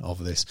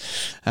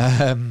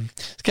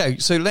 Okay,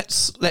 so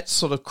let's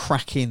sort of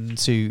crack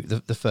into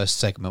the first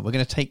segment. We're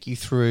going to take you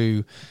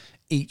through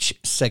each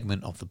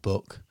segment of the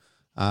book.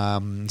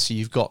 So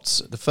you've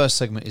got the first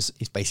segment is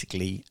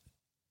basically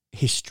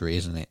history,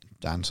 isn't it,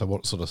 Dan? So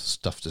what sort of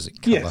stuff does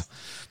it cover? Yeah.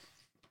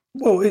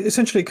 Well, it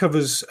essentially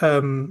covers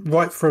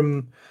right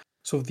from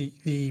sort of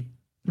the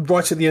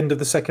right at the end of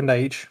the Second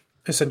Age,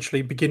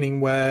 essentially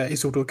beginning where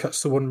Isildur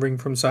cuts the One Ring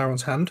from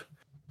Sauron's hand,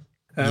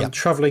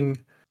 travelling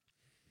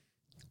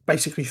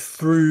basically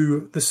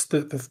through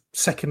the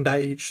Second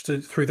Age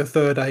through the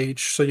Third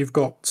Age. So you've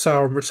got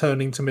Sauron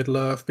returning to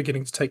Middle-earth,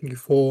 beginning to take new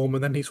form,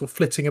 and then he's sort of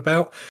flitting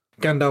about.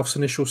 Gandalf's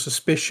initial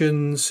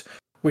suspicions,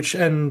 which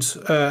end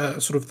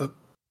sort of the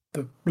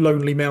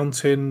Lonely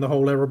Mountain, the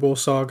whole Erebor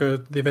saga,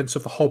 the events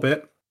of The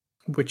Hobbit,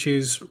 which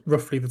is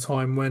roughly the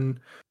time when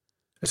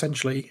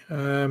essentially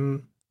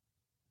the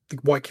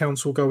White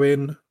Council go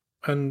in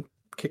and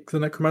kick the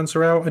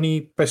Necromancer out, and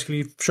he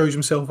basically shows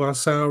himself as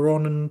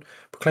Sauron and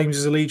proclaims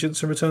his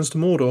allegiance and returns to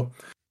Mordor.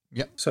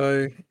 Yep.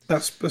 So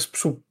that's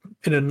sort of,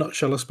 in a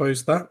nutshell, I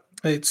suppose, that.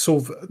 It's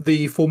sort of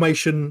the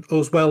formation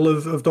as well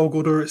of Dol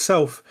Guldur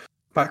itself,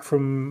 back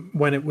from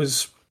when it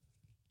was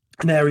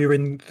an area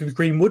in the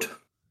Greenwood,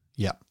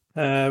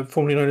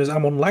 formerly known as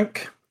Amon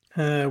Lanc,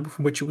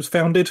 from which it was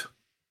founded.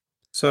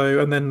 So,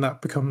 and then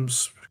that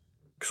becomes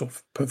sort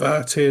of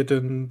perverted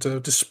and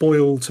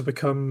despoiled to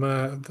become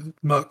the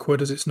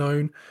Mirkwood as it's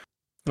known,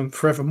 and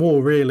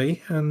forevermore,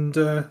 really. And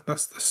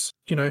that's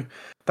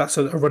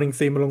a running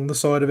theme along the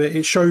side of it.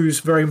 It shows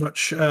very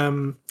much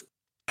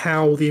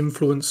how the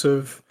influence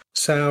of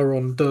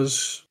Sauron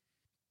does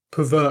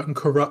pervert and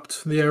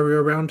corrupt the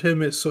area around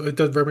him. It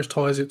does very much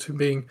ties it to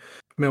being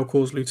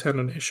Melkor's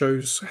lieutenant. It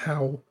shows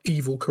how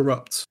evil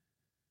corrupts.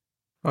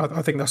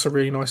 I think that's a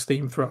really nice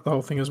theme throughout the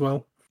whole thing as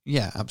well.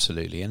 Yeah,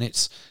 absolutely. And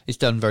it's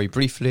done very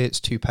briefly. It's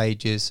 2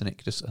 pages, and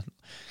it just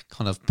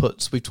kind of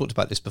puts, we've talked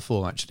about this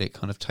before actually, it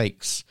kind of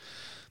takes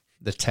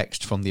the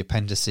text from the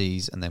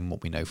appendices and then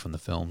what we know from the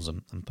films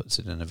and puts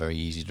it in a very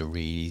easy to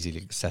read, easily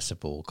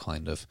accessible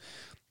kind of,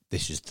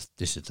 this is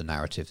the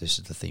narrative, this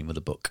is the theme of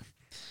the book.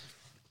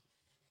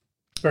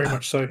 Very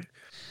much so.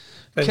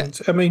 And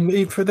I mean,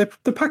 they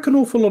pack an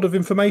awful lot of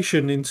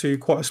information into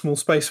quite a small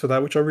space for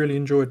that, which I really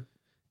enjoyed.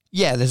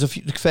 Yeah, there's a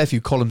fair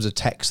few columns of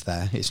text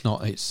there. It's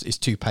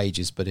 2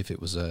 pages, but if it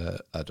was a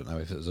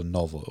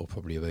novel, it'll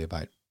probably be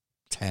about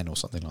 10 or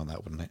something like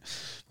that, wouldn't it?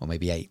 Or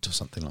maybe 8 or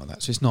something like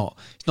that. So it's not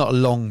a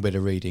long bit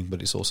of reading,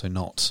 but it's also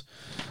not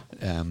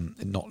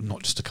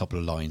just a couple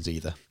of lines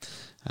either.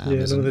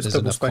 There's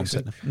double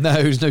spacing. No,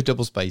 there's no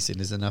double spacing.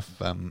 There's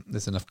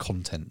enough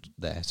content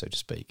there, so to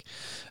speak.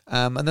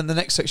 And then the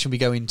next section we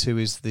go into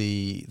is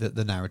the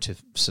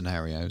narrative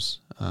scenarios.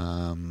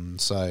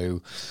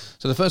 So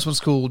the first one's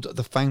called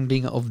The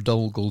Founding of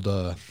Dol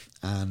Guldur,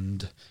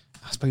 and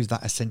I suppose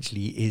that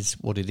essentially is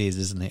what it is,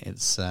 isn't it?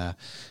 It's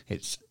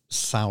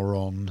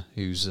Sauron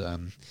who's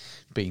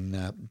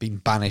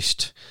been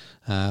banished,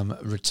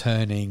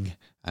 returning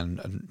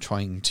and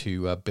trying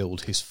to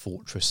build his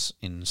fortress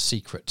in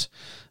secret.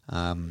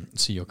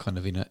 So you're kind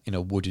of in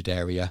a wooded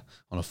area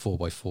on a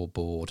 4x4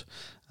 board,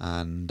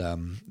 and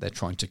they're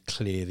trying to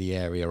clear the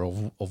area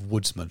of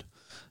woodsmen.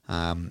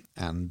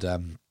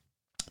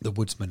 The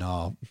woodsmen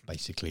are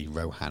basically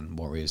Rohan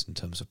warriors in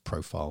terms of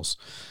profiles.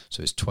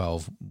 So it's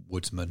 12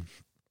 woodsmen,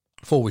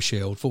 4 with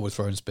shield, 4 with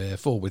throwing spear,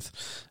 4 with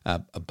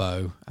a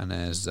bow, and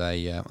there's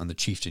and the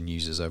chieftain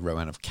uses a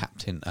Rohan of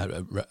captain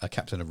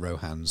of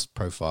Rohan's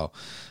profile,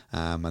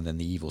 and then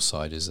the evil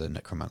side is a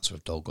necromancer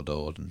of Dol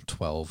Guldur and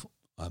 12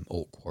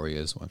 orc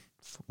warriors. Well,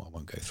 I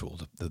won't go through all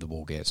the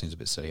war gear. It seems a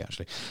bit silly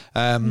actually.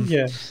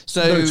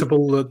 So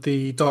notable that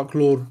the Dark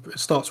Lord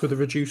starts with a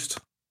reduced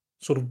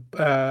sort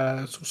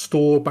of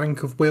store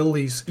bank of will.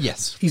 He's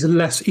a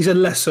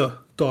lesser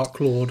Dark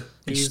Lord.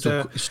 He's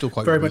still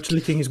quite very weak. much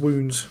licking his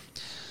wounds.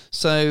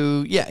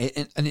 So yeah,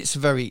 and it's a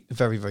very,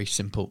 very, very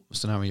simple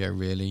scenario.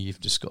 Really, you've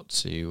just got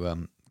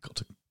to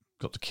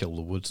kill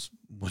the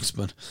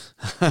woodsman.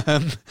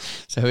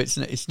 So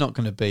it's not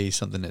going to be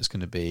something that's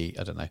going to be,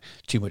 I don't know,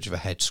 too much of a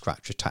head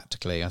scratcher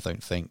tactically, I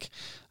don't think.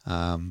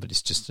 But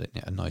it's just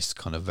a nice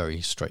kind of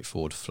very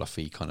straightforward,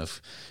 fluffy kind of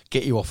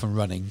get you off and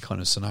running kind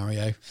of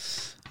scenario.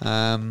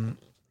 And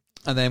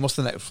then what's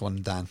the next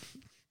one, Dan?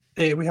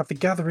 We have the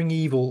Gathering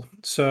Evil.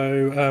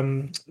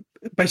 So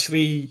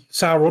basically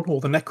Sauron,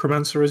 or the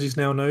Necromancer as he's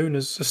now known,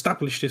 has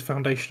established his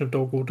foundation of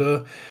Dol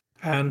Guldur,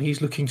 and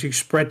he's looking to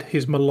spread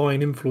his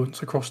malign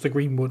influence across the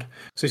Greenwood.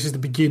 So this is the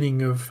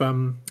beginning of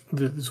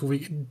the sort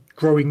of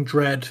growing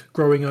dread,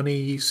 growing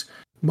unease,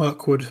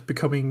 Mirkwood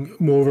becoming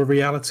more of a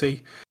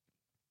reality.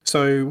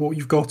 So what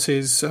you've got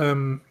is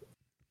the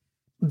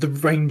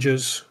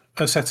Rangers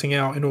are setting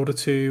out in order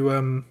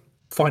to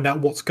find out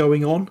what's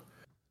going on.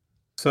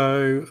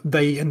 So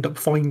they end up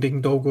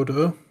finding Dol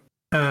Guldur,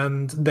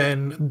 and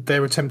then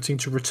they're attempting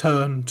to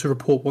return to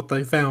report what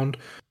they found.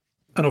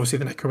 And obviously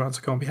the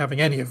Necromancer can't be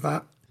having any of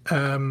that.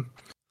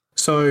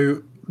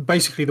 So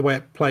basically the way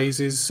it plays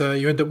is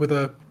you end up with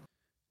a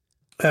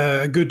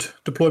good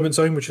deployment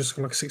zone, which is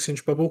like a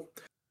 6-inch bubble.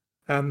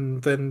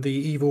 And then the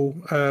evil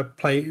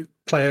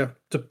player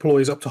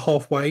deploys up to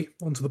halfway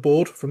onto the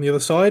board from the other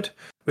side,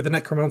 with the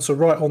Necromancer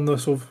right on the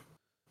sort of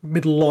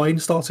middle line,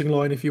 starting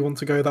line if you want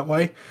to go that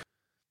way.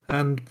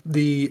 And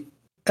the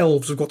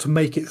elves have got to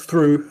make it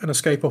through and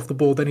escape off the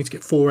board. They need to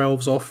get 4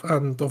 elves off,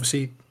 and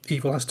obviously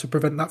evil has to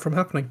prevent that from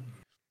happening.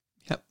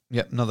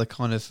 Yep. Another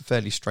kind of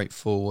fairly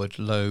straightforward,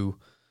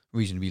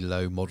 reasonably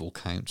low model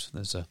count.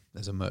 There's a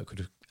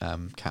Mirkwood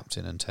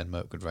captain and 10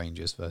 Mirkwood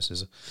Rangers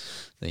versus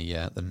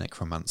the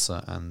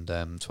Necromancer and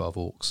 12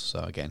 orcs. So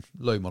again,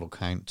 low model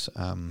count.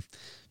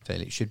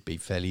 It should be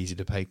fairly easy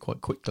to play quite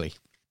quickly.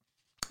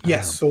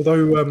 Yes,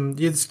 although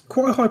it's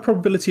quite a high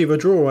probability of a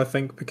draw, I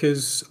think,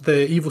 because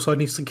the evil side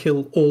needs to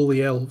kill all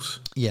the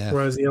elves,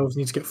 whereas the elves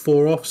need to get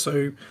 4 off.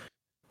 So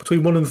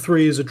between 1 and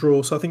 3 is a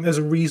draw. So I think there's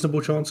a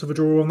reasonable chance of a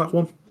draw on that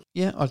one.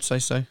 Yeah, I'd say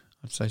so.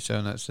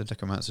 And that's the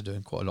Necromancer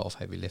doing quite a lot of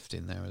heavy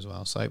lifting there as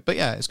well. So, but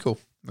yeah, it's cool,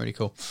 really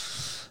cool.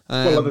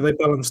 They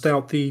balanced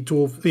out the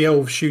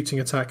elves shooting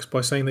attacks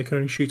by saying they can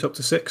only shoot up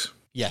to 6.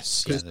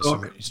 Yes, yeah,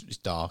 it's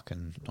dark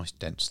and nice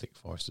dense thick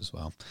forest as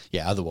well.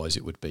 Yeah, otherwise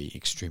it would be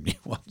extremely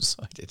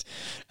one-sided.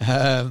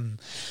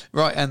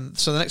 Right, and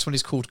so the next one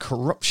is called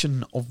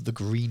Corruption of the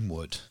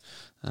Greenwood.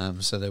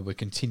 So that we're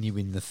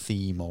continuing the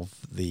theme of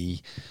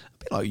a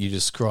bit like you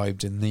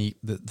described in the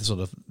sort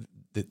of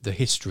the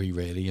history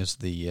really, as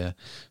the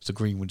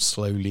Greenwood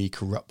slowly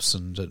corrupts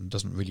and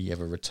doesn't really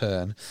ever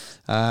return.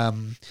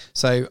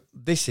 So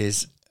this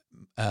is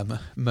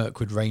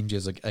Mirkwood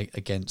Rangers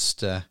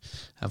against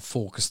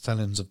 4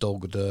 Castellans of Dol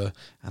Guldur,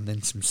 and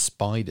then some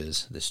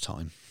spiders this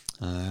time.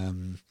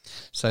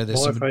 So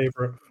there's My some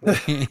favourite.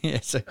 yeah,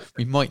 so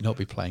we might not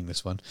be playing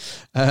this one.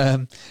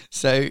 I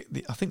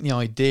think the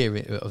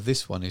idea of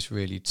this one is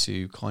really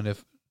to kind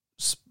of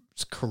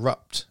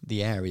corrupt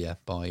the area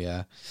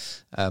by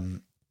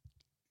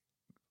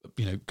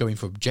going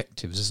for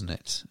objectives, isn't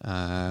it?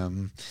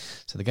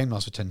 So the game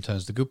lasts for 10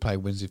 turns. The good player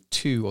wins if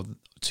two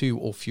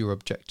or fewer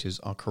objectives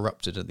are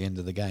corrupted at the end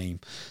of the game.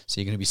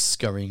 So you're going to be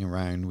scurrying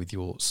around with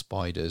your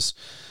spiders,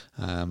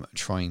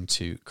 trying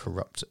to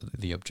corrupt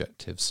the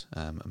objectives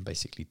and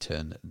basically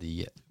turn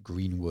the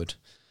green wood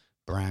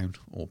brown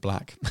or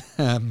black.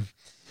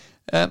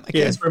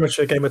 It's very much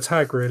a game of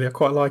tag, really. I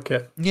quite like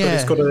it. Yeah. But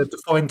it's got a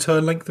defined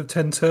turn length of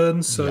 10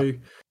 turns, so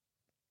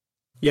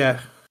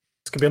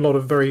it's going to be a lot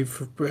of very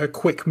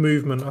quick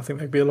movement. I think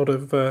there'd be a lot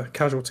of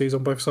casualties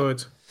on both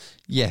sides.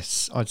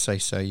 Yes, I'd say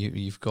so.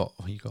 You've got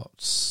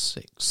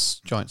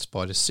 6 giant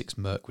spiders, 6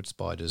 Mirkwood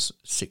spiders,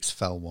 6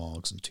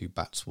 Felwargs, and 2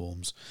 bat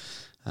swarms.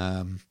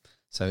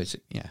 So it's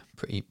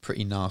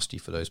pretty nasty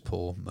for those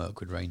poor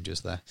Mirkwood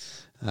Rangers there.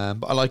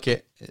 But I like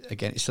it.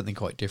 Again, it's something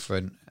quite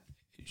different.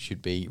 It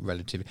should be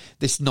relatively.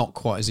 This is not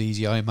quite as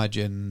easy. I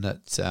imagine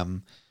that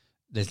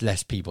there's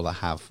less people that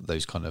have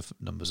those kind of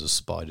numbers of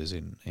spiders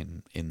in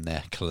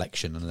their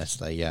collection unless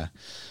they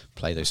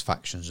play those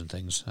factions and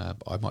things.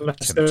 But I might be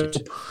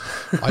tempted.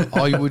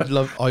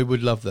 I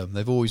would love them.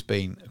 They've always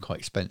been quite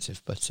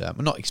expensive, but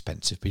not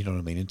expensive, but you know what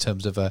I mean. In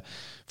terms of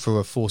for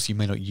a force you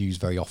may not use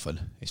very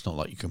often. It's not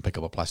like you can pick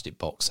up a plastic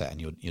box set and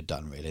you're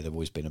done. Really, they've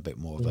always been a bit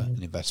more of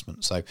an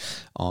investment. So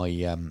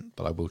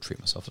but I will treat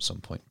myself at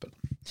some point. But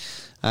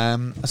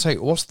so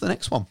what's the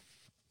next one?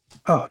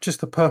 Oh,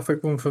 just the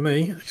perfect one for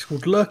me. It's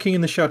called Lurking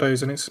in the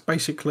Shadows, and it's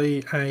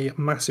basically a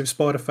massive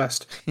spider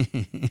fest.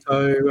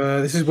 So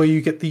this is where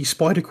you get the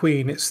Spider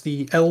Queen. It's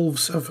the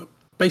elves have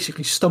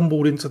basically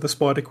stumbled into the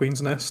Spider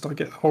Queen's nest. I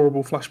get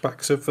horrible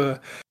flashbacks of,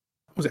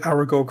 was it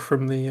Aragog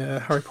from the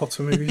Harry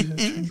Potter movies,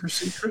 Chamber of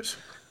Secrets?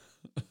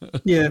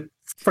 Yeah,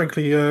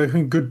 frankly,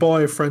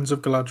 goodbye, friends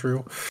of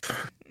Galadriel.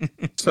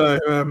 So,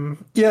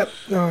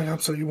 I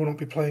absolutely will not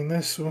be playing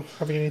this or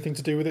having anything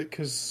to do with it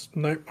because,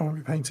 nope, I won't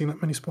be painting that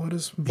many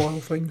spiders, vile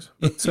things.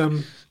 But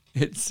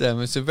it's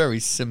a very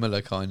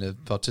similar kind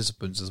of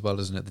participants as well,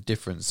 isn't it? The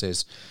difference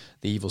is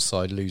the evil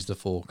side lose the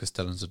 4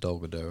 Castellans of Dol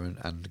Guldur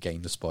and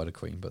gain the Spider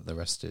Queen, but the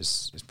rest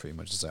is pretty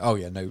much the same. Oh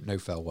yeah, no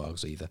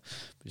Felwargs either,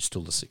 but it's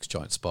still the 6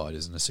 giant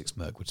spiders and the 6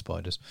 Mirkwood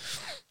spiders.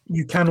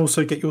 You can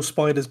also get your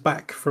spiders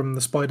back from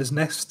the spiders'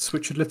 nests,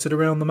 which are littered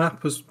around the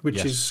map,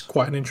 which is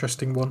quite an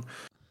interesting one.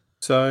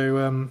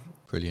 So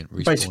brilliant.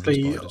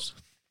 Basically,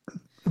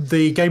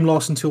 the game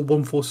lasts until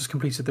one force has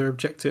completed their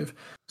objective.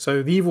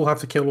 So the evil have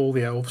to kill all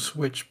the elves,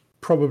 which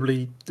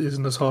probably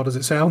isn't as hard as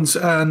it sounds,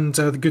 and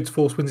the good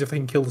force wins if they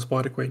can kill the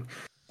Spider Queen.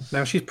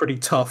 Now she's pretty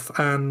tough,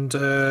 and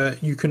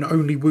you can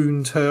only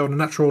wound her on a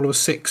natural roll of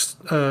 6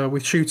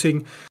 with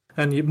shooting,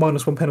 and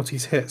 -1 penalty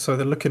to hit. So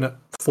they're looking at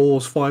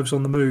 4s, 5s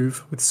on the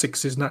move with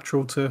 6s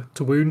natural to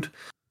wound.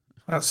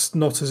 That's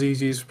not as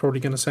easy as it's probably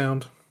going to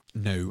sound.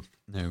 No,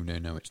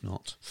 it's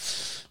not.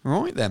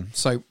 Right then.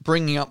 So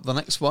bringing up the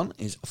next one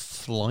is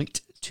Flight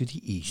to the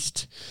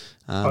East.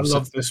 I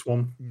love this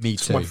one. Me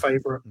too. It's my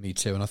favourite. Me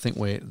too. And I think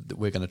we're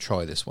going to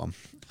try this one.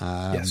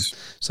 Yes.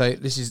 So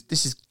this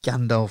is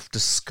Gandalf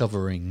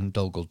discovering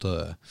Dol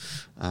Guldur,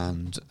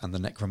 and the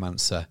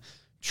Necromancer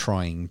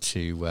trying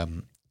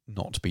to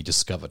not be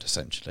discovered,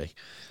 essentially.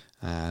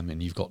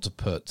 And you've got to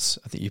put,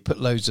 I think you put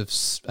loads of,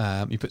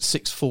 you put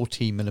 6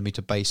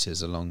 40mm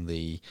bases along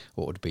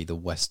what would be the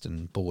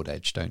western board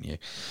edge, don't you?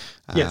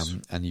 Yes.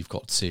 And you've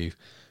got to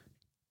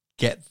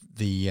get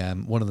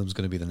one of them's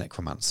going to be the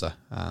Necromancer,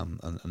 and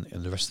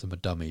the rest of them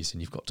are dummies,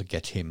 and you've got to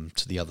get him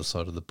to the other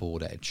side of the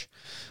board edge.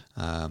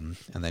 And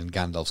then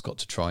Gandalf's got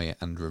to try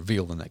and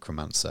reveal the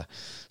Necromancer.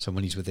 So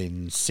when he's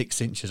within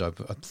 6 inches, I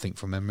think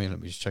from memory,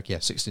 let me just check,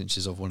 6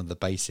 inches of one of the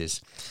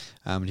bases,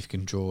 and if you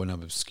can draw an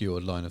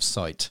obscure line of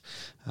sight,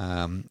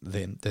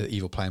 then the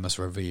evil player must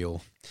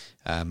reveal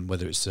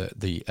whether it's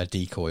a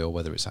decoy or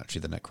whether it's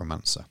actually the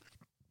Necromancer.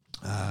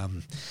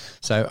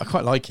 So I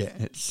quite like it.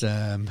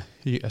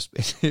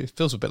 It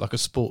feels a bit like a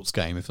sports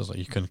game. It feels like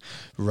you can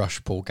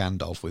rush poor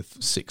Gandalf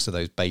with 6 of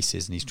those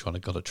bases, and he's got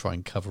to try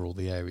and cover all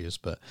the areas.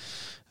 But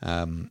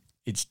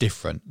it's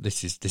different.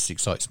 This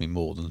excites me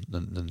more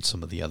than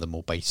some of the other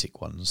more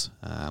basic ones.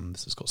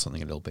 This has got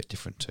something a little bit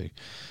different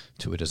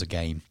to it as a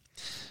game.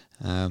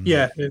 I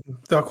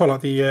quite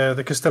like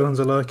the Castellans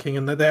are lurking,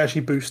 and they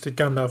actually boosted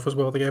Gandalf as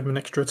well. They gave him an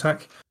extra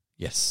attack.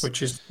 Yes,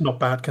 which is not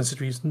bad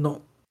considering he's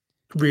not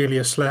really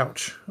a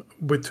slouch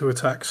with 2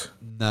 attacks.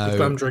 No, with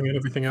Glamdring and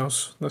everything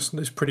else.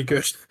 That's pretty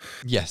good.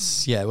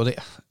 Yes, yeah. Well,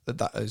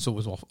 that is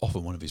always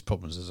often one of his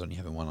problems is only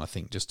having one. I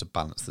think just to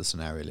balance the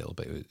scenario a little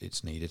bit,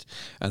 it's needed.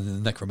 And then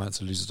the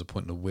Necromancer loses a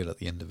point of will at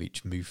the end of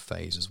each move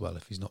phase as well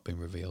if he's not been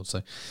revealed.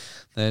 So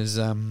there's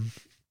a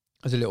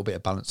little bit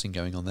of balancing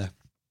going on there.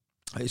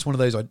 It's one of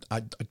those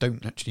I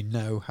don't actually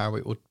know how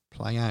it would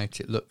play out.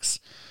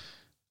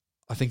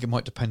 I think it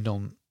might depend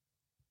on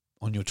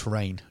your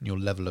terrain and your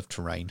level of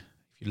terrain.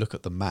 You look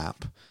at the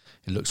map,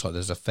 it looks like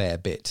there's a fair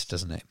bit,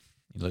 doesn't it?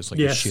 It looks like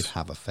Yes. you should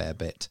have a fair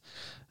bit.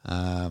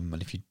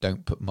 And if you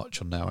don't put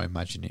much on there, I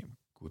imagine it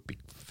would be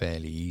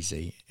fairly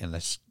easy,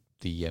 unless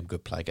the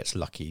good player gets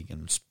lucky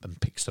and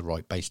picks the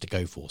right base to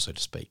go for, so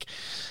to speak.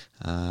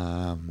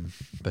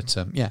 But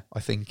I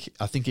think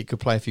it could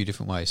play a few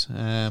different ways.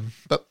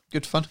 But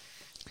good fun.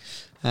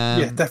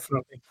 Yeah,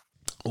 definitely.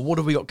 What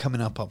have we got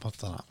coming up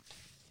after that?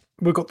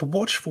 We've got the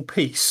Watchful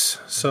Peace.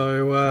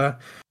 So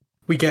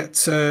we get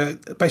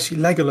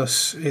basically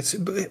Legolas.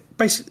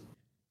 Basically,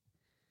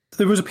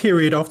 there was a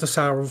period after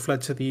Sauron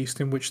fled to the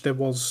east in which there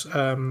was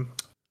a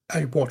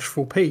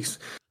watchful peace.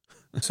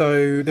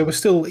 So there was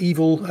still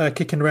evil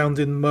kicking around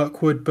in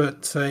Mirkwood,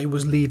 but it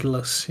was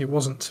leaderless. It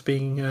wasn't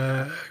being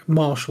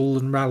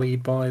marshalled and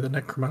rallied by the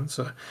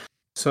Necromancer.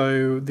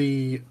 So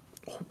the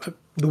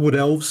Wood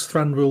Elves,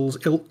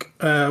 Thranduil's ilk,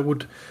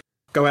 would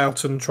go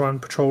out and try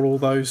and patrol all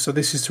those. So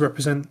this is to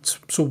represent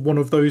sort of one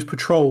of those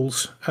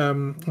patrols.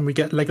 And we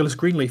get Legolas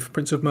Greenleaf,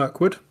 Prince of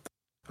Mirkwood,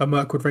 a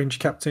Mirkwood Ranger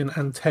captain,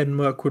 and 10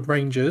 Mirkwood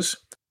Rangers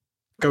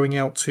going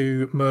out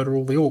to murder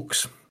all the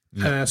orcs.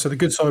 Yeah. So the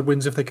good side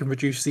wins if they can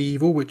reduce the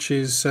evil, which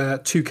is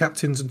 2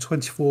 captains and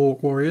 24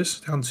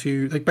 warriors, down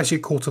to they basically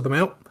quarter them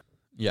out.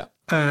 Yeah.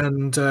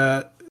 And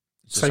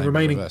same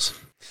remaining.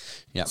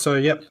 Yeah. So,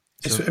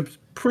 it's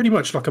pretty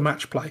much like a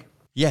match play.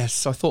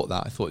 Yes, I thought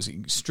that. I thought it was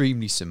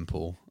extremely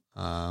simple,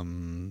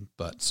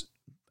 but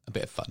a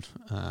bit of fun.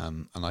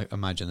 And I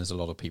imagine there's a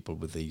lot of people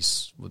with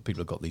these. People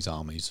have got these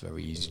armies.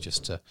 Very easy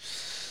just to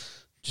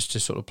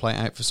sort of play it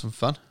out for some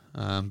fun.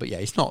 But yeah,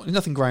 it's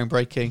nothing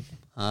groundbreaking.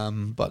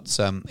 But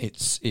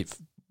it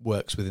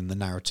works within the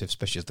narrative,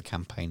 especially as the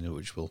campaign,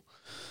 which we'll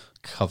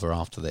cover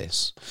after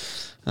this.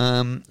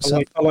 I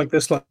like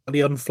this, like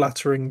the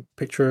unflattering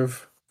picture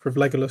of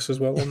Legolas as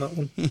well on that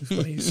one.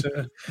 He's,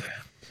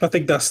 I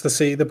think that's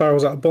the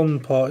barrels out of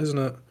Bond part, isn't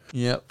it?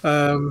 Yep.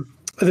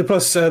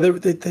 Plus,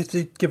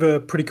 they give a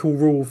pretty cool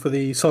rule for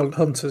the Silent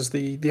Hunters.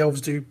 The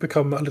elves do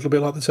become a little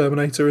bit like the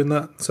Terminator in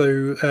that,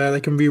 so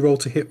they can re-roll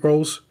to hit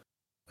rolls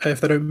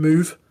if they don't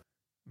move.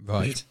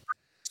 Right.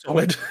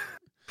 Solid.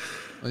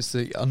 It's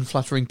the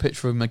unflattering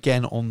picture of him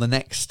again on the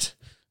next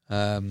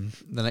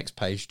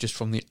page, just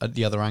from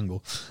the other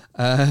angle.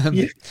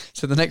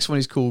 So the next one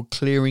is called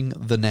Clearing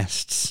the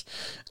Nests,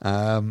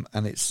 and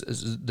it's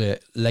the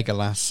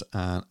Legolas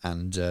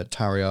and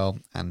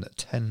Tariel and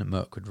 10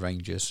 Mirkwood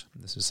Rangers.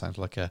 This sounds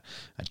like a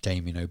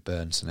Damien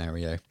O'Byrne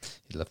scenario.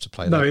 He'd love to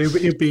play that. No,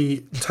 it'd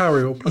be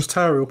Tariel plus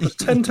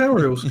 10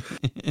 Tariels.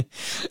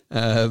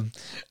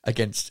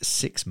 Against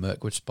 6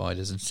 Mirkwood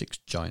spiders and 6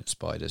 giant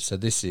spiders. So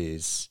this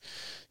is,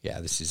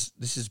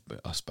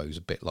 I suppose,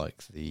 a bit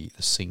like the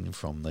scene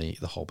from the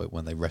Hobbit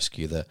when they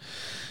rescue the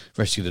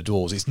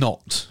dwarves. It's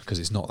not, because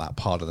it's not that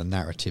part of the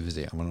narrative, is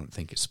it? I don't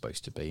think it's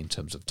supposed to be in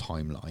terms of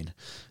timeline,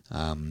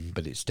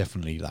 but it's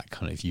definitely that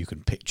kind of, you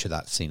can picture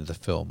that scene of the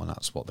film, and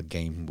that's what the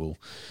game will,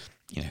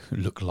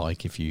 look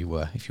like if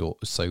you're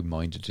so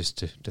minded just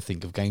to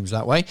think of games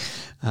that way.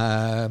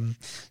 So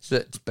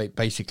that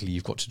basically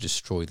you've got to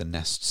destroy the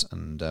nests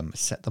and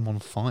set them on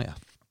fire.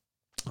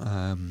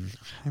 I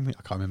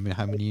can't remember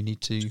how many you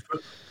need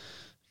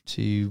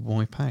to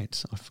wipe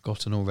out. I've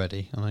forgotten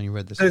already. I only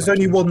read this. There's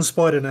only one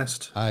spider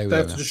nest. Oh, they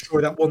have to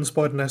destroy that one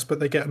spider nest, but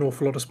they get an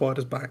awful lot of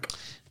spiders back.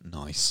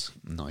 Nice.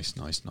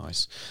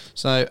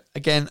 So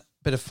again,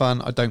 bit of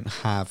fun. I don't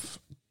have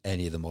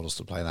any of the models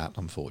to play that,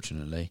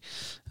 unfortunately.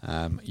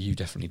 You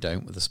definitely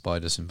don't, with the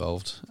spiders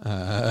involved.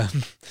 I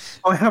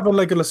have a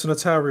Legolas and a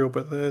Tariel,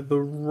 but they're the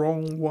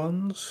wrong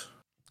ones.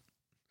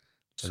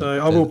 So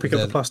I will pick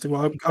up the plastic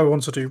one. I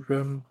want to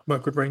do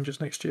Mirkwood Rangers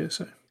next year.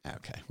 So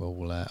okay,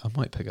 well, I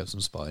might pick up some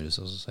spiders,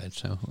 as I said.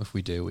 So if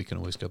we do, we can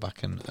always go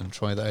back and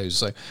try those.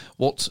 So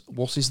what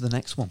is the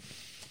next one?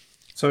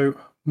 So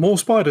more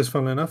spiders,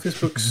 funnily enough. This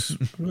book's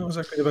not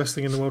exactly the best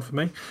thing in the world for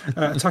me.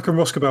 Attack on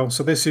Roscabel.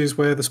 So this is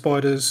where the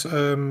spiders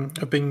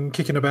have been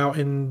kicking about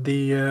in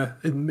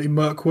in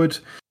Mirkwood.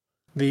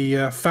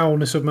 The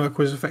foulness of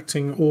Mirkwood is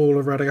affecting all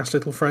of Radagast's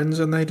little friends,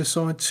 and they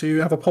decide to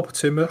have a pop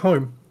at him at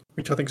home,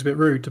 which I think is a bit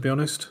rude, to be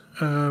honest.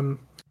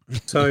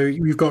 So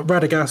you've got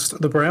Radagast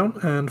the Brown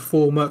and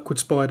 4 Mirkwood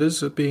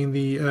spiders being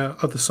the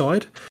other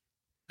side.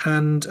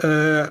 And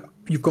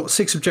you've got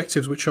 6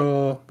 objectives, which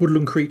are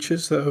woodland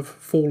creatures that have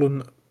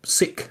fallen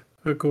sick,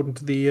 according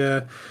to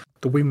the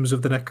whims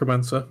of the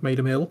Necromancer, made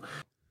him ill.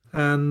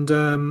 And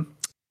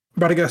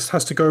Radagast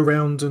has to go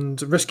around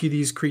and rescue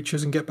these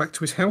creatures and get back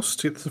to his house,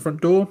 to get to the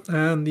front door,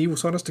 and the evil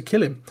side has to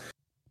kill him.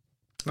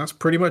 That's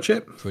pretty much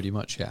it. Pretty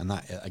much, yeah. And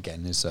that,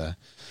 again, is a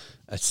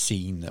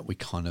scene that we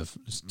kind of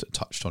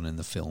touched on in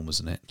the film,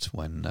 wasn't it?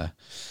 When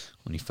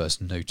he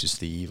first noticed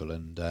the evil,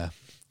 and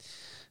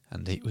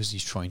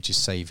he's trying to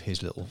save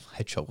his little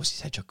hedgehog. What's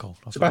his hedgehog called?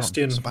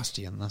 Sebastian.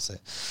 Sebastian, that's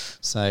it.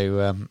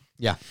 So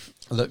Yeah,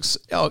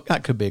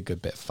 that could be a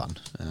good bit of fun.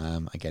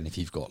 Again, if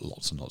you've got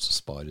lots and lots of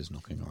spiders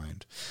knocking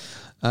around.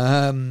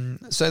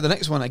 So the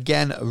next one,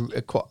 again,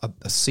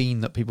 a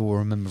scene that people will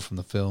remember from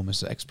the film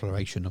is the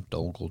exploration of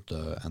Dol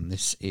Guldur, and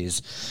this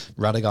is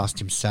Radagast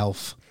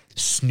himself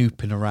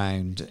snooping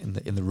around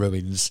in the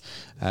ruins,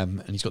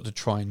 and he's got to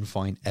try and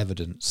find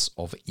evidence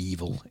of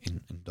evil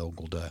in Dol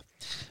Guldur.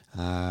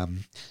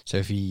 So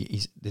if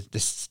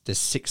there's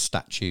 6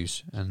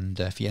 statues, and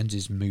if he ends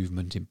his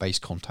movement in base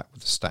contact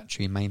with the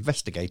statue, he may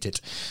investigate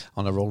it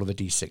on a roll of a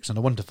d6. On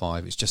a 1 to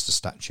 5, it's just a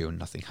statue and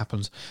nothing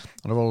happens.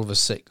 On a roll of a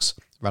 6,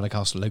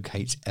 Radagast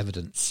locates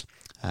evidence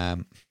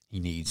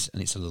he needs,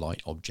 and it's a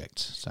light object.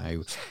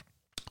 So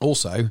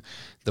also,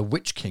 the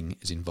Witch King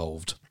is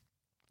involved.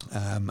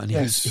 And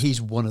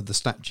he's one of the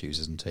statues,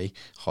 isn't he?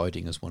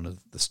 Hiding as one of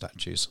the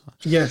statues.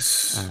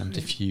 Yes. And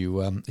if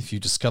you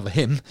discover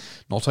him,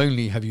 not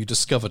only have you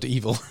discovered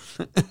evil,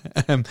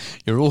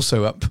 you're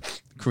also up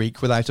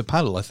creek without a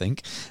paddle. I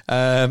think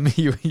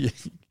you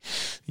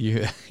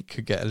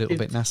could get a little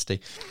bit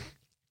nasty.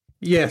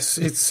 Yes,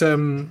 it's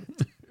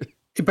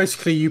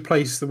basically you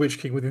place the Witch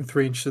King within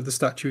 3 inches of the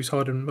statue,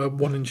 hiding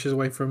 1 inch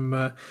away from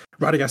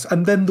Radagast,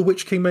 and then the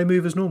Witch King may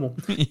move as normal.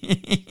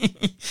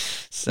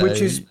 So,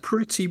 which is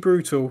pretty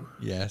brutal.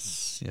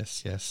 Yes.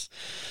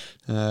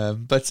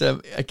 But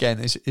again,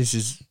 this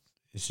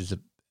is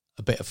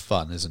a bit of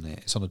fun, isn't it?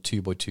 It's on a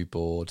 2x2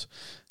 board.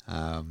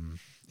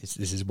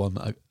 This is one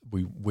that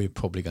we're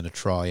probably going to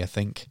try, I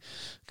think,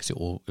 because it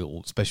will,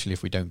 especially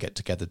if we don't get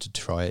together to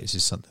try it. This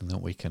is something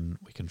that we can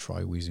try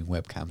using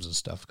webcams and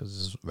stuff,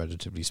 because it's a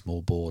relatively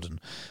small board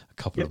and a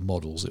couple of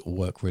models. It will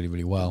work really,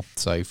 really well.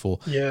 So for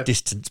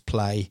distance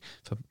play,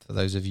 for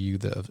those of you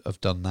that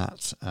have done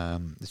that,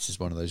 this is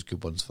one of those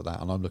good ones for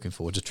that, and I'm looking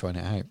forward to trying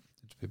it out.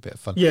 A bit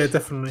of fun. Yeah,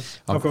 definitely.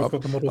 I've got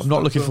the models. I'm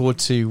not looking forward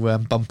to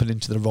bumping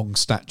into the wrong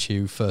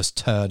statue first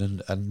turn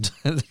and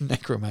the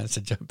necromancer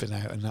jumping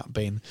out and that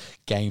being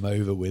game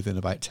over within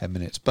about 10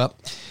 minutes.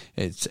 But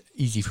it's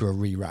easy for a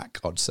re-rack,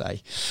 I'd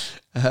say.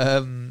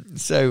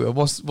 So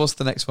what's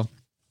the next one?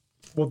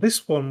 Well,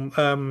 this one,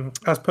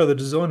 as per the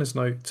designer's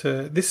note,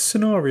 this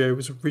scenario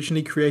was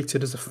originally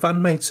created as a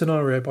fan-made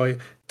scenario by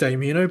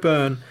Damien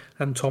O'Byrne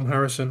and Tom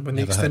Harrison when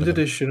the extended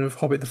edition of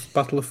Hobbit: The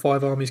Battle of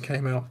Five Armies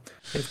came out.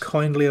 They've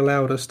kindly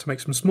allowed us to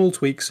make some small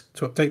tweaks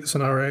to update the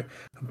scenario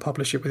and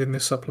publish it within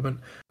this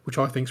supplement, which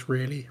I think is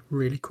really,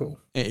 really cool.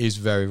 It is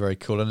very, very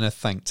cool, and they're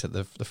thanked at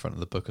the front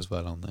of the book as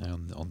well on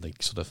the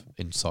sort of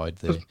inside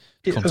the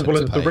as well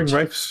as page. The Ring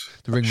Wraiths,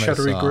 the Ring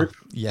Shadowy Wraiths group.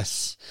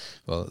 Yes,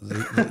 well,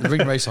 the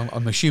Ring Wraiths,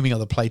 I'm assuming are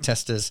the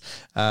playtesters,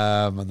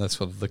 and that's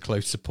sort of the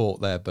close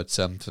support there. But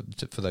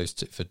for those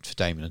for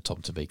Damon and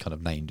Tom to be kind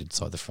of named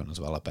inside the front as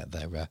well, I bet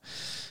they're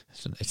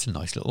it's a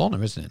nice little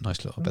honour, isn't it?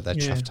 Nice little. I bet they're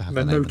chuffed to have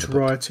their name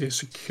notoriety is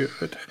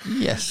secured.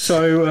 Yes.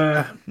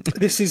 So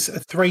this is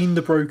Thrain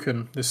the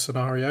Broken, this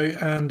scenario,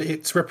 and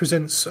it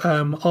represents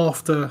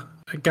after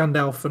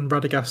Gandalf and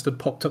Radagast had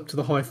popped up to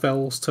the High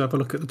Fells to have a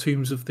look at the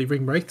tombs of the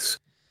Ring Wraiths.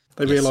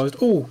 They realised,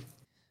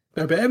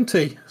 they're a bit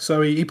empty.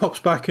 So he pops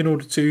back in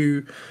order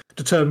to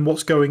determine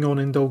what's going on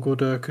in Dol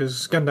Guldur,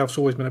 because Gandalf's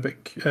always been a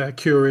bit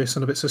curious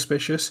and a bit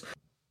suspicious.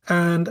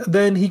 And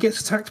then he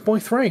gets attacked by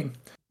Thrain.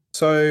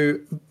 So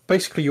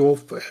basically you're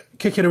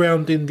kicking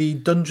around in the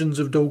dungeons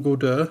of Dol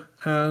Guldur,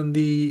 and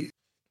the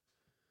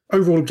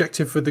overall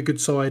objective for the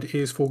good side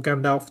is for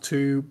Gandalf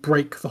to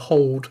break the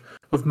hold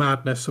of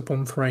madness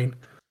upon Thrain.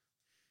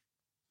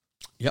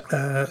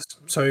 Yep.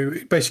 So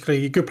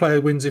basically, a good player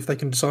wins if they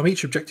can disarm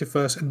each objective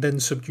first and then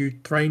subdue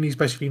Thrain. He's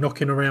basically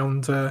knocking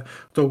around Dol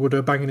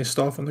Guldur, banging his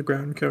staff on the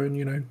ground,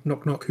 going,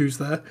 knock, knock, who's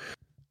there?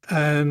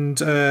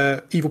 And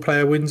evil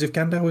player wins if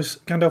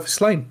Gandalf is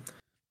slain.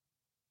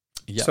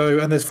 Yep. So,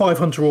 and there's 5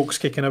 Hunter Orcs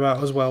kicking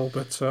about as well,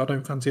 but I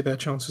don't fancy their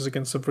chances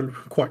against a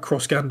quite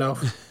cross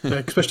Gandalf,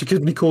 especially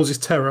because he causes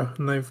terror,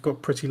 and they've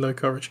got pretty low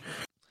courage.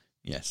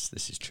 Yes,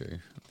 this is true.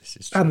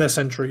 And they're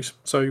sentries,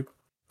 so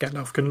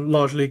Gandalf can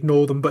largely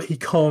ignore them, but he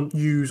can't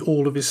use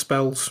all of his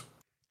spells.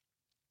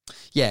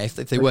 Yeah, if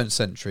they weren't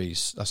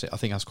sentries, that's it. I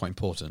think that's quite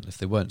important. If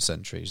they weren't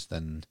sentries,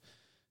 then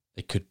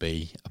it could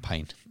be a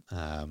pain.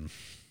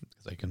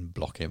 They can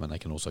block him and they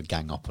can also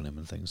gang up on him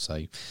and things.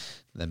 So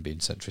them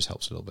being sentries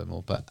helps a little bit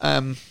more. But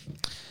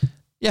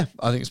yeah,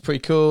 I think it's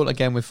pretty cool.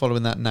 Again, we're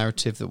following that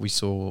narrative that we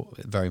saw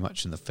very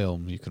much in the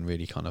film. You can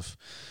really kind of,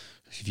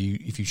 if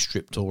you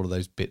stripped all of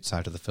those bits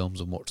out of the films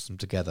and watched them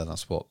together,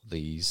 that's what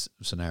these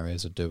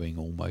scenarios are doing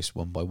almost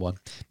one by one.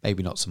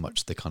 Maybe not so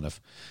much the kind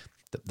of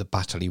the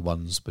battle-y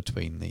ones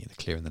between the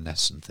clearing the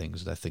nests and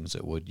things. They're things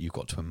that you've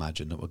got to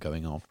imagine that were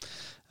going on.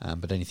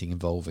 But anything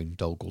involving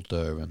Dol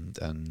Guldur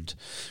and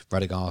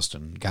Radagast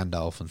and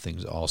Gandalf and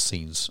things are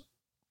scenes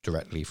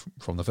directly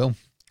from the film.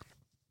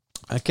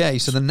 Okay,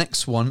 so the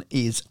next one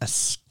is a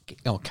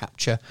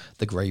capture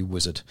the Grey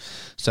Wizard.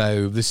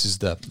 So this is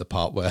the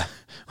part where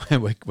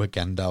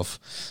Gandalf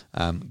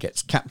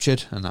gets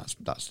captured, and that's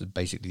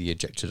basically the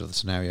objective of the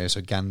scenario.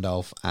 So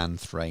Gandalf and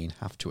Thrain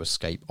have to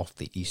escape off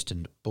the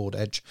eastern board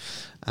edge,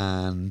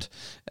 and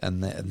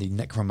the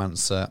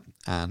Necromancer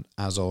and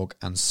Azog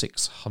and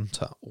 6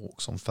 hunter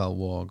orcs on fell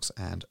wargs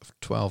and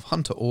 12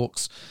 hunter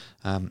orcs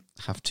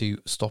have to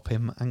stop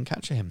him and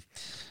capture him.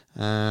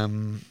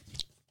 And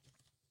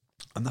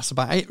that's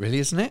about it, really,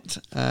 isn't it?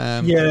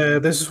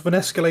 There's an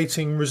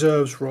escalating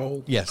reserves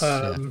roll. Yes.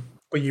 Where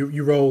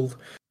you roll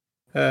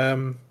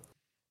on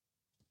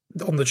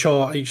the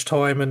chart each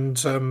time,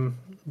 and on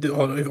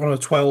a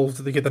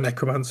 12 they get the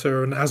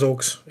Necromancer and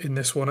Azogs in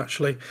this one,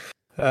 actually.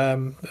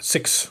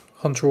 6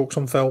 hunter orcs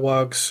on fell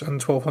wargs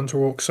and 12 hunter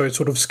orcs, so it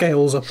sort of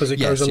scales up as it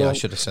goes along. I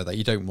should have said that.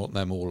 You don't want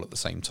them all at the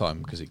same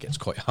time because it gets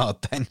quite hard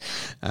then.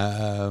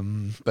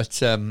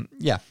 It's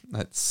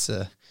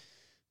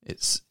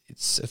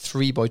a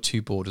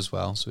 3x2 board as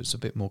well, so it's a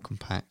bit more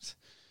compact.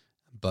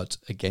 But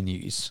again,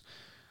 it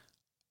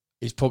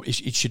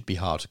should be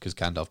hard because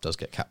Gandalf does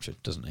get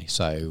captured, doesn't he?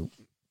 So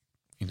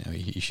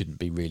he shouldn't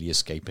be really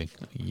escaping.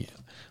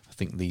 I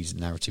think these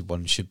narrative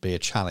ones should be a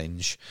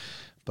challenge,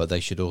 but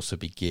they should also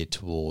be geared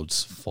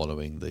towards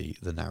following the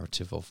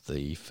narrative of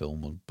the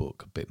film and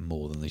book a bit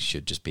more than they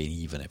should just being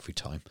even every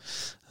time.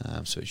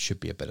 So it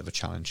should be a bit of a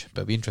challenge,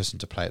 but it'll be interesting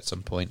to play at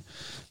some point.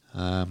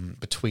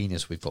 Between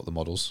us, we've got the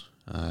models,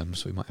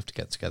 so we might have to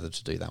get together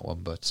to do that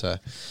one, but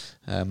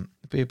it'll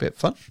be a bit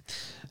fun.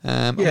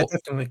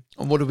 Definitely.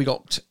 And what have we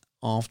got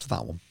after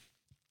that one?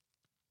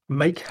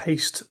 Make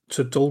haste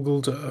to Dol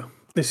Guldur.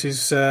 This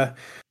is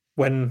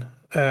when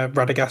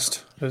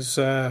Radagast has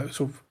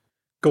sort of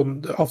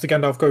gone after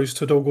Gandalf goes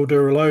to Dol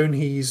Guldur alone.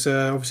 He's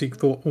obviously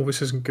thought,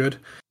 this isn't good,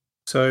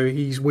 so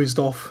he's whizzed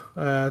off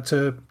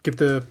to give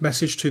the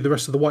message to the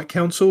rest of the White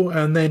Council,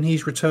 and then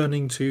he's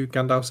returning to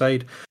Gandalf's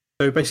aid.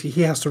 So basically,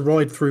 he has to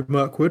ride through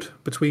Mirkwood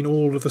between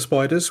all of the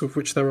spiders, with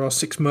which there are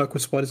 6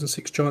 Mirkwood spiders and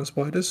 6 giant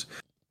spiders,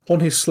 on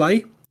his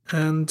sleigh,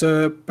 and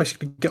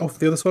basically get off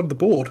the other side of the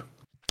board.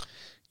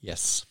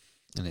 Yes,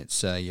 and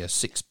it's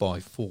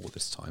 6x4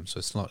 this time, so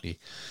a slightly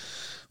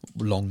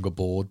longer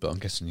board, but I'm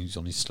guessing he's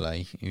on his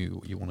sleigh.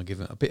 You want to give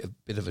him a bit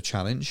of a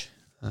challenge,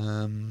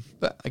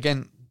 but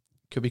again,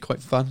 could be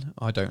quite fun.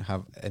 I don't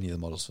have any of the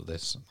models for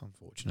this,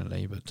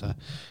 unfortunately, but I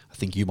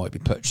think you might be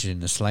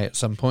purchasing the sleigh at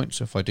some point.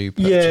 So if I do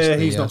purchase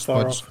he's not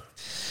far off.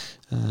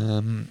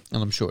 And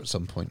I'm sure at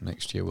some point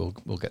next year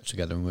we'll get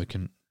together and we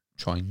can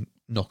try and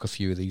knock a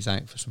few of these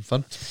out for some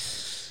fun.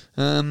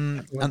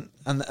 And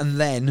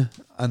then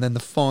the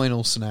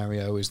final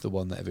scenario is the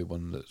one that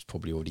everyone that's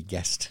probably already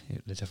guessed,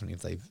 definitely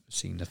if they've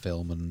seen the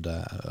film and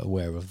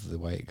aware of the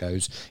way it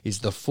goes, is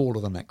the Fall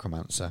of the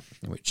Necromancer,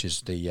 which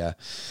is the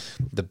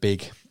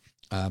big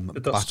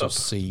battle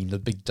scene, the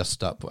big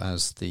dust up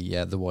as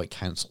the White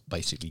Council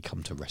basically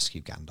come to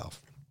rescue Gandalf.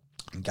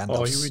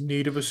 Are you in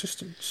need of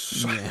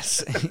assistance?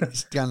 Yes,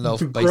 it's Gandalf.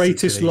 The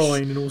greatest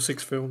line in all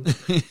 6 films.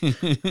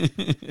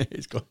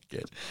 It's quite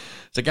good.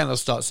 So Gandalf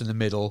starts in the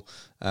middle.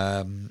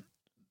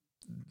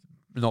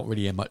 Not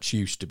really a much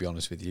use, to be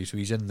honest with you. So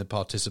he's in the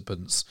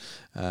participants,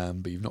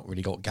 but you've not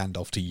really got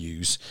Gandalf to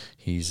use.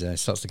 He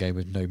starts the game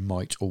with no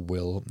might or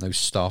will, no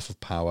staff of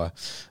power,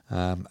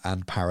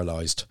 and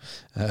paralysed.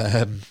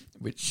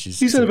 Which is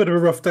he's had a bit of a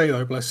rough day,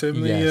 though, bless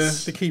him.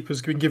 Yes. The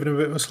keeper's been giving him a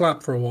bit of a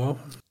slap for a while.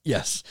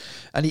 Yes,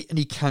 and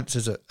he counts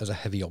as a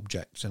heavy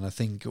object, and I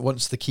think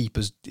once the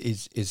keeper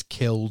is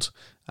killed,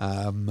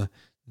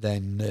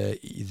 then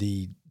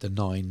the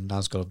 9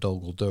 Nazgûl of Dol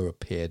Guldur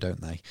appear,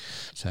 don't they?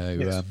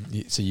 So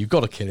yes. So you've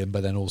got to kill him,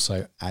 but then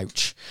also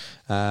ouch.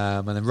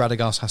 And then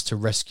Radagast has to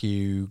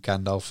rescue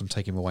Gandalf and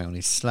take him away on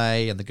his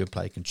sleigh, and the good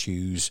player can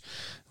choose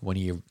when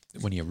he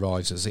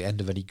arrives as the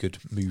end of any good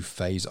move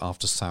phase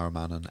after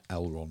Saruman and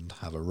Elrond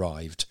have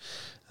arrived.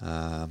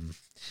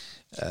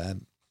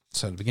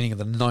 So at the beginning of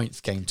the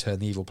 9th game turn,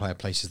 the evil player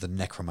places the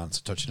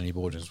Necromancer touching any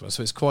board as well.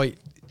 So it's kind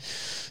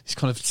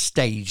of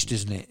staged,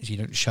 isn't it? You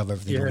don't shove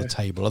everything on the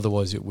table.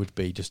 Otherwise, it would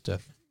be just a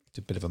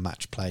bit of a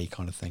match play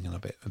kind of thing, and a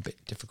bit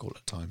difficult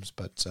at times.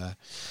 But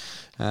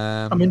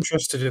I'm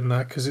interested in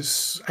that because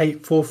it's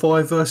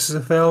 8-4-5 versus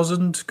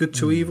 1,000. Good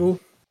to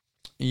evil.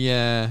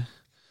 Yeah,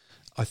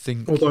 I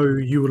think. Although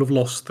you will have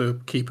lost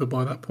the keeper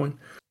by that point.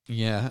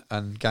 Yeah,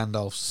 and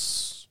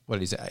Gandalf's. Well,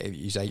 he's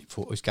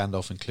 8-4. Is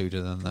Gandalf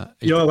included in that?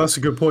 Yeah, that's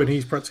a good point.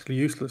 He's practically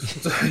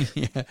useless.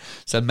 Yeah,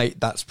 so mate,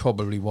 that's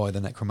probably why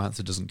the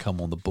Necromancer doesn't come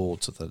on the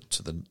board to the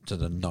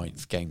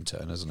 9th game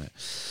turn, isn't it?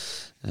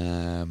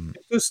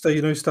 It does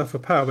say no staff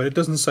of power, but it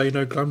doesn't say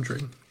no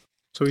Glamdring.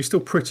 So he's still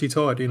pretty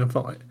tidy in a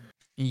fight.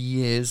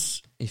 He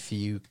is, if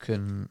you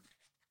can.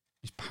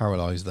 He's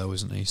paralysed though,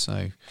 isn't he?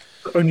 So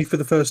only for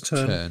the first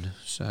turn.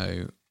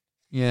 So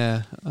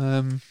yeah.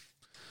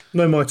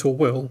 No might or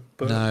will,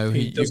 but no,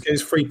 he does get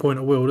his 3-point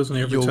of will, doesn't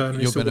he? Every turn.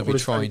 You're going to be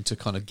trying to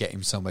kind of get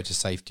him somewhere to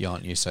safety,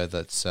 aren't you? So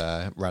that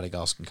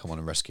Radagast can come on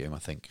and rescue him. I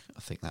think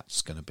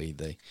that's going to be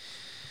the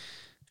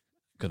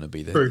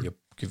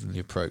given the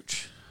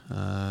approach.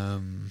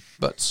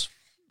 But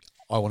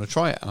I want to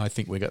try it, and I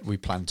think we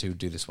plan to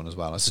do this one as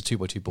well. It's a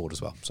 2x2 board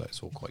as well, so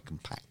it's all quite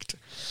compact.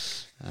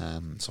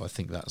 So I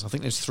think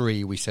there's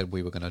 3 we said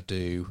we were going to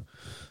do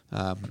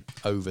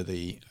over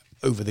the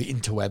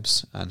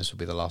interwebs, and this will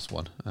be the last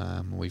one.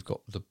 We've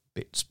got the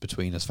bits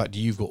between us. In fact,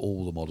 you've got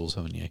all the models,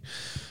 haven't you?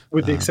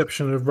 With the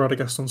exception of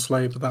Radagast on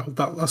Slay, but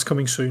that's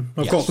coming soon.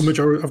 I've got the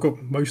majority. I've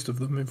got most of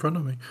them in front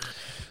of me.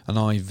 And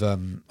I've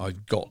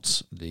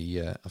got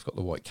the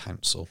White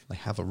Council. They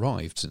have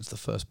arrived since the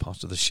first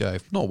part of the show.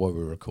 Not while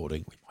we're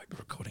recording. We might be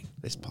recording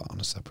this part on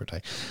a separate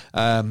day.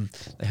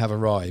 They have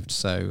arrived,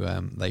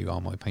 so they are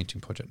my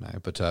painting project now.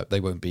 But they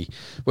won't be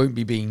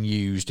being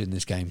used in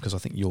this game because I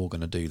think you're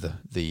going to do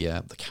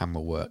the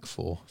camera work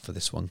for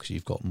this one because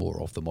you've got more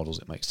of the models.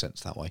 It makes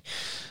sense that way.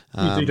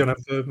 You don't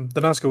have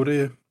the Nazgul, do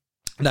you?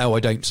 No, I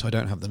don't. I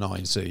don't have the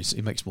 9, so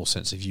it makes more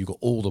sense if you got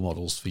all the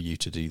models for you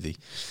to do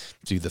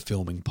the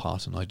filming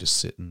part, and I just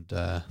sit and.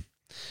 You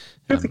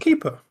have the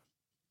Keeper.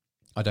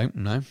 I don't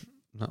know.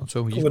 Not at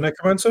all. The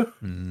Necromancer.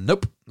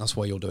 Nope. That's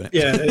why you're doing it.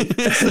 Yeah,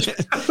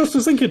 I was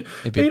just thinking.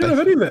 You don't have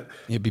any of it.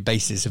 It'd be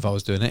basis if I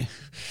was doing it.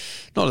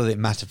 Not that it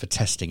mattered for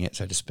testing it,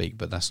 so to speak,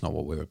 but that's not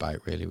what we're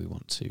about, really. We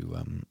want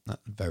to,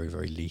 at the very,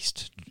 very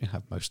least,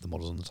 have most of the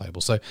models on the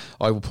table. So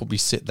I will probably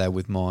sit there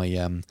with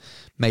my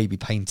maybe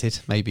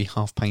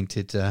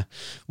half-painted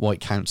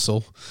White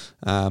Council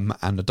and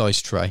a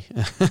dice tray,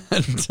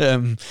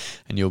 and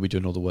you'll be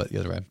doing all the work the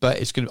other end. But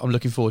it's good. I'm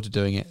looking forward to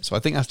doing it. So I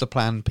think that's the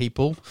plan,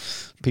 people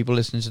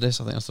listening to this.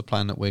 I think that's the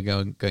plan, that we're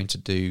going to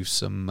do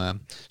some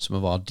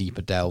of our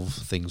deeper delve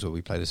things where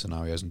we play the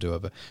scenarios and do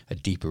a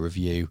deeper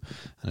review.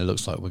 And it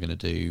looks like we're going to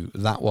do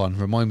that one.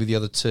 Remind me of the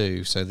other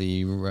 2. So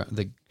the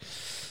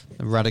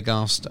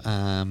Radagast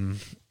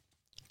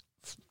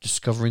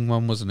discovering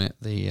one, wasn't it?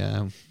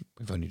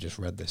 We've only just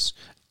read this.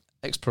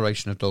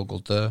 Exploration of Dol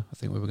Guldur. I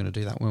think we were going to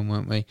do that one,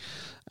 weren't we?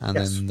 And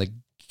then the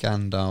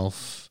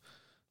Gandalf.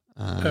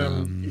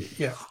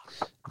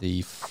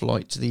 The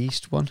Flight to the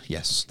East one.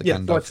 Yes, the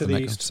Gandalf. Flight to the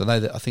East. So I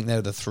think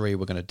they're the 3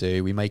 we're going to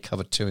do. We may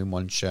cover 2 in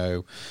one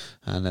show,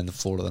 and then the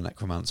Fall of the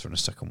Necromancer in a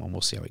second one.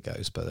 We'll see how it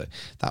goes, but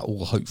that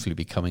will hopefully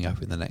be coming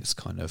up in the next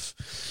kind of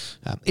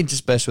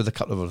interspersed with a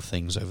couple of other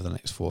things over the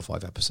next 4 or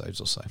 5 episodes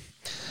or so.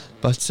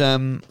 But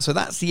so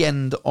that's the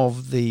end of all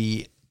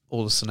the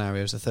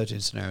scenarios, the 13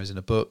 scenarios in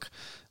a book.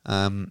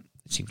 It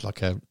seems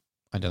like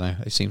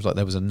it seems like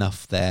there was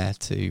enough there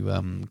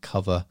to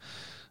cover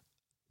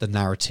the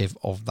narrative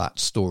of that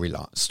story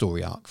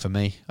arc for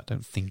me. I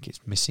don't think it's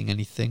missing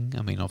anything.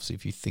 I mean, obviously,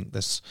 if you think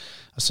there's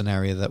a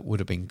scenario that would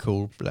have been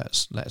cool,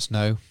 let us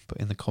know. Put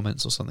in the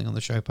comments or something on the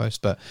show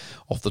post. But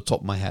off the top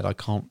of my head, I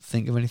can't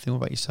think of anything. What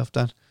about yourself,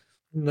 Dan?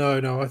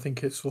 No, I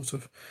think it sort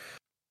of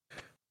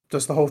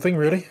does the whole thing,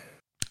 really.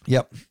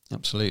 Yep,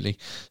 absolutely.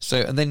 So,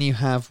 and then you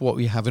have what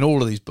we have in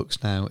all of these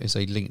books now is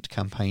a linked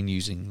campaign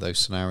using those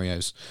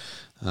scenarios.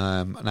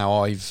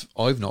 Now,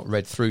 I've not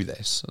read through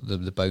this, the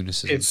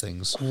bonuses and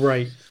things.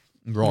 Great,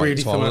 right?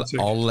 Really so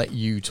I'll let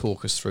you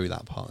talk us through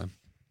that part. Then.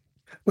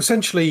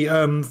 Essentially,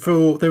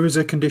 there is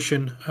a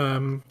condition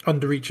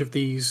under each of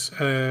these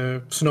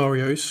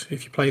scenarios,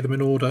 if you play them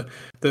in order,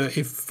 that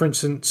if, for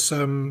instance,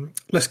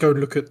 let's go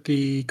and look at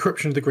the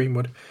Corruption of the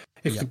Greenwood.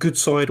 If the good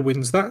side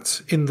wins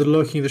that, in the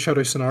Lurking of the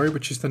Shadow scenario,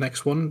 which is the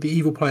next one, the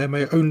evil player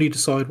may only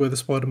decide whether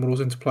spider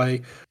models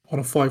interplay on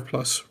a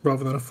 5+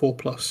 rather than a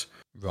 4+.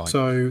 Right.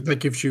 So that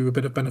gives you a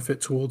bit of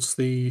benefit towards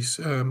the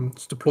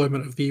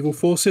deployment of the evil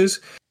forces.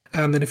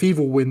 And then if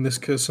evil win this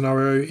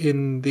scenario,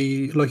 in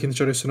the Lurking of the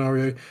Shadow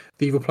scenario,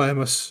 the evil player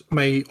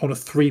may on a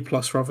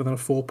 3+ rather than a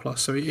 4+.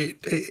 So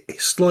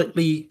it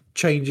slightly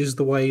changes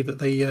the way that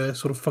they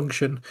sort of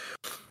function.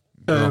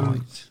 Right,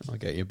 I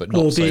get you, but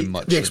not so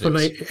much. The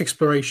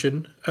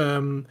exploration.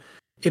 In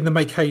the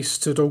Make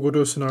Haste to Dol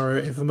Guldur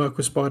scenario, if the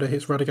Merkwood Spider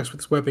hits Radagast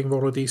with its webbing,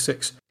 roll a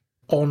d6.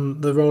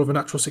 On the roll of a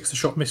natural 6, the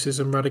shot misses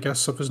and Radagast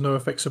suffers no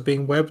effects of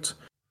being webbed.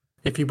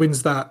 If he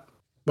wins that,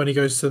 when he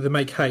goes to the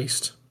Make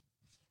Haste,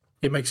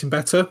 it makes him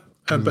better.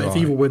 But if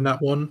Evil win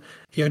that one,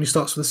 he only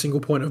starts with a single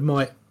point of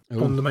might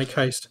on the Make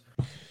Haste.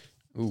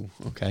 Ooh,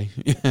 okay.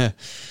 Yeah.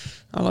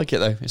 I like it,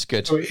 though. It's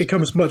good. So it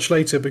comes much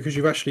later because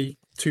you've actually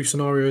 2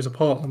 scenarios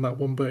apart on that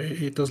one, but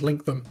it does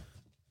link them.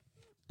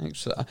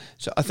 Excellent.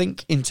 So I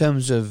think in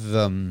terms of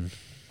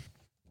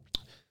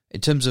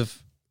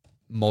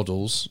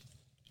models,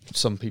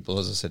 some people,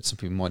 as I said, some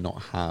people might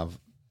not have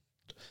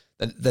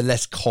the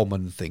less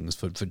common things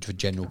for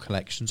general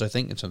collections. I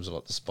think in terms of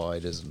like the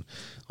spiders, and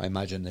I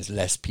imagine there's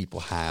less people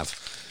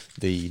have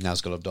the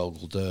Nazgul of Dol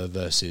Guldur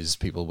versus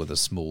people with a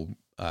small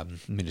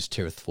Minas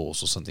Tirith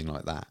force or something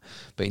like that.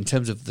 But in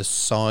terms of the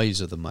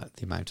size of the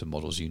amount of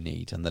models you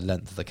need and the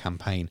length of the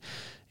campaign,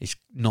 it's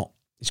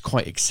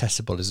quite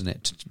accessible, isn't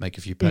it, to make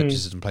a few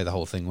purchases and play the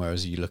whole thing,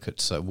 whereas you look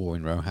at War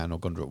in Rohan or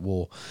Gondor at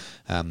War,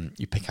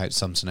 you pick out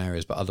some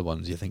scenarios, but other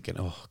ones you're thinking,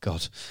 oh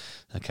god,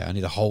 okay, I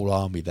need a whole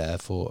army there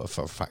for a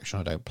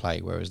faction I don't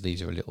play, whereas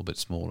these are a little bit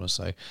smaller.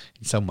 So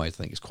in some ways I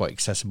think it's quite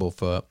accessible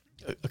for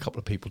a couple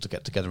of people to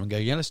get together and go,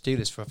 yeah, let's do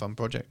this for a fun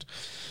project.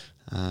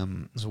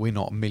 So we're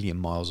not a million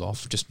miles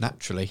off, just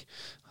naturally.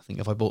 I think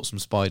if I bought some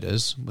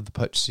spiders with the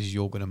purchases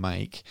you're going to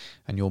make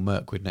and your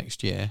Mirkwood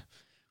next year,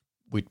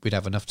 we'd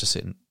have enough to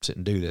sit and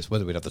do this.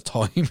 Whether we'd have the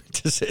time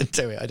to sit and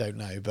do it, I don't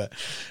know. But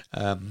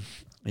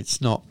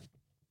it's not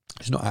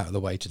out of the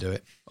way to do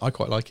it. I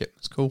quite like it.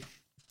 It's cool.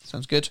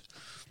 Sounds good.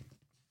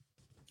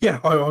 Yeah,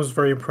 I was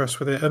very impressed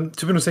with it. And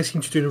to be honest, they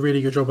seem to be doing a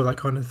really good job of that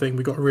kind of thing.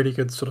 We got a really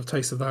good sort of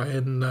taste of that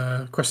in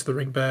Quest of the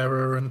Ring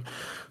Bearer and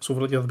sort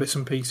of like the other bits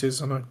and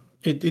pieces. And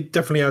it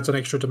definitely adds an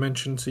extra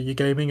dimension to your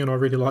gaming, and I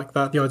really like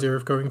that. The idea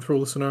of going through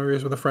all the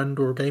scenarios with a friend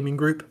or a gaming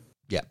group.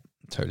 Yeah,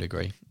 totally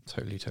agree.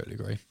 Totally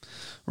agree.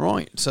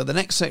 Right, so the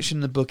next section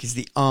in the book is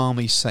the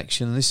army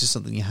section, and this is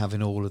something you have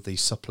in all of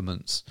these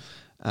supplements,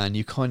 and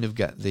you kind of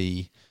get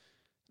the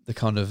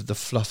kind of the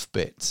fluff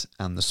bit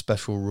and the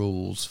special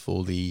rules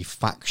for the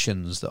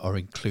factions that are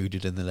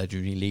included in the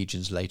Legendary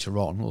Legions later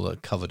on, or that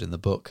are covered in the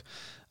book,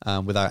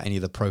 without any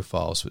of the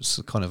profiles. So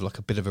it's kind of like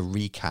a bit of a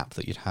recap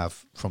that you'd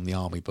have from the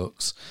army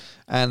books,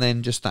 and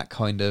then just that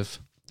kind of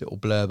little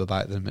blurb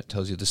about them. It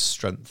tells you the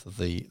strength of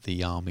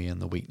the army and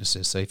the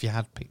weaknesses. So if you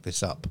had picked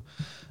this up,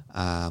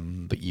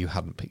 but you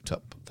hadn't picked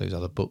up those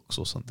other books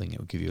or something, it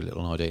would give you a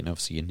little idea. And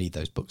obviously you need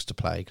those books to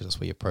play because that's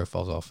where your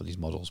profiles are for these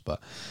models.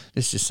 But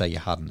let's just say you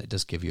hadn't, it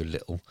does give you a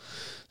little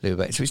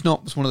bit. So it's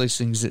one of those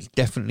things that's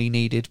definitely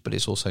needed, but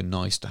it's also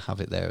nice to have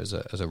it there as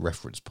a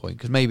reference point,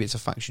 because maybe it's a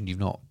faction you've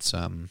not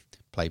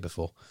played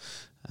before,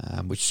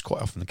 which is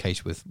quite often the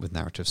case with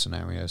narrative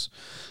scenarios.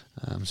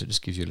 So it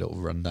just gives you a little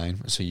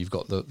rundown. So you've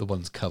got the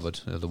ones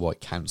covered: the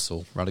White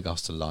Council,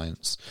 Radagast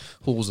Alliance,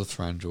 Halls of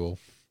Thranduil,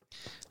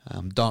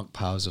 Dark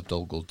Powers of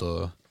Dol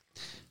Guldur,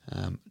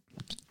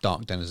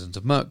 Dark Denizens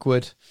of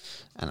Mirkwood,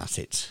 and that's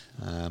it.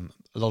 A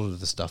lot of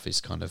the stuff is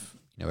kind of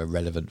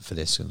irrelevant for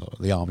this, and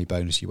the army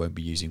bonus you won't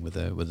be using with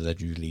the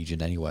Legendary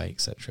Legion anyway,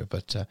 etc.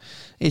 But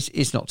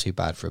it's not too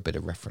bad for a bit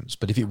of reference.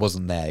 But if it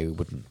wasn't there, it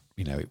wouldn't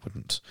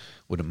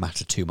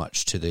matter too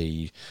much to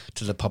the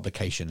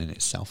publication in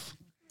itself.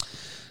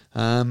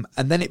 And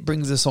then it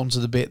brings us on to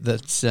the bit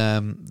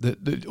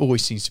that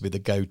always seems to be the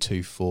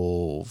go-to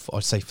for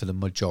I'd say for the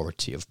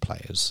majority of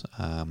players.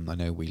 I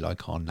know we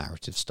like our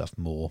narrative stuff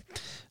more,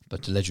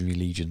 but the Legendary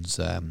Legions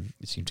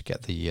seem to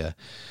get the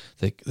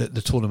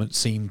tournament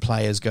scene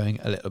players going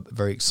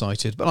very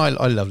excited. But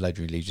I love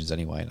Legendary Legions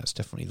anyway, and that's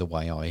definitely the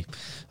way I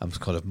am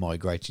kind of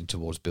migrating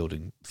towards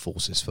building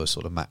forces for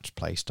sort of match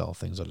play style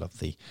things. I love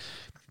the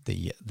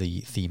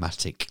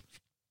thematic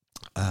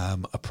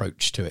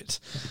approach to it.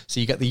 So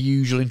you get the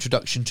usual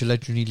introduction to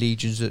Legendary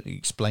Legions that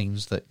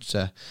explains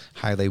that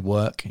how they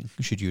work,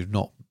 should you have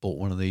not bought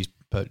one of these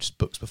purchased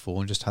books before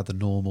and just had the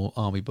normal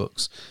army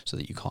books, so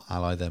that you can't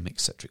ally them,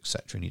 etc.,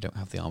 and you don't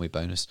have the army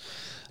bonus.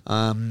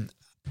 And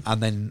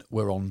then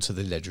we're on to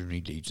the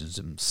Legendary Legions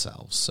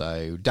themselves.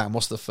 So Dan,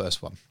 what's the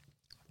first one?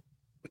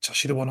 It's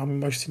actually the one I'm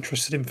most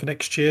interested in for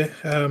next year,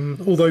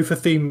 although for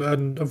theme,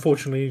 and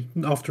unfortunately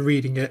after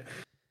reading it,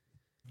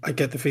 I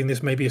get the feeling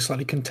this may be a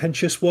slightly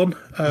contentious one.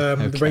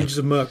 Okay. The Rangers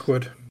of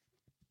Mirkwood.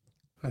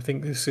 I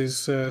think this is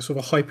sort of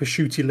a hyper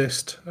shooty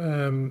list.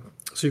 So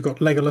you've got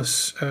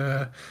Legolas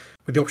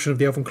with the option of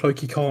the Elven Cloak.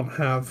 He can't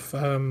have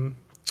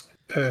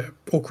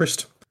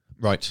Orcrist,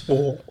 right,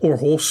 or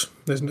horse.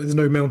 There's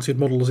no mounted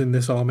models in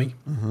this army.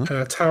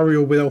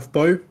 Tauriel with Elf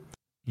Bow,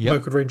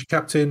 Mirkwood Ranger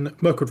Captain,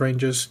 Mirkwood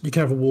Rangers. You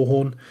can have a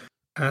Warhorn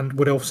and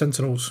Wood Elf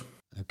Sentinels.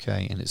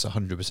 Okay, and it's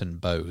 100%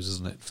 bows,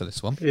 isn't it, for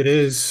this one? It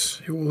is.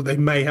 Well, they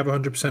may have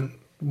 100%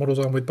 models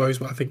on with bows,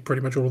 but I think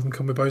pretty much all of them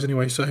come with bows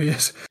anyway, so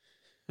yes.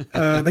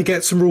 They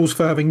get some rules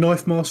for having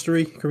knife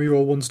mastery. Can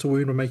reroll 1s to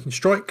wound when making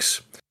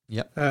strikes.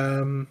 Yep.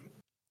 And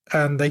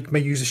they may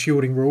use a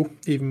shielding rule,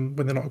 even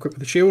when they're not equipped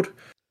with a shield.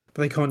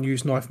 But they can't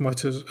use knife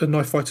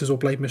fighters or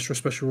blade mistress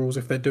special rules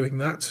if they're doing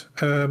that.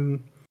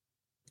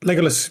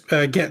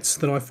 Legolas gets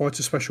the knife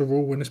fighter special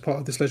rule when it's part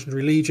of this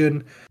Legendary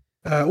Legion.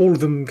 All of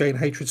them gain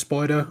Hatred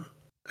Spider.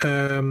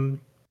 But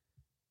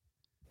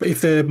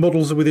if their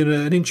models are within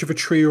an inch of a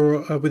tree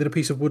or within a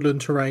piece of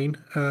woodland terrain,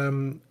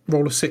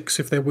 roll a 6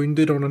 if they're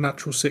wounded. On a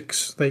natural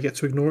 6, they get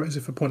to ignore it as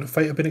if a point of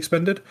fate had been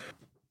expended,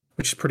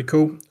 which is pretty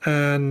cool.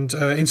 And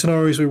in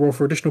scenarios we roll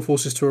for additional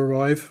forces to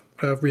arrive,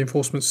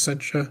 reinforcements,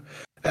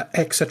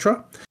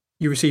 etc.,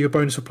 you receive a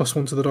bonus of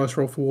 +1 to the dice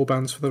roll for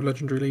warbands for the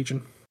Legendary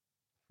Legion.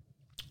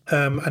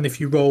 And if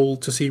you roll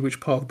to see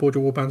which part of the board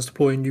your warbands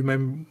deploy, you may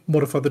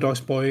modify the dice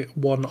by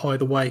 1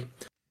 either way.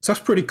 So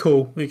that's pretty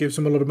cool. It gives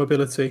them a lot of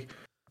mobility,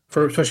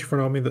 especially for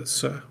an army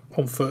that's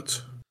on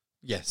foot.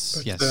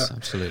 Yes,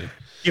 absolutely.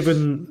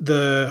 Given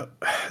the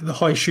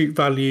high shoot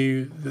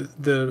value,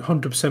 the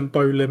 100%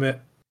 bow limit,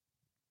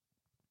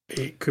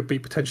 it could be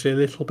potentially a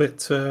little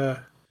bit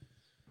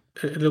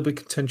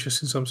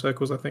contentious in some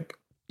circles, I think.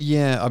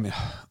 Yeah, I mean,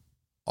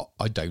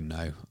 I don't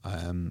know.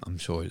 I'm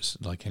sure it's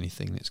like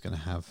anything that's going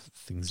to have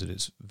things that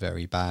it's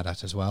very bad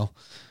at as well.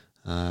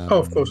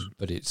 Of course.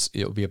 But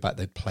it'll be about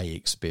the play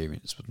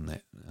experience, wouldn't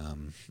it?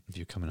 If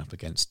you're coming up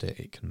against it,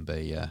 it can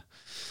be.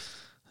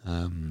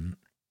 I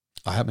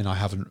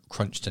haven't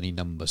crunched any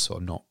numbers, so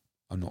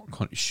I'm not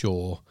quite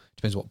sure.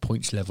 Depends what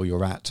points level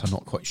you're at. I'm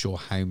not quite sure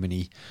how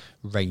many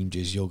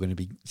ranges you're going to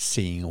be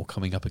seeing or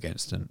coming up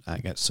against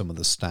some of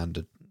the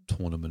standard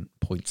tournament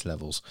points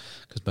levels,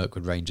 because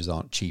Mirkwood Rangers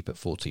aren't cheap at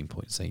 14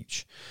 points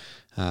each.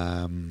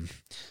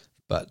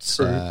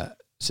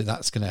 So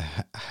that's going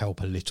to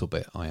help a little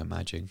bit, I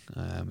imagine.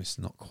 It's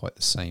not quite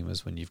the same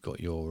as when you've got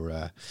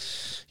your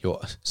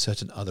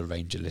certain other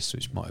ranger lists,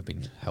 which might have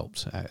been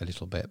helped out a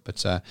little bit.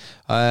 But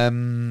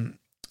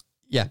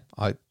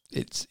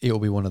it'll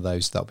be one of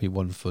those. That'll be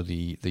one for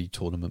the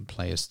tournament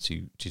players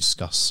to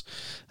discuss,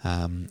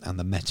 and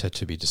the meta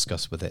to be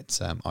discussed with it.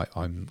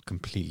 I'm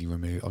completely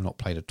removed. I've not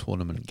played a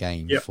tournament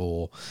game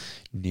for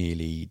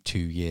nearly 2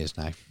 years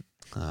now.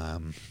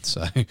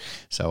 So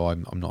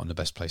I'm not in the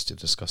best place to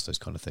discuss those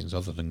kind of things,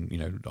 other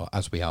than,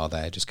 as we are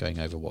there, just going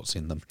over what's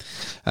in them.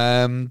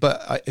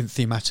 But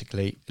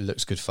thematically, it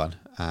looks good fun,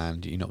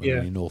 and you're not going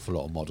to need an awful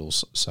lot of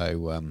models.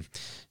 So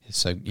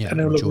yeah, and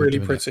they'll look really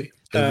pretty.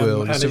 It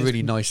will. It's a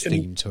really nice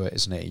theme to it,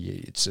 isn't it?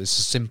 It's a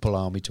simple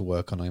army to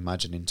work on, I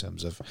imagine, in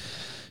terms of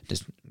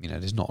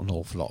there's not an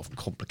awful lot of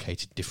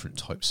complicated different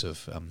types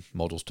of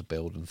models to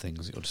build and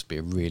things. It'll just be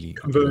a really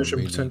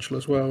conversion potential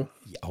as well.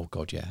 Oh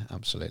god, yeah,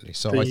 absolutely.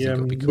 So I think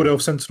it'll be cool. Wood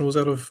Elf Sentinels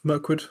out of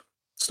Mirkwood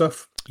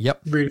stuff.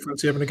 Yep. Really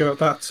fancy having a go at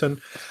that, and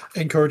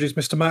encourages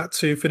Mr. Matt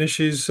to finish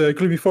his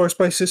Gloomy Forest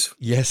bases.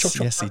 Yes,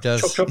 chop, he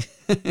does. Chop,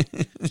 chop.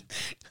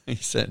 He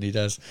certainly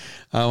does.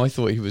 I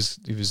thought he was.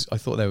 I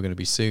thought they were going to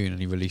be soon, and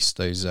he released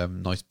those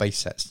nice base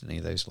sets, didn't he?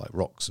 Those like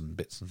rocks and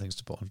bits and things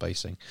to put on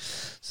basing.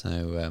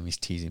 So he's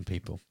teasing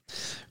people.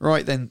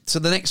 Right then. So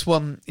the next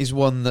one is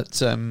one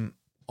that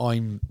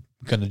I'm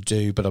going to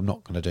do, but I'm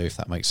not going to do, if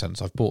that makes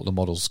sense. I've bought the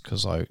models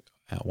because I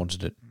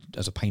wanted it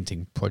as a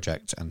painting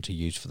project and to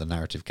use for the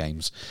narrative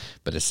games,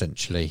 but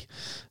essentially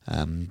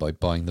by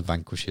buying the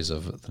vanquishes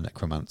of the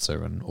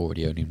Necromancer and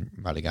already owning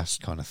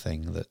Radagast kind of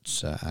thing,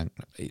 that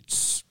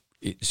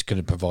it's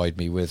going to provide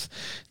me with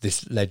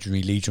this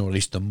Legendary Legion, or at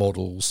least the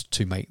models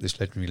to make this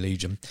Legendary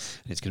Legion.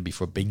 And it's going to be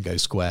for a bingo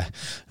square,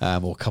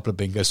 or a couple of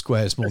bingo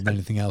squares more than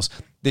anything else.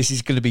 This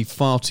is going to be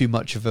far too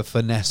much of a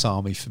finesse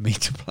army for me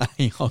to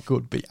play. I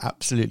could be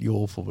absolutely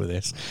awful with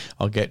this.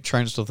 I'll get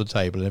trounced off the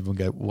table and everyone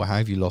go, well, how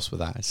have you lost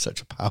with that? It's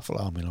such a powerful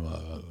army. And I'm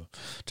like,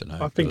 don't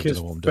know. I think it's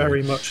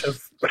very much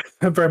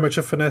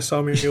a finesse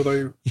army,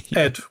 although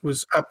Ed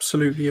was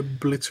absolutely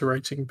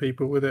obliterating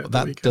people with it.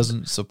 That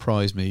doesn't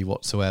surprise me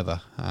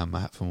whatsoever,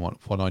 from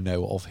what I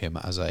know of him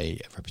as a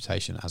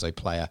reputation as a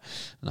player.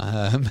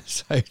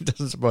 So it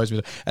doesn't surprise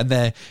me. And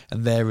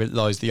there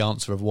lies the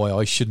answer of why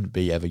I shouldn't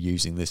be ever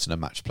using this in a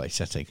match play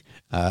setting.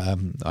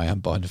 I am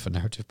buying it for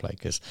narrative play,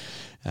 because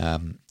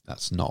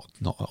that's not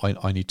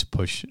I need to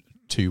push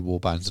 2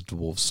 warbands of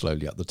dwarves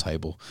slowly up the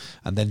table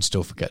and then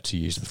still forget to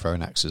use the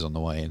throwing axes on the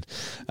way in,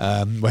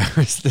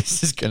 whereas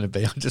this is going to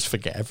be, I'll just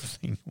forget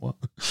everything.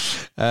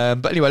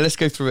 But anyway, let's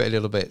go through it a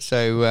little bit.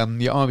 So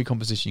your army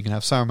composition, you can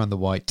have Saruman the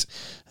White,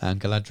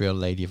 and Galadriel,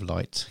 Lady of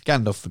Light,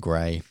 Gandalf the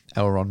Grey,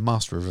 Elrond,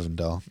 Master of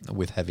Rivendell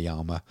with heavy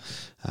armour,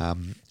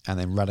 and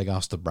then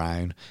Radagast the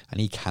Brown, and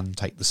he can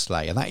take the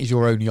Slay, and that is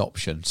your only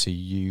option. So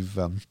you've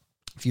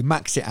if you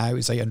max it out,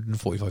 it's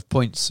 845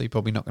 points, so you're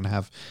probably not going to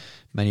have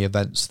many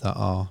events that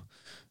are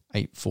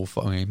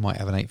 845. I mean, you might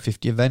have an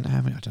 850 event. I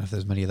don't know if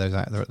there's many of those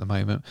out there at the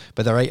moment,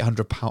 but they're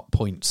 800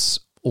 points,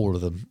 all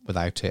of them,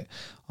 without it.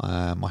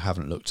 I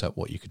haven't looked at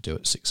what you could do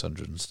at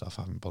 600 and stuff.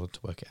 I haven't bothered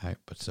to work it out,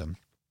 but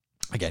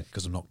again,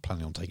 because I'm not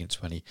planning on taking it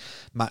to any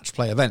match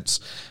play events.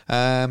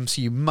 So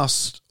you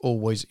must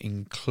always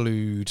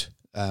include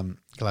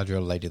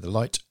Galadriel, Lady of the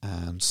Light,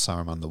 and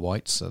Saruman the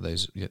White. So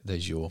there's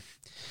your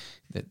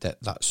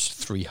that's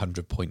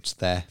 300 points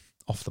there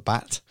off the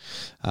bat,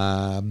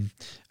 and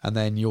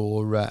then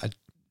your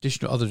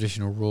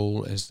additional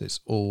rule is that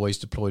it's always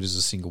deployed as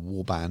a single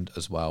warband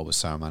as well, with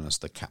Saruman as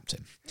the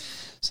captain.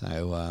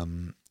 So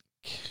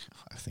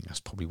I think that's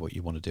probably what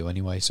you want to do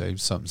anyway. So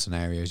some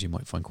scenarios you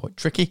might find quite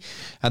tricky.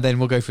 And then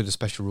we'll go through the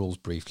special rules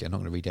briefly. I'm not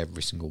going to read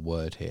every single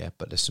word here,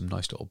 but there's some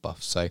nice little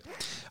buffs. So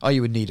are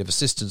you in need of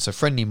assistance? So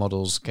friendly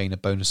models gain a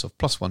bonus of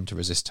 +1 to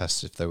resist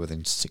tests if they're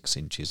within 6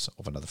 inches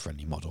of another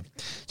friendly model.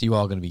 So you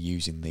are going to be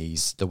using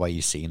these the way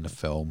you see in the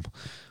film,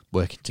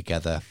 working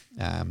together,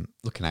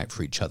 looking out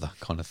for each other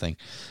kind of thing.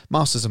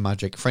 Masters of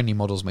Magic, friendly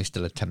models may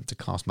still attempt to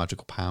cast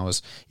magical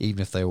powers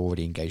even if they're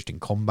already engaged in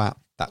combat.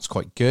 That's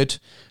quite good,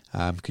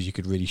 because you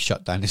could really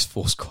shut down this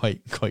force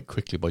quite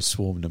quickly by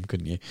swarming them,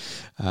 couldn't you?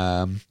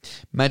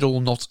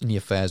 Meddle not in the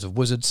affairs of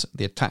wizards.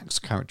 The attacks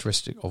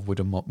characteristic of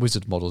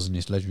wizard models in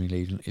this Legendary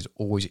Legion is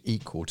always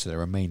equal to their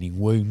remaining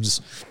wounds.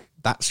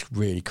 That's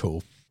really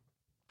cool.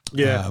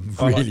 Yeah,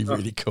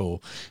 really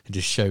cool. It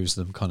just shows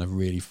them kind of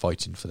really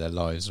fighting for their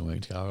lives. I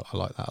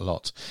like that a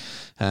lot.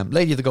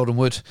 Lady of the Golden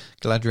Wood,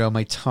 Galadriel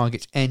may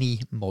target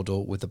any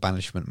model with the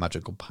banishment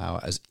magical power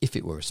as if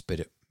it were a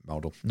spirit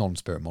model.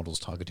 Non-spirit models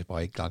targeted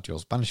by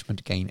Galadriel's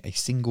banishment gain a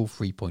single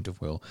free point of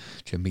will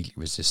to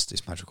immediately resist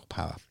this magical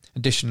power.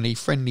 Additionally,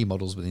 friendly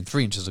models within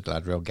 3 inches of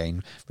Galadriel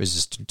gain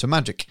resistance to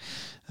magic.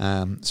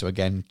 So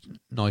again,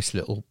 nice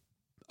little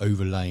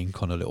overlaying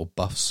kind of little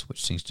buffs,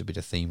 which seems to be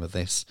the theme of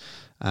this.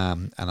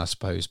 And I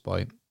suppose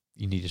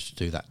you needed to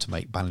do that to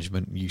make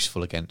banishment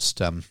useful against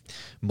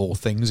more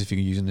things if you're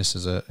using this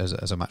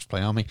as a match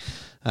play army.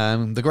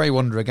 The Grey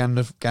Wanderer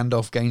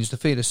Gandalf gains the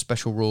Fearless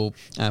special rule.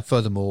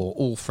 Furthermore,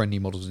 all friendly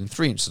models within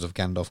 3 inches of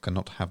Gandalf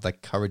cannot have their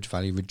courage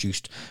value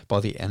reduced by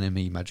the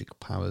enemy magical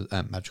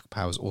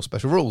powers or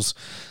special rules.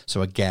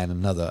 So again,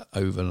 another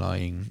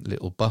overlying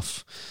little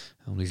buff,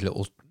 all these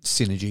little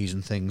synergies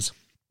and things.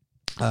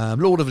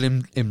 Lord of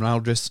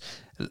Imraldris,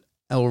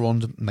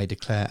 Elrond may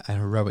declare a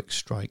heroic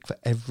strike for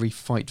every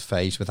fight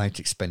phase without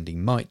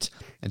expending might.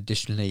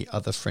 Additionally,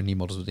 other friendly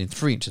models within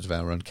 3 inches of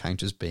Elrond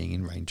count as being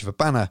in range of a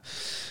banner.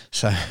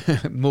 So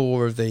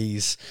more of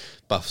these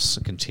buffs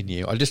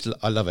continue.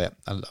 I love it,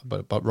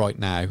 but right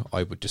now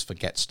I would just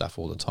forget stuff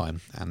all the time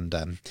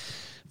and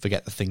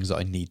forget the things that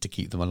I need to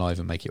keep them alive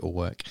and make it all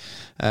work.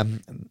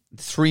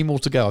 3 more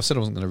to go. I said I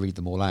wasn't going to read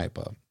them all out,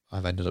 but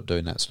I've ended up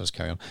doing that, so let's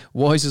carry on.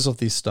 Wisers of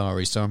the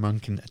Astari,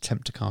 Saruman can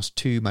attempt to cast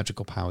 2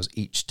 magical powers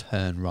each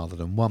turn rather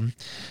than 1,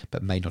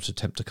 but may not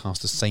attempt to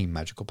cast the same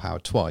magical power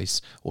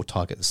twice or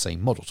target the same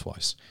model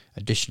twice.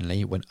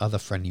 Additionally, when other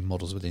friendly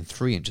models within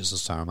 3 inches of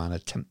Saruman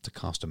attempt to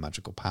cast a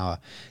magical power,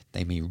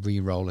 they may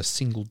re-roll a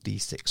single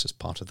d6 as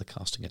part of the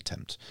casting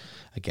attempt.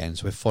 Again,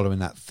 so we're following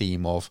that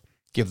theme of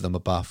give them a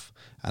buff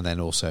and then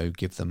also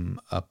give them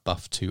a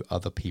buff to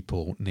other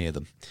people near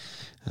them.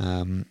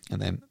 And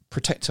then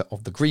Protector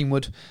of the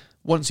Greenwood.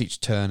 Once each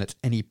turn, at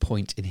any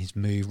point in his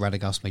move,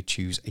 Radagast may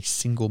choose a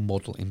single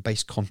model in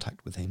base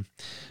contact with him.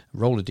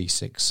 Roll a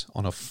d6.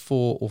 On a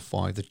 4 or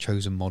 5, the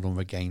chosen model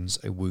regains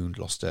a wound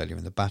lost earlier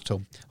in the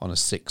battle. On a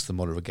 6, the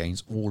model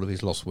regains all of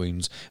his lost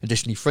wounds.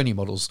 Additionally, friendly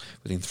models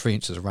within 3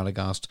 inches of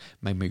Radagast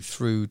may move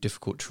through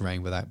difficult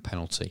terrain without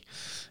penalty.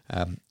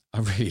 I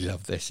really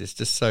love this. It's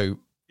just so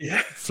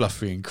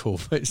fluffy and cool,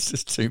 but it's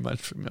just too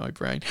much for my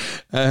brain.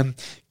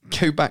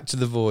 Go back to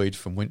the void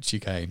from whence you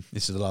came.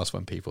 This is the last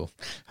one, people.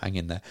 Hang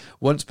in there.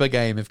 Once per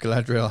game, if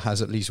Galadriel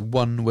has at least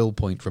 1 will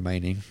point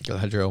remaining,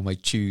 Galadriel may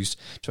choose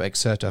to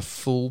exert her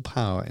full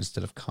power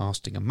instead of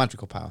casting a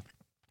magical power.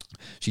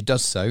 She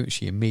does so,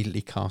 she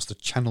immediately casts a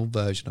channel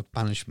version of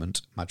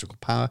Banishment magical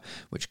power,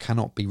 which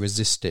cannot be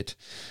resisted.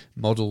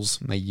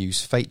 Models may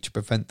use Fate to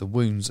prevent the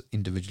wounds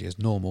individually as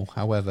normal.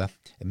 However,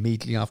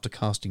 immediately after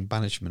casting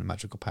Banishment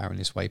magical power in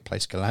this way,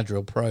 place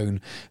Galadriel prone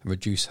and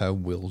reduce her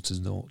will to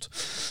 0.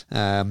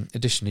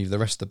 Additionally, the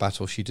rest of the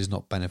battle, she does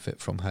not benefit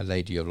from her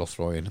Lady of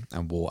Lothlorien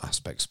and War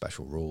Aspect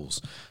special rules.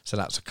 So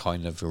that's a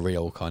kind of a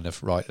real kind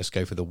of, right, let's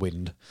go for the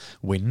win.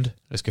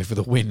 Let's go for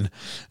the win.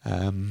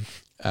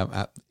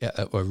 At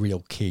a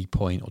real key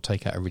point, or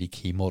take out a really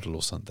key model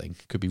or something.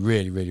 Could be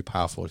really, really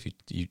powerful if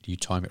you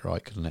time it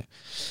right, couldn't it?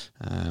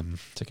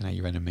 Taking out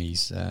your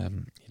enemy's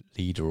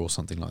leader or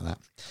something like that.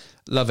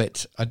 Love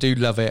it. I do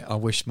love it. I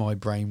wish my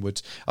brain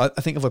would. I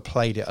think if I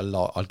played it a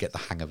lot, I'd get the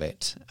hang of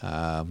it.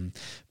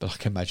 But I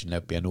can imagine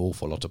there'd be an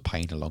awful lot of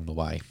pain along the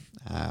way.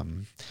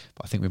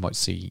 But I think we might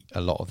see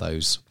a lot of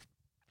those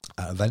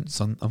events,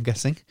 I'm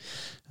guessing.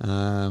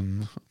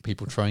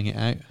 People trying it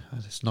out.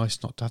 It's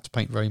nice not to have to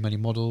paint very many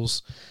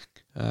models.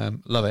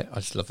 Love it. I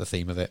just love the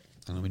theme of it.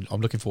 And I mean,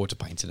 I'm looking forward to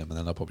painting them, and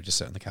then I'll probably just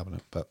sit in the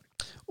cabinet. But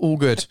all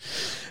good.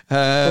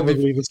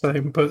 Probably the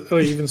same, but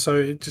even so,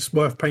 it's just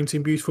worth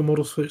painting beautiful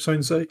models for its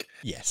own sake.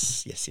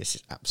 Yes,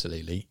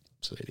 absolutely.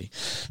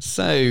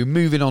 So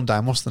moving on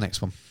down, what's the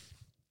next one?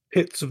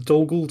 Pits of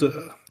Dol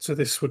Guldur. So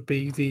this would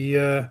be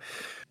the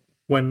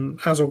when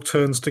Azog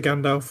turns to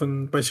Gandalf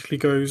and basically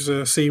goes,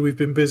 see, we've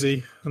been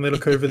busy. And they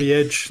look over the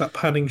edge, that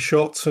panning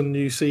shot, and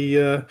you see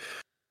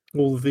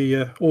all of the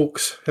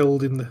orcs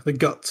held in the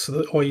guts,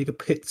 i.e. the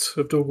pits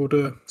of Dol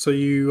Guldur. So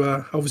you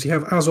obviously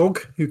have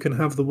Azog, who can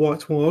have the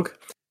White Warg,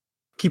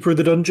 Keeper of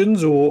the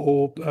Dungeons,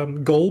 or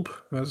Golb,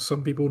 as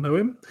some people know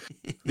him.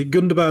 The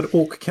Gundabad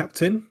Orc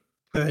Captain,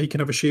 he can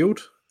have a shield.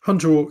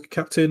 Hunter Orc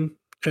Captain,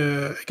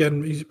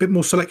 again, he's a bit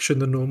more selection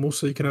than normal,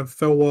 so you can have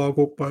Felwarg,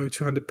 Orcbow,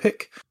 Two-Handed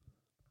Pick.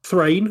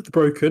 Thrain, the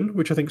Broken,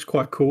 which I think is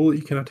quite cool.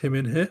 You can add him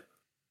in here.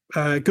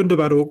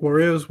 Gundabad Orc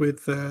Warriors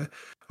with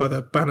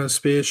either banner,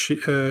 spear,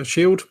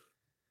 shield.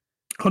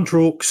 Hunter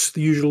Orcs, the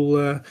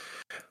usual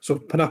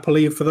sort of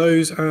panoply for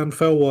those, and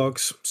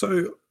Felwargs.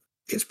 So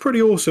it's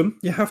pretty awesome.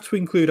 You have to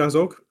include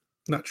Azog,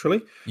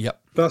 naturally.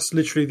 Yep. That's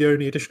literally the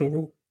only additional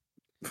rule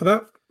for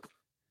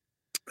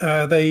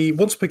that. They,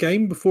 once per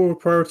game, before a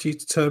priority is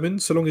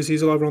determined, so long as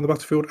he's alive or on the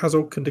battlefield,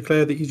 Azog can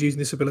declare that he's using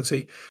this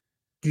ability.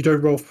 You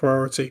don't roll for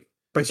priority.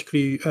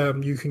 Basically,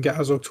 you can get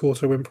Azog to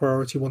auto-win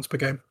priority once per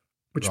game,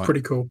 which is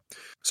pretty cool.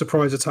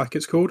 Surprise attack,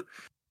 it's called.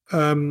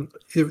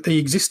 They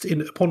exist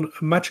upon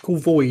a magical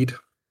void.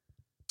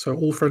 So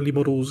all friendly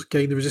models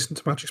gain the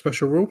resistance to magic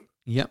special rule.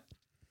 Yep.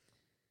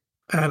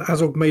 And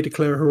Azog may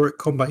declare heroic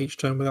combat each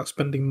turn without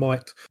spending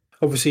might.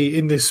 Obviously,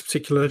 in this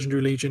particular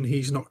Legendary Legion,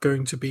 he's not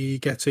going to be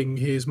getting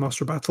his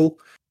Master of Battle.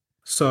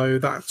 So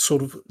that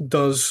sort of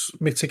does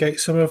mitigate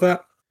some of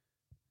that.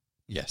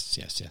 Yes,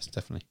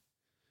 definitely.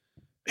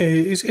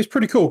 It's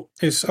pretty cool.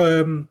 It's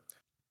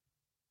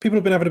people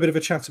have been having a bit of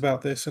a chat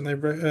about this, and they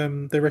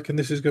reckon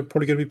this is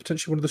probably going to be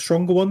potentially one of the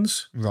stronger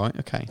ones. Right.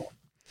 Okay.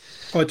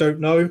 I don't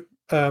know.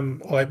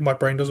 My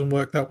brain doesn't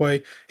work that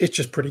way. It's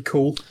just pretty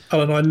cool,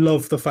 and I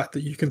love the fact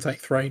that you can take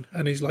Thrain,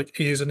 and he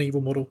is an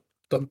evil model.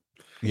 Done.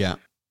 Yeah.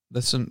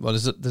 There's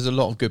a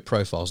lot of good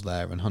profiles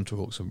there, and Hunter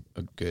Hawks are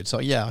good. So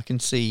yeah, I can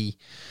see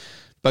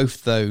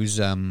both those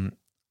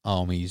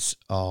armies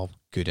are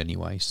good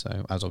anyway.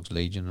 So Azog's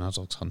Legion and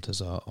Azog's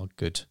Hunters are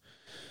good.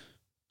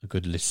 A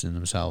good list in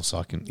themselves. So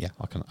I can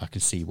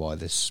see why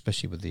this,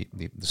 especially with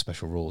the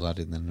special rules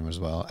added in there as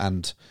well,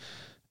 and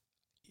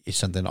it's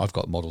something I've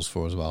got models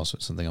for as well. So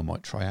it's something I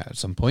might try out at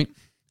some point.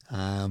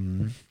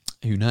 Who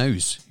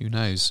knows?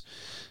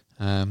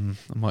 I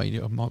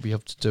might be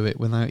able to do it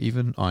without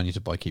even. I need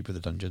to buy Keeper of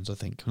the Dungeons. I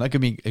think that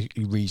could be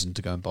a reason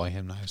to go and buy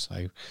him now.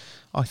 So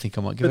I think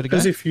I might give it a go.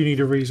 As if you need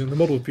a reason. The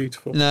model's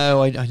beautiful.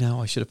 No, I know.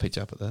 I should have picked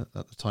it up at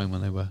the time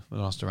when they were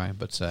last around,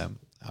 but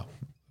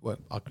well,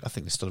 I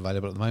think it's still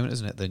available at the moment,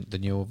 isn't it? The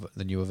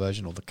newer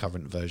version or the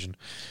current version.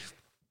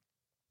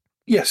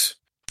 Yes.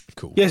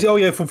 Cool. Yes. Oh,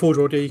 yeah. From Forge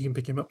World, you can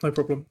pick him up. No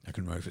problem. I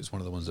can know if it's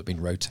one of the ones that have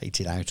been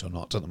rotated out or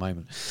not at the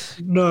moment.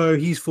 No,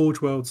 he's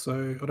Forge World,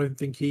 so I don't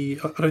think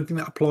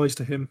that applies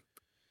to him.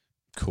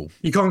 Cool.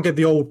 You can't get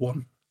the old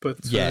one, but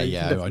I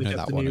know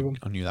that one.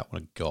 I knew that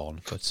one had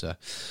gone, but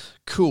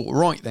cool.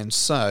 Right then.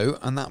 So,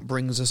 and that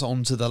brings us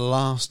on to the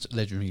last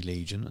Legendary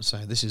Legion. So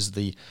this is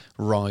the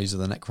Rise of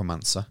the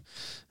Necromancer,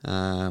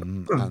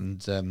 and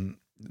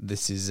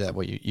this is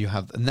you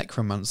have the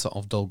Necromancer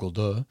of Dol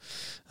Guldur,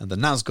 and the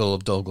Nazgul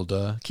of Dol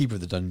Guldur, Keeper of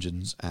the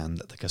Dungeons, and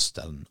the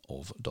Castellan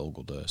of Dol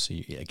Guldur. So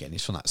again,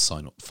 it's from that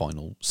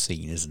final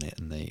scene, isn't it?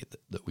 And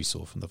that we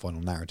saw from the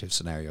final narrative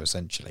scenario,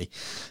 essentially.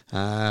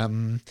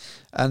 And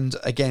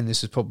again,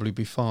 this would probably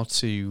be far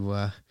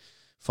too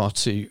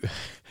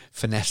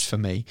finesse for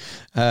me.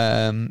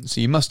 So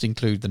you must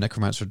include the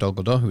Necromancer of Dol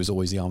Guldur, who is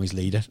always the army's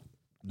leader.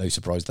 No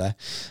surprise there.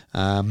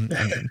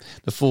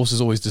 The force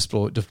is always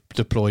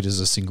deployed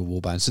as a single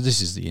warband. So this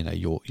is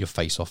your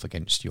face off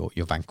against your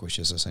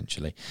vanquishers,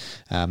 essentially.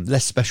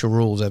 Less special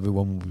rules,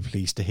 everyone will be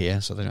pleased to hear,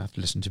 so they don't have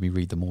to listen to me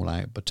read them all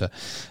out. But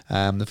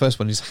the first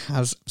one is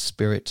his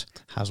spirit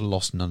has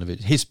lost none of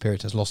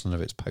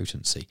its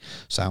potency.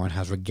 Sauron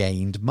has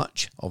regained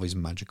much of his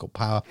magical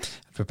power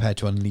and prepared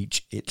to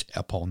unleash it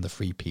upon the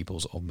free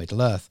peoples of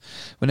Middle-earth.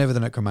 Whenever the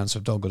Necromancer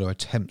of Dol Guldur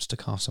attempts to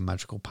cast a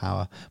magical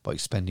power by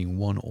expending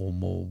one or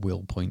more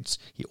will points,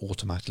 he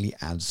automatically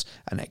adds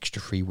an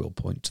extra free will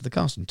point to the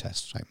casting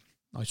test. So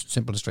nice and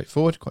simple and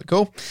straightforward, quite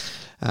cool.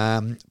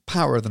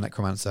 Power of the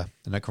Necromancer.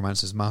 The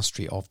Necromancer's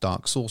mastery of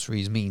dark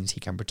sorceries means he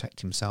can protect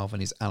himself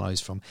and his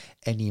allies from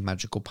any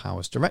magical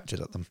powers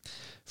directed at them.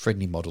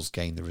 Friendly models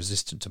gain the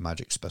resistant to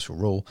magic special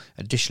rule.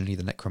 Additionally,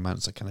 the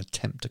Necromancer can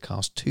attempt to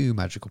cast 2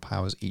 magical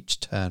powers each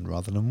turn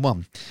rather than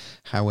 1.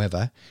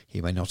 However, he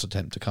may not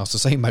attempt to cast the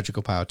same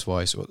magical power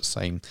twice or the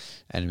same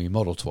enemy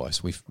model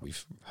twice. We've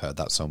heard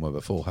that somewhere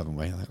before, haven't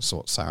we? That's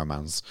what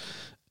Saruman's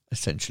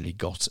essentially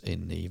got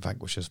in the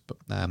Vanquishers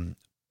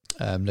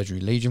Legendary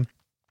Legion.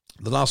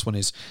 The last one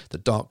is the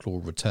Dark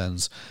Lord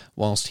returns.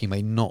 Whilst he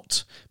may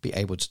not be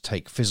able to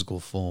take physical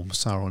form,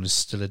 Sauron is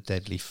still a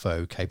deadly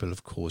foe capable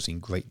of causing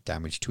great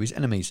damage to his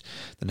enemies.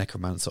 The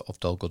Necromancer of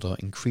Dol Guldur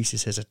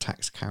increases his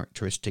attacks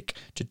characteristic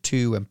to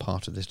 2 when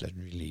part of this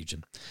Legendary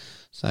Legion.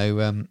 So,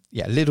 a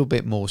little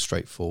bit more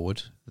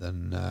straightforward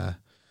than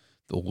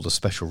all the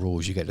special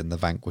rules you get in the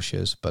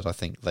Vanquishers, but I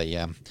think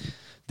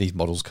these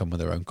models come with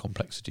their own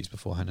complexities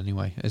beforehand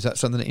anyway. Is that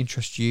something that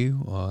interests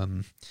you?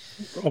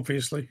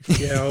 Obviously.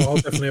 Yeah, I'll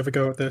definitely have a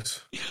go at this.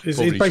 It's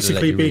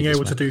basically being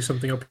able to do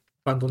something I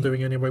planned on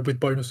doing anyway with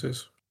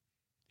bonuses.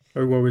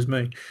 Oh, woe is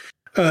me.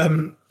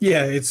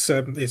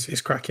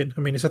 It's cracking. I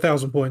mean, it's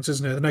 1,000 points,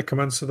 isn't it? The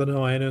Necromancer, the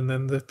 9, and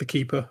then the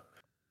Keeper.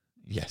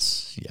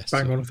 Yes.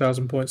 Bang on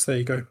 1,000 points. There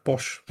you go.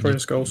 Bosh. Throwing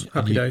skulls.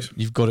 Happy days.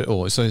 You've got it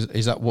all. So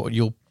is that what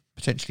you'll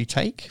potentially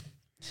take?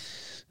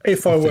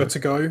 If I were to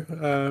go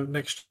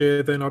next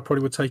year, then I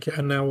probably would take it.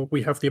 And now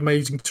we have the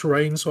amazing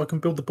terrain, so I can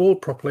build the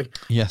board properly.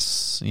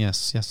 Yes,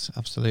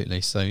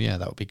 absolutely. So yeah,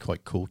 that would be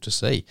quite cool to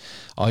see.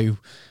 I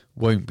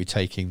won't be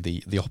taking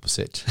the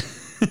opposite.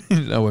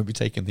 I won't be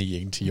taking the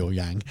yin to your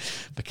yang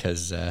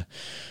because I'd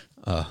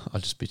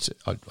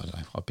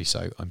be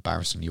so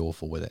embarrassingly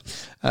awful with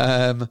it.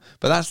 But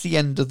that's the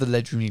end of the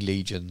Legendary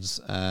Legions.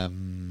 I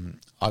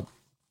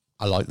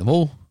like them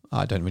all.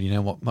 I don't really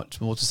know what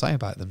much more to say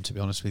about them, to be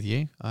honest with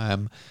you. I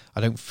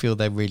don't feel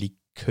there really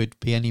could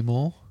be any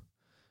more.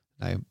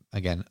 Now,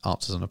 again,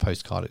 answers on a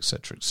postcard,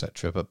 etc.,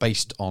 etc. But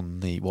based on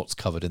what's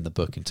covered in the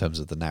book in terms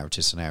of the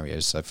narrative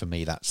scenarios, so for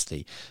me, that's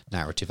the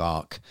narrative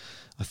arc.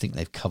 I think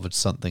they've covered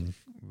something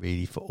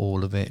really for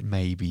all of it.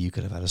 Maybe you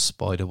could have had a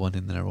spider one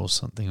in there or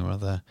something or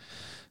other.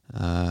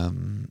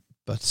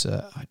 But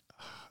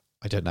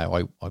I don't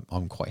know.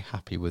 I'm quite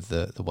happy with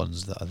the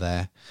ones that are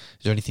there.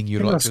 Is there anything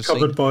you'd like to see? That's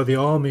covered by the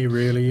army,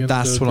 really. And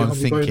that's what I'm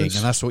thinking, bonus.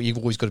 And that's what you've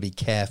always got to be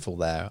careful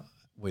there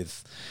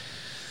with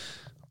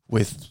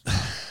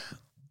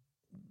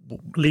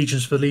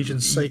legions for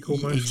legion's sake,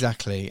 almost.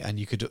 Exactly, and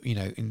you could,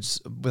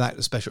 without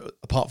the special,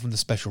 apart from the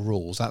special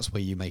rules, that's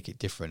where you make it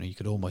different. And you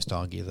could almost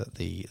argue that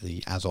the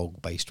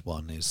Azog based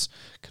one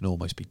can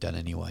almost be done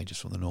anyway,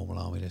 just from the normal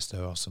army list.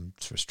 There are some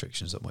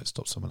restrictions that might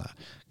stop some of that.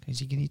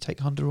 Can you take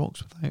 100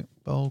 orcs without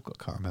Bolg?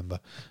 I can't remember.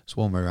 It's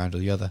one way around or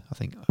the other. I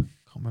think I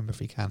can't remember if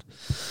he can.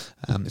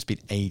 It's been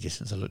ages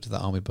since I looked at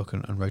that army book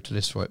and wrote a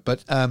list for it,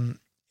 but.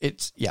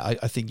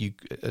 I think you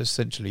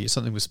essentially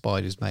something with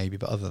spiders maybe,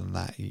 but other than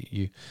that,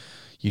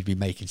 you'd be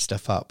making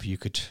stuff up. You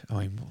could,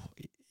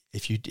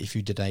 if you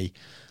did a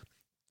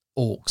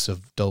orcs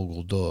of Dol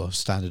Guldur,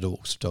 standard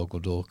orcs of Dol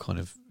Guldur kind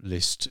of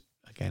list,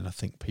 again, I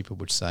think people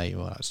would say,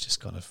 well, that's just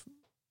kind of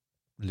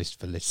list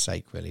for list's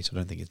sake, really. So I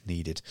don't think it's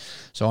needed.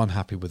 So I'm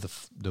happy with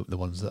the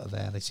ones that are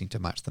there. They seem to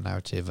match the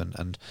narrative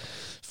and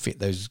fit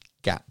those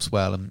gaps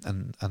well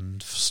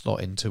and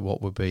slot into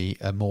what would be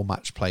a more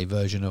match play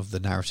version of the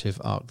narrative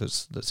arc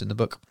that's in the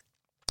book.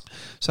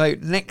 So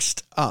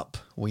next up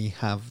we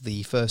have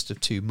the first of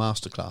 2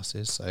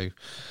 masterclasses. So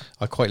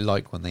I quite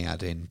like when they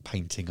add in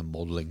painting and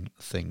modelling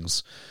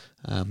things.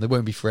 They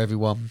won't be for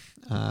everyone,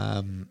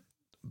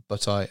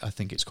 but I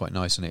think it's quite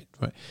nice, and it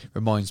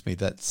reminds me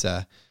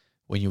that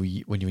when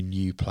you're a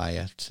new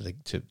player to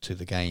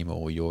the game,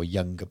 or you're a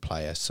younger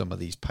player, some of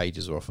these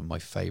pages are often my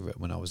favourite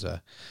when I was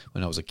a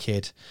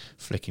kid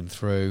flicking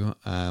through.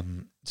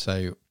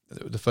 So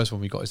the first one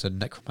we got is a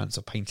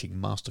Necromancer painting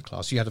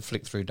masterclass. You had to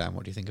flick through, Dan.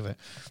 What do you think of it?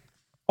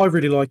 I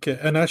really like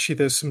it, and actually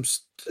there's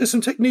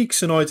some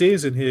techniques and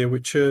ideas in here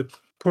which are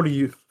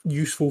probably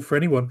useful for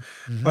anyone.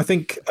 Mm-hmm. I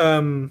think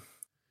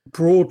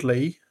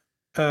broadly,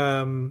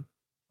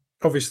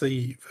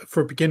 obviously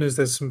for beginners,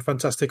 there's some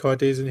fantastic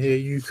ideas in here.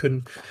 You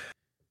can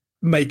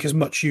make as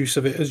much use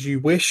of it as you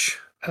wish.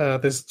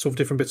 There's sort of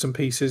different bits and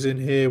pieces in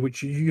here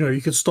which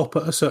you could stop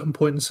at a certain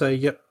point and say,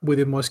 yep,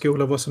 within my skill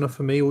level that's enough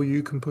for me, or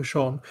you can push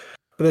on.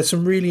 But there's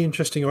some really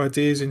interesting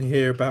ideas in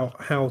here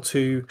about how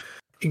to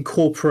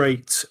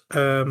incorporate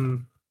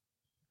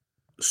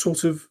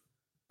sort of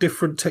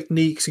different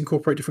techniques,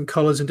 incorporate different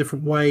colours in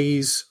different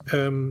ways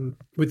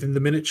within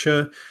the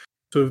miniature,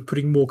 sort of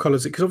putting more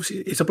colours, because obviously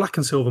it's a black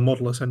and silver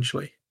model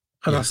essentially.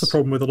 And that's the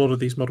problem with a lot of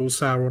these models,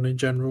 Sauron in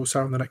general,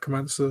 Sauron the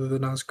Necromancer, the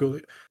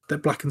Nazgul, they're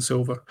black and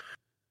silver.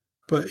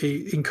 But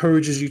it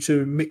encourages you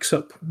to mix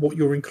up what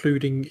you're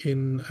including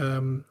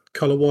in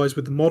colour-wise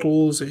with the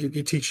models.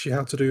 It teaches you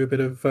how to do a bit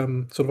of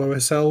sort of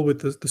OSL with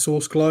the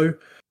source glow.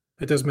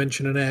 It does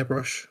mention an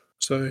airbrush,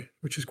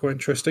 which is quite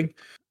interesting.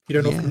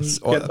 You don't often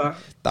get that.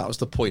 That was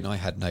the point I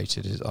had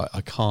noted. Is I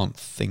can't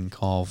think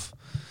of,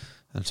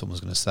 and someone's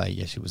going to say,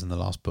 yes, it was in the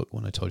last book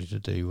when I told you to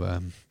do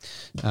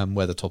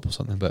Weathertop or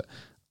something, but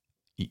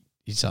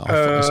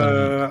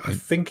I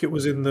think it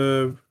was in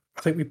the.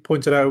 I think we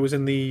pointed out it was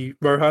in the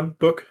Rohan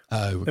book.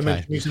 Oh, okay. They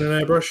mentioned using an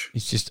airbrush.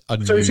 It's just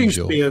unusual. So it seems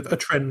to be a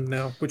trend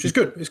now, which is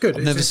good. It's good.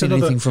 I've never seen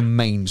anything from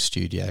Main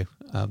Studio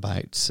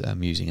about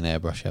using an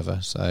airbrush ever.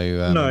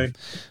 So no,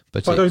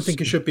 but I don't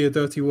think it should be a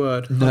dirty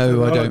word.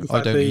 No, I don't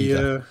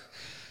either.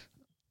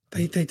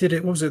 They did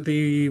it. What was it?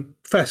 The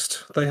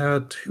Fest. They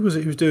had. Who was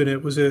it? Who was doing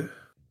it? Was it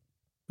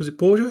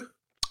Borgia?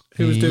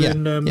 Who was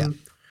doing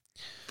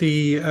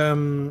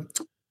the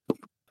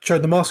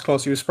showed the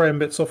masterclass. He was spraying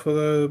bits off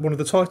of one of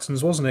the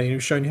Titans, wasn't he? He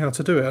was showing you how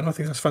to do it, and I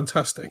think that's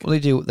fantastic. Well, they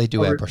do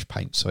airbrush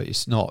paint, so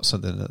it's not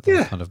something that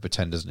they kind of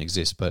pretend doesn't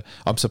exist. But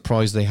I'm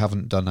surprised they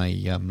haven't done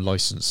a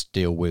license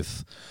deal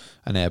with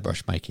an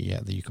airbrush maker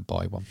yet that you could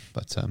buy one.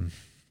 But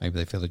maybe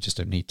they feel they just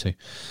don't need to.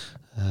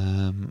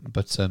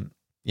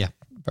 Yeah,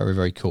 very,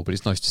 very cool. But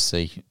it's nice to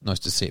see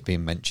it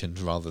being mentioned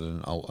rather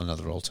than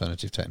another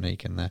alternative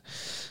technique in there.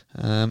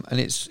 And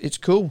it's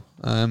cool.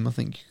 I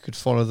think you could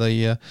follow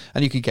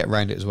and you could get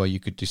around it as well. You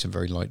could do some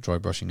very light dry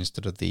brushing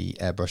instead of the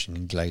airbrushing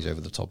and glaze over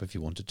the top if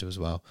you wanted to as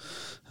well.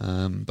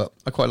 But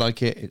I quite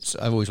like it.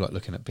 I always like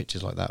looking at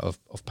pictures like that of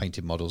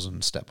painted models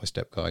and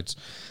step-by-step guides.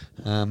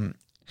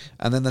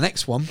 And then the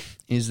next one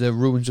is the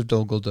Ruins of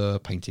Dol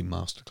Guldur painting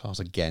masterclass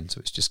again. So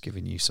it's just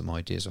giving you some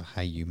ideas of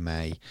how you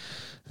may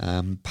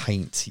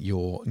paint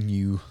your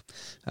new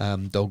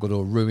Dol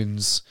Guldur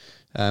Ruins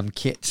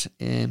kit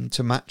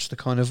to match the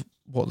kind of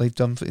what they've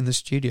done in the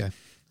studio.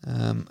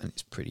 And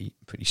it's pretty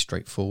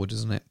straightforward,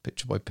 isn't it?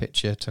 Picture by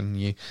picture, telling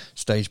you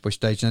stage by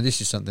stage. Now,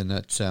 this is something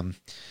that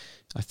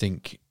I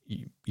think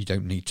you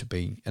don't need to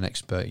be an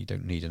expert. You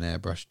don't need an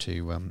airbrush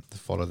to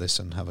follow this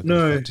and have a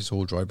good effect. It's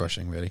all dry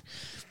brushing, really.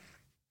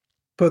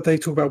 But they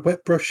talk about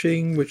wet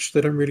brushing, which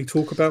they don't really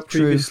talk about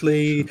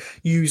previously,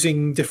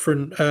 using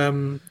different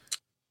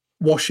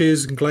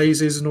washes and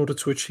glazes in order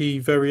to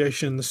achieve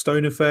variation in the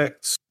stone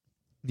effects.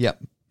 Yeah.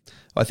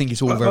 I think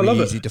it's all very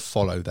easy to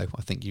follow, though.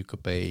 I think you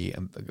could be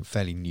a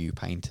fairly new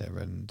painter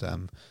and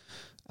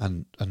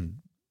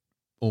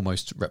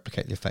almost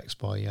replicate the effects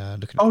by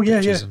looking at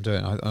pictures and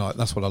doing it.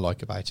 That's what I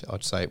like about it.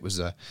 I'd say it was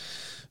a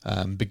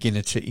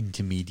beginner to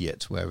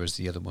intermediate, whereas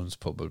the other one's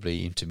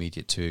probably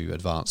intermediate to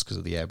advanced because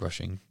of the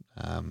airbrushing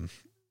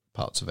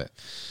parts of it.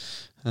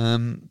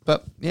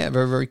 But yeah,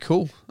 very, very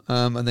cool.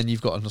 And then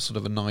you've got a sort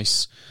of a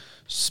nice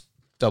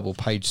double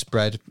page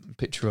spread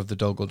picture of the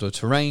Dol Guldur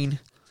terrain.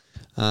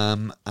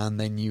 And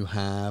then you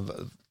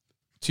have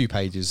 2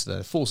 pages,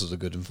 Forces of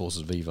Good and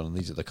Forces of Evil, and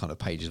these are the kind of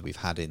pages we've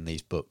had in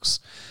these books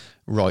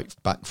right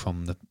back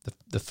from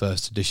the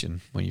first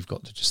edition, where you've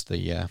got just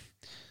the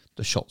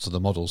shots of the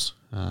models,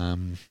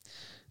 and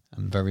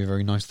very,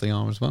 very nice they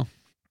are as well.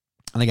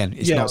 And again,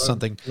 it's not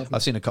something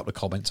I've seen a couple of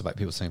comments about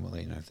people saying, well,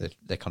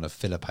 they're kind of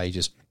filler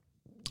pages.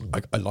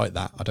 I like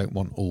that. I don't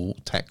want all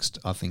text.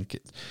 I think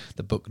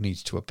the book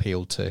needs to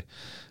appeal to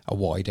a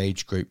wide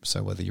age group.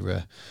 So whether you're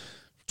a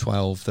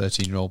 12,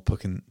 13-year-old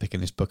picking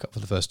this book up for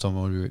the first time,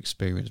 or you're an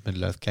experienced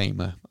Middle-earth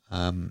gamer,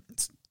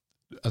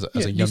 as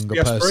a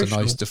younger person,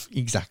 I used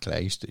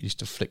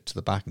to flick to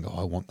the back and go,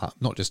 I want that.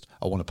 Not just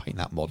I want to paint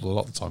that model. A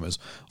lot of the time is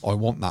I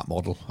want that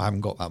model. I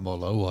haven't got that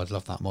model. Oh, I'd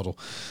love that model.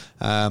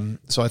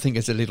 So I think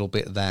it's a little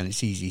bit there, and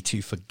it's easy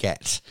to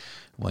forget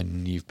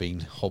when you've been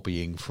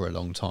hobbying for a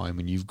long time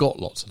and you've got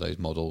lots of those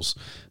models,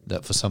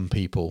 that for some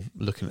people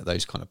looking at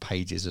those kind of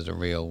pages is a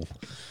real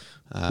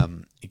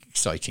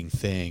exciting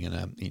thing,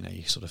 and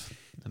you sort of,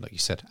 like you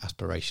said,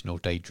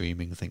 aspirational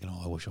daydreaming, thinking,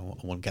 I wish I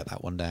want to get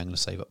that one day, I'm going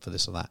to save up for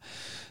this or that,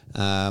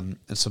 and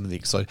some of the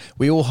exciting.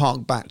 We all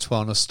hark back to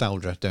our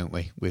nostalgia, don't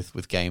we,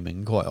 with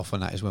gaming? Quite often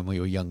that is when we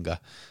were younger,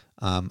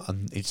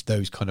 and it's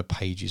those kind of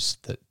pages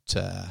that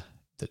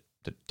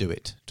do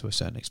it to a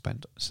certain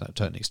extent.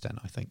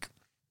 I think.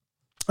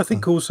 I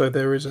think also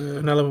there is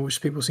an element which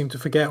people seem to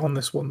forget on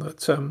this one,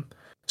 that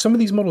some of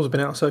these models have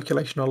been out of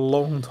circulation a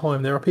long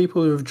time. There are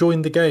people who have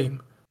joined the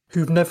game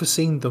who've never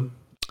seen them.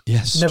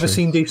 Yes, never true.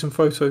 seen decent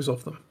photos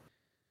of them.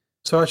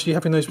 So actually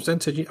having those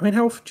presented, I mean,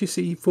 how often do you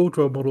see Forge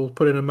World models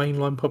put in a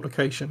mainline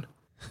publication?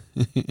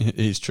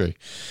 It's true.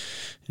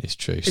 It's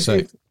true.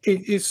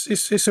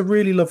 It's a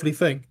really lovely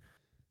thing.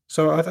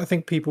 So I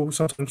think people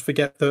sometimes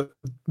forget that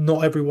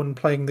not everyone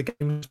playing the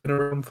game has been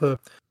around for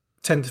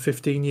 10 to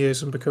 15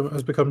 years and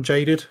has become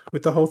jaded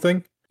with the whole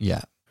thing.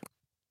 Yeah,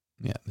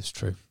 it's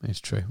true.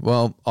 It's true.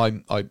 Well,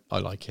 I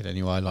like it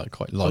anyway. I like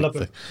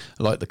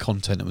the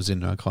content that was in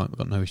there. I've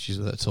got no issues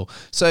with it at all.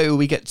 So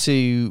we get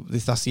to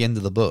this. That's the end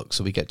of the book.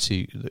 So we get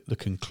to the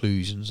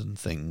conclusions and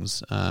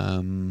things.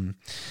 I'll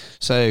go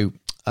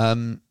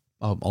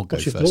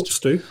What's your first. thoughts,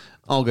 Stu?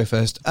 I'll go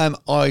first.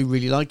 I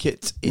really like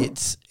it.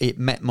 It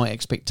met my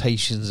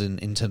expectations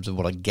in terms of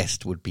what I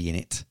guessed would be in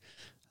it.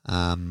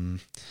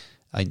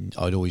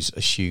 I'd always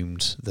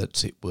assumed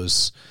that it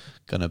was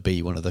going to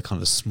be one of the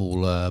kind of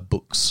smaller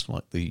books,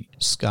 like the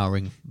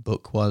Scouring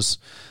book was.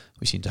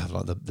 We seem to have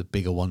like the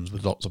bigger ones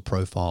with lots of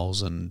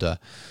profiles and a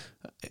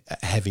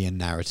heavier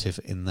narrative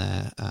in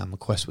there.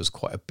 Quest was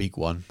quite a big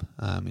one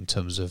in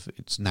terms of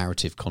its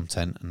narrative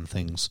content and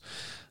things.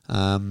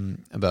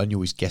 But I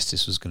always guessed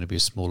this was going to be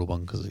a smaller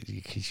one because,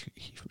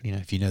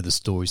 if you know the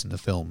stories in the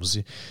films,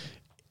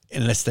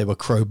 unless they were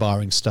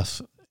crowbarring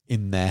stuff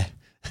in there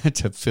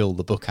to fill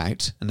the book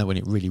out, and then when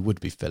it really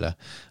would be filler,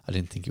 I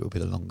didn't think it would be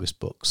the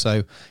longest book. So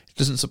it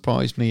doesn't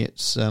surprise me.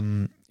 It's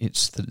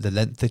the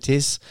length it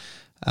is.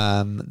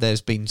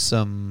 There's been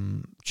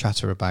some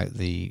chatter about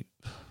the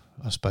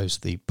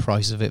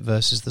price of it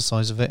versus the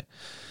size of it.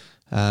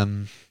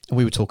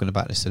 We were talking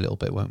about this a little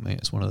bit, weren't we?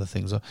 It's one of the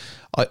things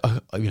I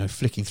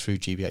flicking through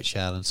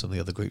GBHL and some of the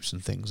other groups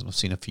and things, and I've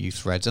seen a few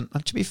threads, and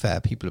to be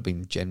fair, people have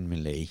been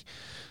generally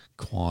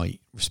quite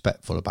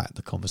respectful about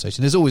the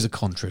conversation. There's always a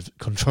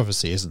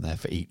controversy, isn't there,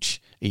 for each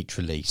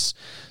release,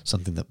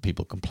 something that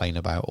people complain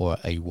about or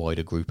a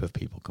wider group of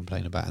people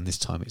complain about, and this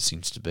time it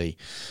seems to be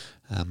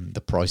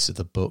the price of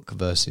the book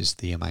versus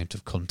the amount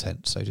of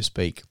content, so to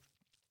speak.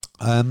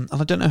 And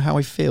I don't know how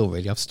I feel,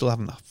 really. I still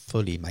haven't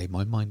fully made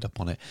my mind up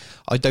on it.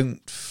 I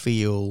don't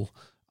feel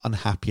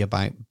unhappy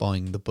about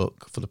buying the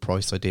book for the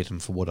price I did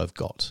and for what I've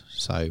got,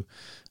 so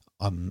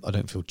I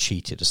don't feel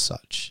cheated as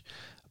such.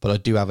 But I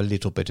do have a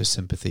little bit of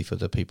sympathy for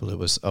the people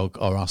who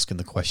are asking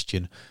the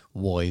question,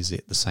 why is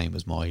it the same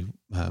as my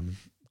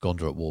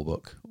Gondor at War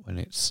book when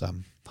it's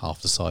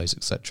half the size,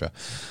 etc.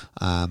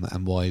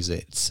 And why is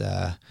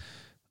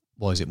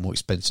it more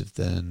expensive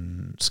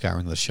than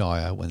Scouring the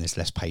Shire when there's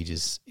less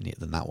pages in it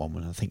than that one?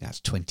 When I think that's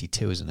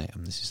 22, isn't it?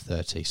 And this is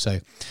 30. So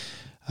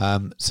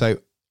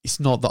it's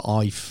not that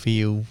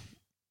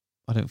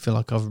I don't feel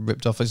like I've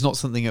ripped off. It's not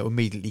something that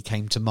immediately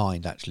came to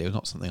mind, actually. It's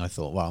not something I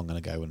thought, well, I'm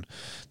going to go and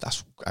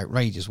that's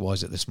outrageous. Why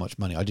is it this much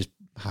money? I just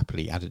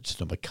happily added it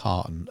to my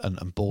cart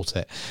and bought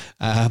it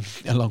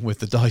along with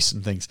the dice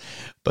and things.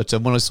 But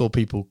when I saw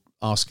people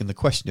asking the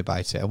question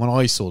about it, and when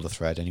I saw the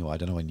thread anyway, I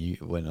don't know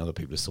when other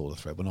people saw the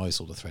thread. When I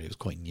saw the thread, it was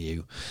quite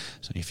new.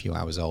 It's only a few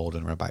hours old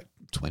and there were about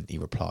 20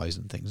 replies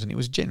and things. And it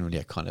was generally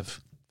a kind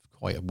of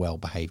quite a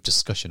well-behaved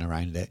discussion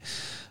around it,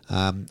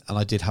 and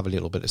I did have a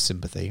little bit of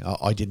sympathy.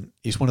 I didn't.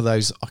 It's one of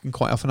those I can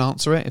quite often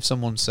answer it. If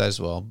someone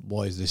says, "Well,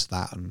 why is this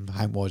that?" and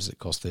why does it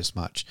cost this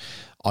much,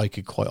 I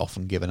could quite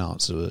often give an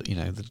answer,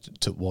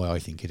 to why I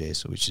think it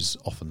is, which is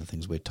often the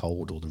things we're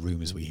told or the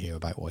rumours we hear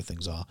about why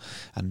things are,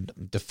 and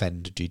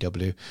defend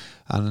GW.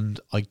 And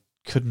I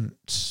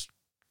couldn't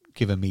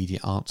give an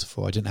immediate answer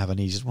for. I didn't have an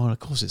easy. Well, of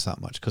course it's that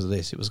much because of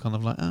this. It was kind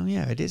of like, oh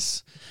yeah, it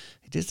is.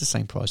 It is the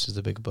same price as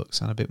the bigger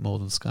books and a bit more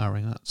than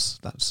Scouring.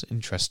 That's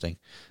interesting,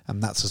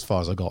 and that's as far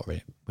as I got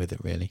with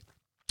it, really.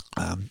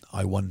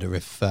 I wonder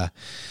if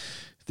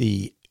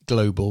the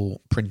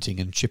global printing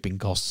and shipping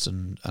costs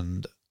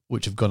and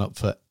which have gone up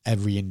for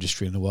every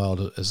industry in the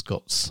world has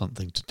got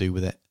something to do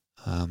with it.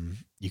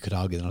 You could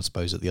argue then, I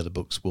suppose, that the other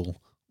books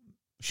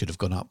should have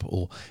gone up,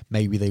 or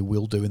maybe they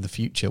will do in the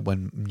future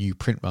when new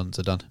print runs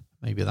are done.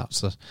 Maybe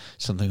that's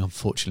something,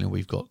 unfortunately,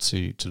 we've got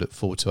to look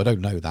forward to. I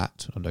don't know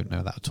that. I don't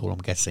know that at all, I'm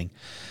guessing.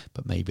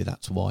 But maybe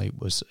that's why it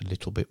was a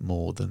little bit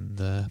more than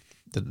the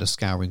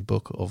Scouring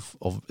book of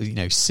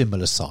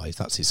similar size.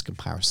 That's his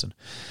comparison.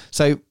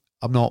 So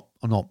I'm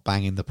not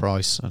banging the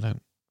price. I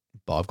don't.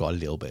 But I've got a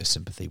little bit of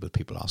sympathy with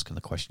people asking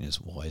the question is,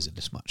 why is it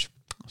this much?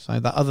 So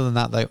that, other than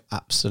that, though,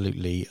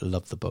 absolutely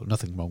love the book.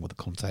 Nothing wrong with the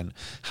content.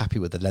 Happy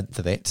with the length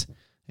of it.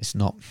 It's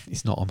not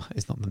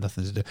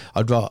nothing to do.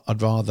 I'd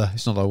rather,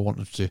 it's not that I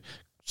wanted to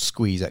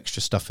squeeze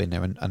extra stuff in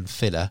there and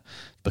filler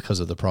because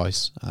of the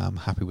price. I'm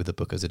happy with the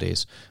book as it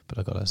is, but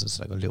I've got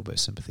a little bit of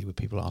sympathy with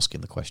people asking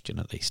the question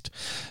at least.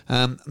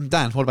 Dan,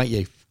 what about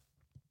you?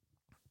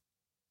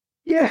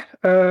 Yeah,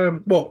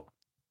 well,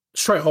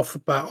 straight off the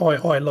bat,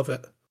 I love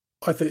it.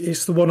 I think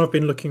it's the one I've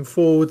been looking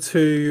forward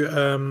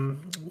to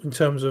in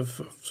terms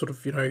of sort of,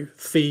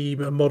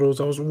 theme and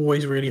models. I was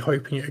always really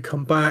hoping it would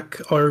come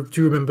back. I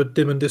do remember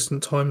dim and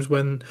distant times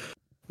when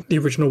the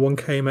original one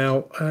came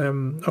out,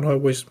 and I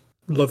always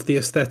loved the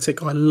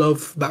aesthetic. I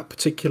love that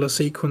particular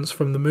sequence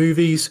from the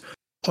movies.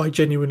 I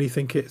genuinely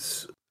think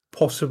it's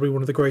possibly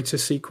one of the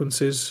greatest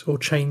sequences or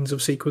chains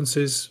of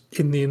sequences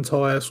in the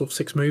entire sort of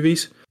 6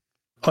 movies.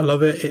 I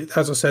love it.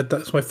 As I said,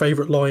 that's my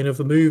favourite line of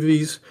the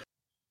movies.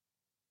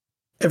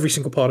 Every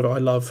single part of it I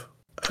love.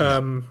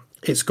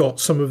 It's got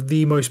some of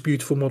the most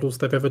beautiful models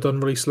they've ever done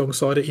released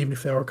alongside it, even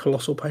if they are a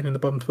colossal pain in the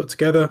bum to put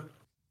together.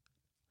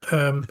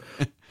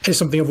 It's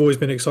something I've always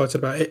been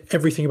excited about.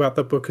 Everything about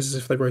that book is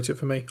as if they wrote it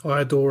for me. I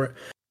adore it.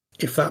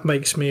 If that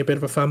makes me a bit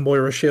of a fanboy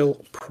or a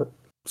shill,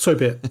 so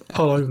be it.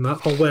 I'll own that.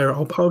 I'll wear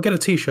it. I'll get a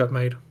T-shirt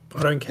made.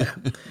 I don't care.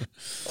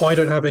 I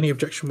don't have any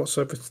objection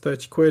whatsoever to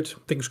 30 quid.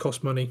 Things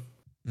cost money.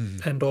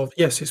 End of.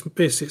 Yes,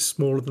 it's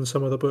smaller than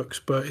some other books,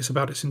 but it's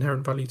about its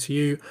inherent value to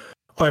you.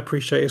 I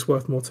appreciate it's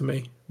worth more to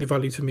me. The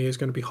value to me is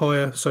going to be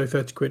higher, so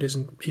 30 quid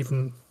isn't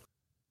even,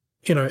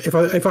 if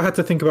I had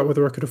to think about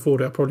whether I could afford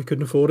it, I probably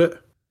couldn't afford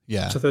it.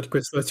 Yeah. So 30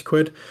 quid's 30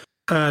 quid.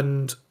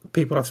 And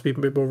people have to be a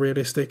bit more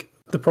realistic.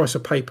 The price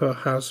of paper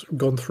has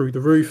gone through the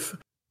roof.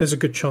 There's a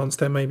good chance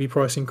there may be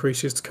price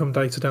increases to come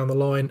later down the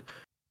line.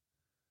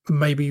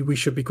 Maybe we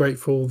should be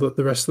grateful that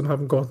the rest of them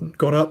haven't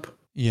gone up.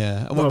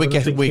 Yeah, well, we're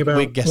guessing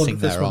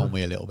there, aren't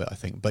we, a little bit, I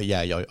think. But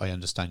yeah, I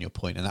understand your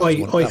point. And that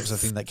was the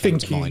thing that came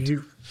to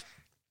mind.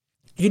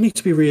 You need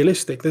to be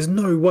realistic. There's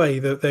no way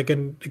that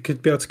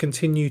could be able to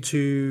continue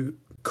to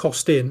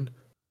cost in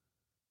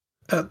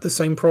at the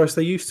same price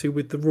they used to,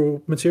 with the raw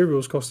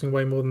materials costing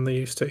way more than they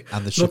used to.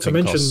 And the shipping, not to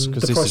mention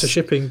costs, the price of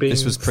shipping being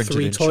this was printed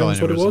 3 in times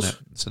China, what it was. It?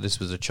 So this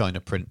was a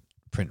China print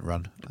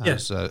run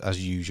as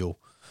usual.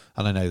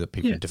 And I know that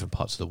people in different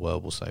parts of the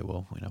world will say,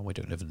 well, we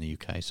don't live in the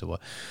UK, so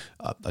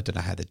I don't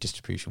know how the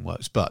distribution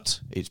works, but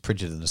it's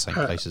printed in the same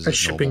places as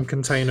shipping normal.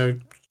 Container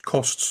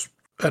costs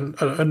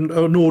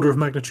an order of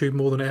magnitude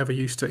more than it ever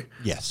used to.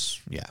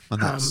 Yes, yeah,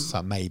 and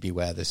that may be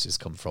where this has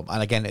come from.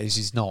 And again, this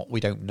is not. We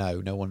don't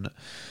know. No one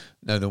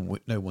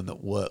that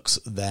works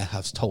there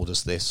has told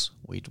us this.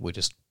 We're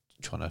just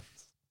trying to,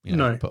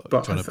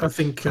 I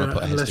think trying to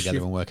put our heads together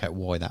and work out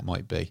why that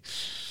might be.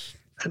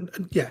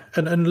 And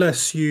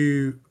unless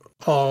you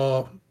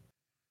are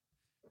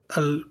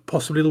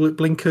possibly a little bit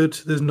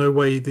blinkered, there's no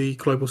way the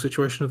global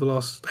situation of the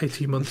last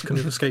 18 months can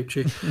have escaped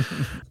you.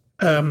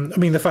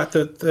 The fact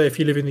that if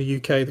you live in the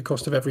UK, the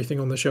cost of everything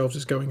on the shelves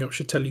is going up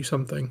should tell you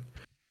something.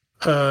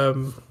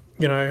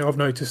 I've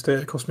noticed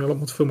it cost me a lot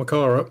more to fill my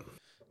car up.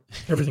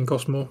 Everything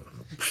costs more.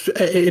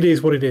 It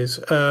is what it is.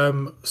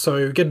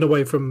 So getting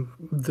away from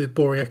the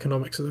boring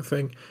economics of the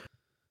thing,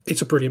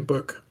 it's a brilliant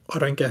book. I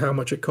don't care how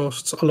much it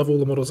costs. I love all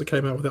the models that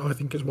came out with it. I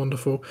think it's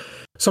wonderful.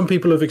 Some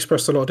people have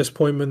expressed a lot of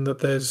disappointment that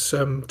there's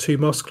 2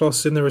 master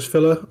classes in there as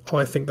filler.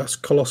 I think that's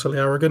colossally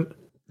arrogant.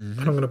 And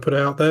I'm going to put it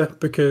out there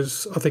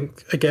because I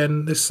think,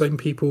 again, there's the same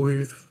people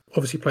who've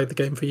obviously played the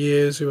game for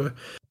years who are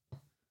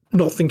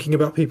not thinking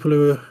about people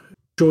who are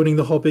joining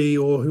the hobby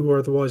or who are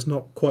otherwise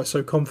not quite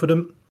so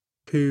confident,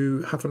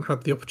 who haven't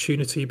had the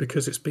opportunity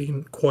because it's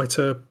been quite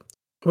I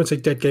won't say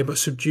dead game, but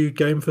subdued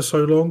game for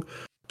so long,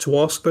 to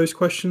ask those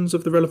questions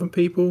of the relevant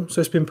people. So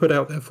it's been put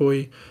out there for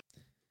you.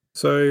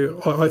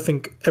 So I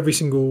think every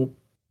single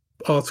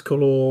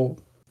article or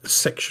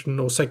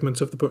section or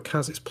segment of the book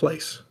has its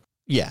place.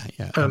 Yeah.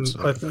 And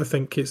I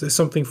think there's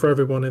something for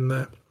everyone in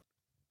there.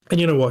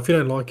 And you know what? If you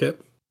don't like it,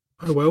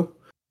 oh well.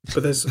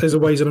 But there's a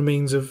ways and a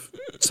means of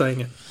saying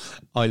it.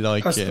 I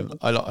like it.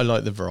 I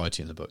like the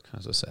variety in the book.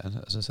 As I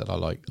said,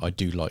 I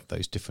do like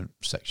those different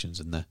sections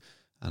in there.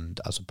 And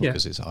as a book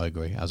as it's, I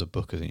agree. As a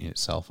book in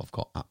itself, I've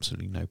got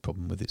absolutely no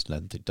problem with its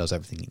length. It does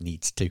everything it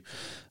needs to.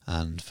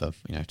 And for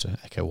to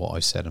echo what I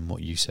said and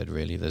what you said,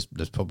 really,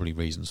 there's probably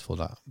reasons for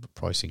that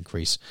price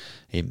increase.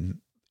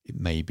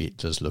 Maybe it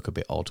does look a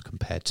bit odd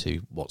compared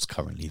to what's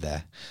currently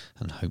there,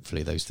 and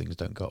hopefully those things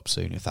don't go up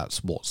soon if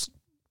that's what's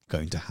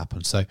going to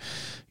happen. So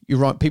you're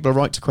right. People are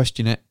right to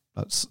question it.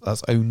 That's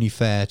only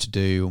fair to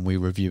do, and we're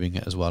reviewing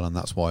it as well, and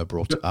that's why I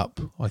brought it up.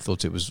 I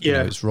thought it was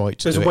it's right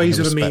to There's do ways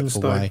it in a and a means,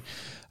 respectful though. way.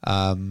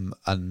 And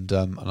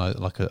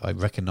I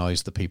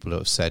recognise the people who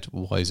have said,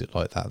 why is it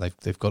like that?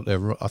 They've got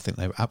I think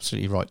they're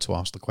absolutely right to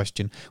ask the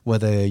question.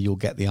 Whether you'll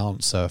get the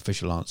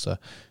official answer,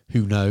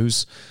 who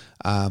knows?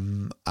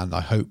 And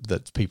I hope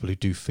that people who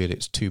do feel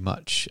it's too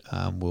much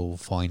will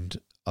find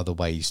other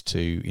ways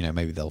to,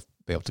 maybe they'll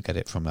be able to get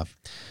it from a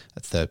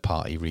third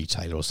party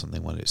retailer or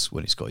something when it's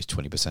got its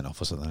 20%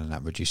 off or something, and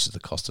that reduces the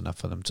cost enough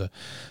for them to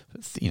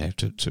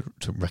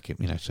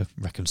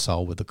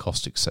reconcile with the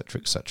cost,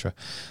 etc.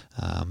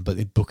 But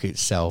the book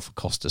itself,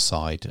 cost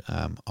aside,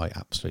 I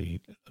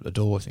absolutely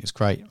adore. I think it's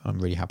great. I'm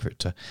really happy for it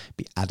to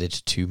be added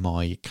to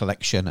my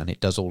collection, and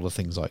it does all the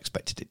things I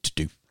expected it to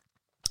do.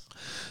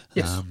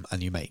 Yes.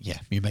 And you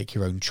make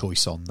your own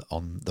choice on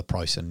the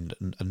price, and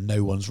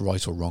no one's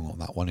right or wrong on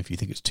that one. If you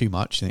think it's too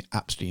much, then you're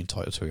absolutely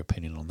entitled to your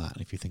opinion on that.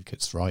 And if you think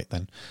it's right,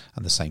 then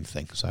and the same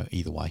thing. So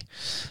either way,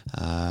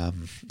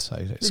 so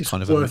it's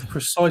kind of worth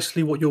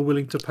precisely what you're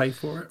willing to pay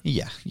for it.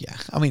 Yeah.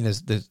 I mean,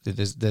 there's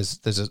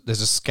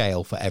a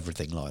scale for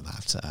everything like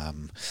that.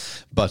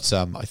 But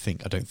I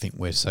don't think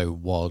we're so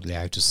wildly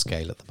out of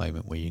scale at the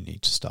moment where you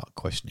need to start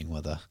questioning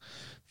whether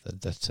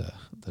that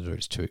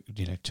it's too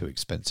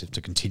expensive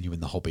to continue in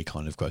the hobby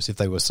kind of gross. If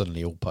they were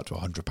suddenly all put to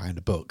 £100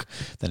 a book,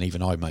 then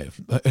even I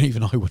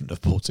wouldn't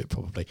have bought it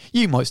probably.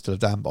 You might still have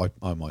done, but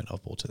I might not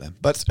have bought it then.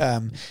 But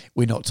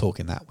we're not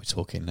talking that. We're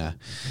talking a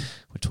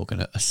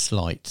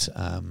slight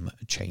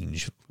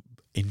change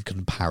in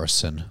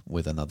comparison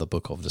with another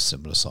book of the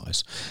similar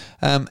size.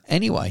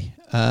 Anyway,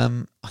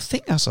 I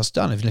think that's us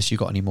done. Unless you've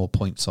got any more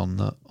points on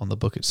the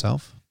book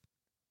itself.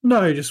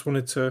 No, I just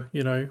wanted to,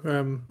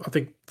 I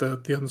think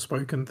the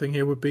unspoken thing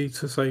here would be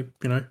to say,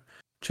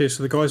 cheers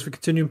to the guys for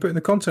continuing putting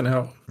the content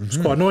out. Mm-hmm. It's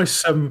quite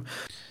nice. And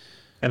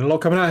a lot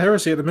coming out of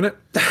Heresy at the minute.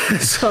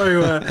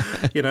 So,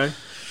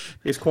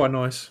 it's quite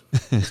nice.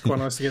 It's quite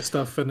nice to get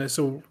stuff, and it's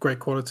all great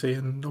quality.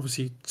 And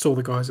obviously saw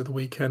the guys at the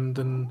weekend,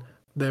 and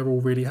they're all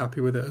really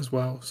happy with it as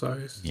well. So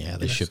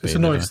they should be. It's a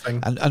nice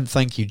thing. And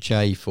thank you,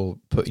 Jay, for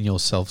putting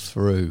yourself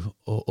through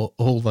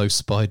all those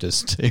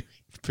spiders too.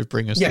 To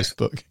bring us this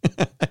book.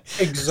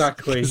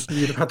 Exactly.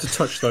 You'd have had to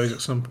touch those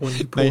at some point,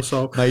 you poor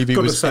soul. Maybe it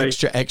was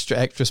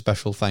extra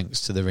special thanks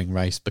to the Ring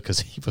Race,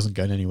 because he wasn't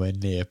going anywhere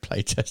near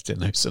playtesting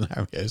those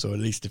scenarios, or at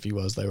least if he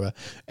was, they were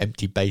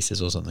empty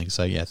bases or something.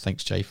 So yeah,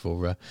 thanks, Jay,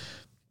 for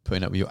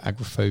putting up with your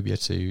agoraphobia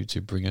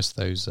to bring us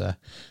those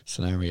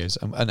scenarios.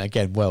 And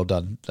again, well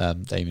done,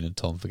 Damien and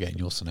Tom, for getting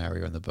your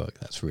scenario in the book.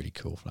 That's really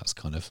cool. That's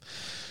kind of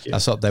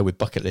that's up there with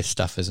bucket list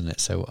stuff, isn't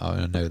it? So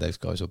I know those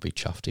guys will be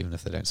chuffed, even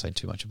if they don't say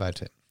too much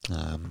about it.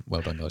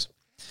 Well done, guys.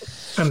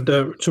 And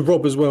to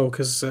Rob as well,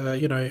 because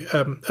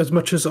as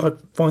much as I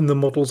find the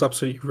models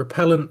absolutely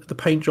repellent, the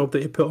paint job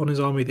that he put on his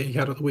army that he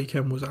had at the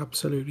weekend was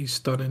absolutely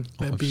stunning.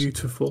 They're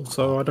beautiful.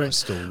 So I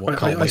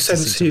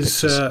sense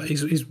his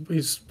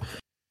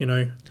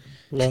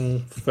long,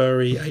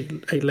 furry,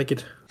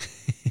 eight-legged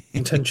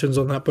intentions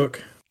on that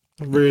book.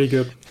 Really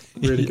good.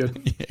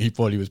 He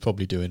was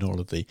probably doing all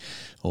of the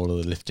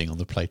lifting on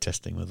the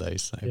playtesting with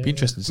those. So it'd be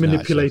interesting to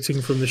manipulating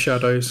know, from the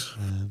shadows,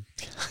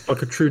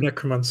 like a true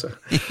necromancer.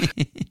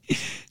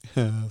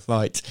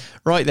 Right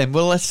then.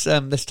 Well, let's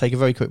take a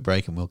very quick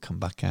break, and we'll come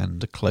back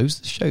and close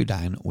the show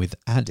down with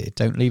Added.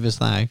 Don't leave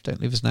us now.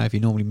 If you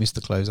normally miss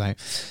the close out,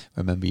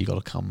 remember you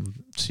got to come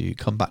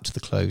back to the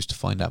close to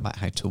find out about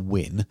how to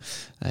win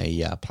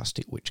a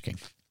plastic Witch King.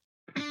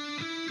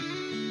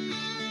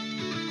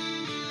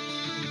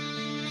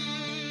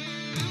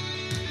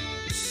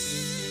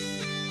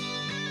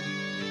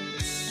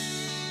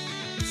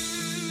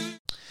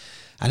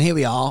 And here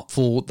we are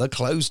for the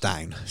close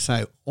down.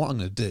 So what I'm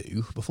going to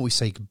do, before we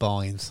say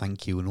goodbye and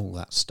thank you and all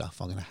that stuff,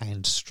 I'm going to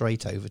hand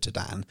straight over to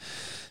Dan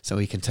so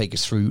he can take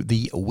us through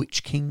the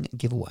Witch King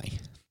giveaway.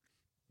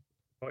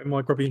 Right in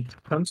my grubby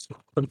pants, I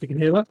don't think you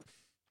can hear that.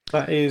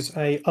 That is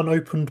a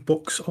unopened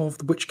box of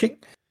the Witch King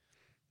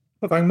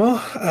of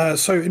Angmar.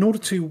 So in order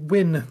to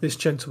win this,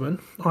 gentleman,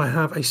 I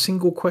have a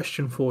single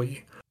question for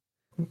you.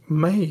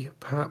 May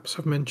perhaps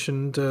have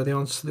mentioned the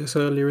answer to this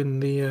earlier in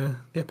the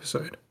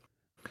episode.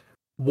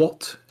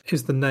 What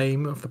is the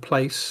name of the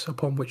place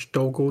upon which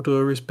Dol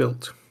Guldur is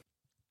built?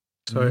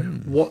 So,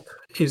 what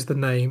is the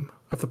name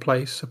of the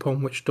place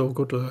upon which Dol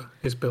Guldur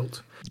is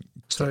built?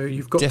 So,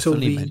 you've got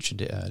definitely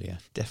mentioned it earlier.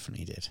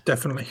 Definitely did.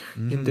 Definitely,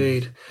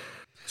 indeed.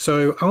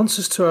 So,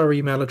 answers to our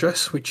email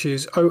address, which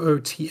is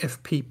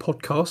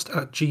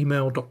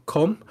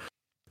ootfppodcast@gmail.com.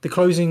 The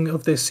closing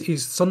of this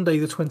is Sunday,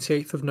 the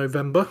 28th of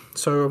November.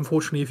 So,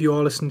 unfortunately, if you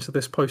are listening to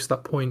this post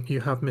that point,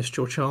 you have missed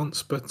your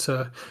chance. But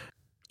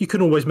you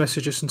can always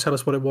message us and tell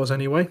us what it was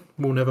anyway.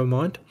 We'll never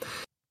mind.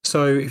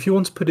 So if you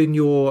want to put in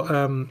your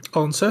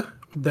answer,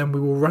 then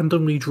we will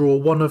randomly draw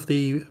one of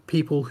the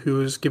people who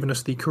has given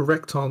us the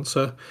correct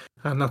answer,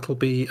 and that'll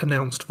be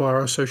announced via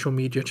our social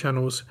media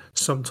channels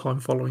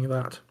sometime following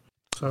that.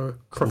 So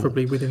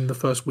preferably within the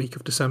first week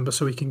of December,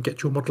 so we can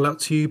get your model out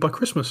to you by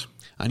Christmas.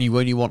 And you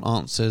only want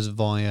answers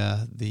via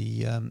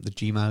the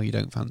Gmail. You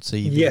don't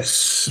fancy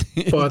Yes,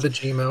 via the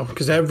Gmail,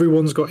 because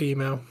everyone's got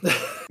email.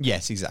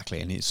 Yes,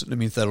 exactly, and it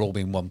means they'll all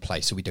be in one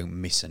place, so we don't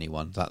miss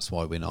anyone. That's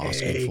why we're not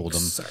asking for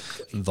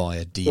them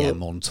via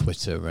DM on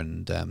Twitter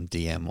and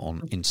DM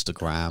on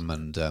Instagram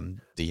and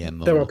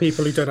DM. There on are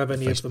people who don't have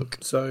any Facebook. of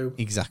them, so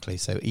exactly.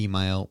 So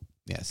email,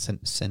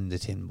 send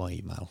it in by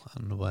email,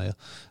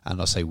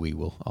 and I say we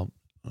will. I'll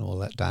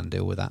let Dan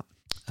deal with that.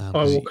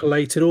 I will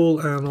collate it all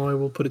and I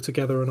will put it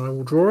together and I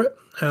will draw it,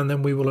 and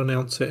then we will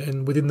announce it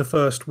within the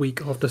first week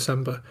of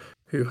December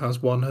who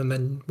has one, and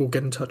then we'll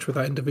get in touch with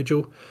that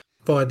individual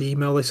via the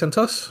email they sent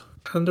us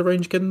and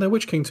arrange getting their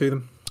Witch King to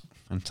them.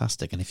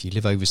 Fantastic. And if you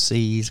live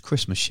overseas,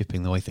 Christmas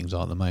shipping, the way things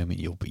are at the moment,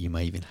 you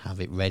may even have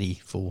it ready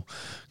for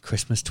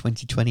Christmas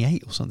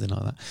 2028 or something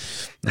like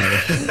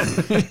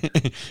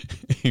that.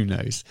 Who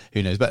knows?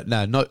 But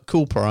no,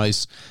 cool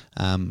prize.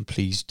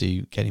 Please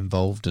do get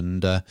involved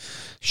and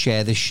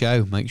share this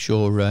show. Make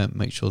sure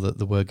that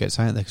the word gets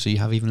out there, so you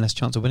have even less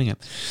chance of winning it.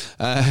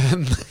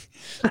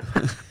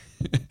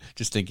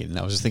 Just thinking.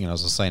 I was just thinking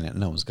as I was saying it.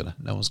 No one's gonna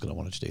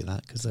want to do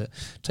that because it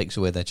takes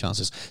away their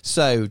chances.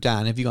 So,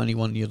 Dan, have you got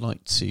anyone you'd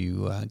like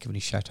to give any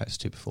shout outs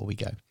to before we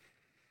go?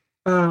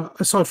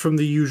 Aside from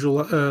the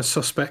usual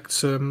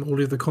suspects, all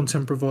of the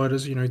content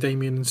providers,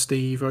 Damien and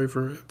Steve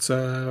over at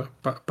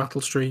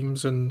Battle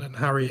Streams and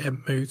Harry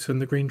Entmoot and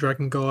the Green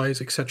Dragon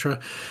guys, etc.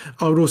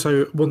 I would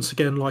also once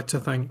again like to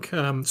thank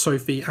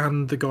Sophie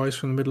and the guys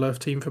from the Middle-earth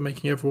team for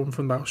making everyone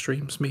from Battle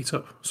Streams meet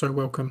up so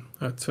welcome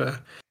at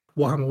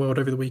Warhammer World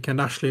over the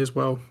weekend. Ashley as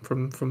well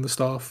from the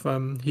staff.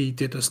 He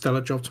did a stellar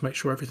job to make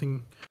sure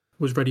everything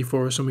was ready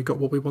for us and we got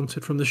what we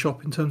wanted from the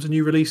shop in terms of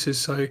new releases.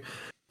 So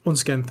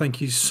once again, thank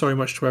you so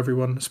much to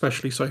everyone,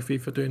 especially Sophie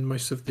for doing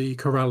most of the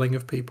corralling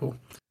of people,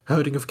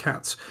 herding of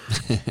cats.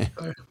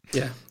 So,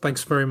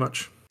 thanks very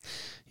much.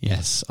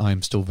 Yes,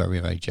 I'm still very,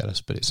 very jealous,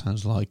 but it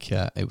sounds like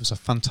it was a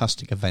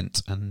fantastic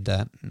event, and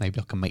maybe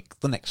I can make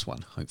the next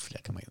one. Hopefully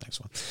I can make the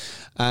next one.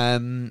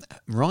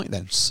 Right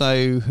then,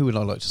 so who would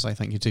I like to say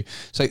thank you to?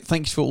 So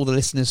thanks for all the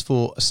listeners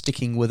for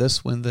sticking with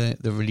us when the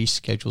release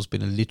schedule's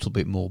been a little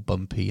bit more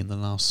bumpy in the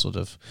last sort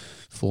of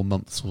 4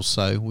 months or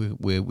so.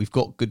 We've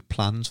got good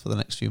plans for the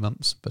next few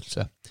months, but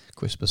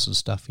Christmas and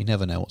stuff, you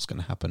never know what's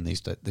going to happen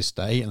this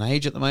day and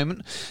age at the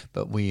moment,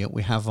 but we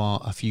have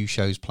a few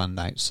shows planned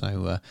out,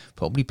 so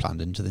probably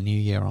planned into the new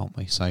year, aren't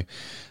we? So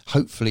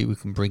hopefully we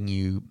can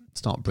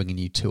start bringing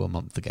you 2 a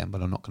month again,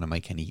 but I'm not going to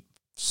make any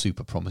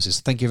super promises.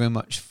 Thank you very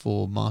much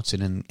for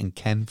Martin and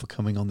Ken for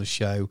coming on the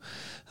show.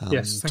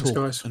 Yes, thanks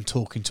guys. And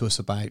talking to us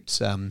about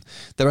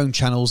their own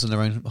channels and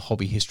their own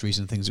hobby histories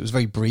and things. It was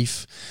very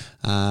brief,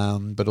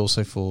 but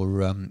also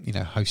for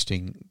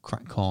hosting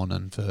CrackCon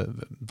and for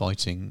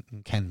inviting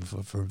Ken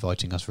for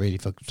inviting us really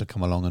to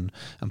come along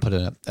and put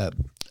a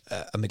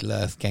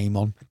Middle-earth game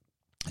on.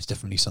 It's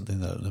definitely something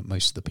that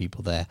most of the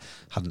people there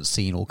hadn't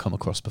seen or come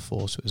across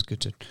before, so it was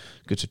good to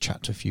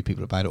chat to a few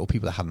people about it, or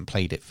people that hadn't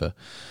played it for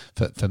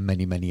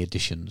many, many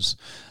editions.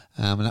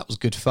 And that was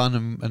good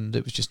fun, and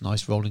it was just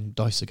nice rolling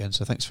dice again.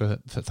 So thanks for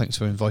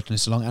inviting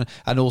us along,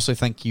 and also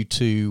thank you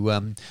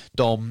to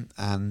Dom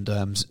and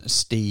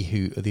Steve,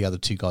 who are the other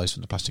 2 guys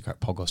from the Plastic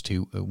Crack podcast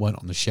who weren't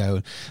on the show.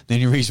 And the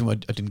only reason why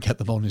I didn't get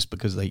them on is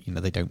because they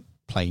don't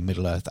play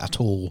Middle-earth at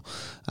all,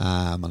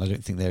 and I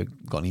don't think they've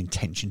got any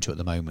intention to at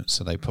the moment,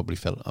 so they probably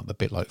felt a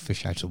bit like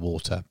fish out of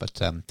water. But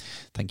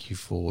thank you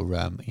for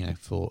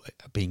for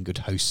being good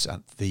hosts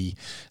at the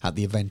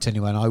event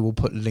anyway, and I will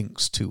put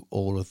links to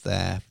all of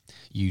their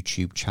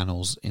YouTube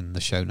channels in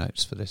the show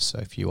notes for this, so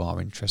if you are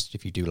interested,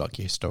 if you do like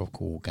your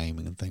historical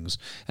gaming and things,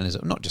 and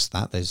there's not just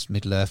that, there's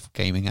Middle-earth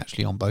gaming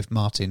actually on both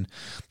Martin,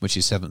 which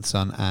is Seventh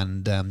Son,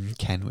 and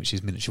Ken, which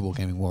is Miniature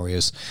Wargaming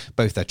Warriors.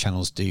 Both their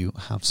channels do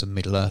have some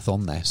Middle-earth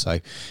on there, so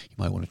you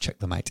might want to check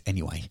them out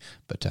anyway.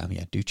 But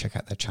do check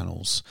out their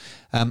channels.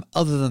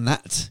 Other than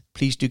that,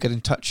 please do get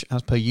in touch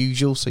as per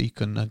usual, so you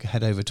can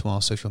head over to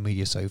our social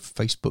media. So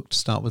Facebook to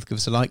start with, give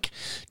us a like,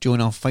 join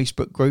our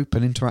Facebook group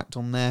and interact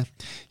on there.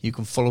 You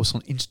can follow us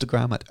on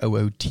Instagram at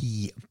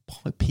OOTP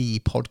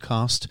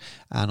Podcast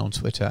and on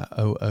Twitter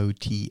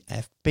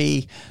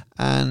OOTFB,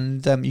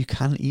 and you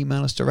can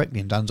email us directly,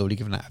 and Dan's already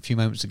given that a few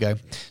moments ago,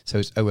 so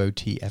it's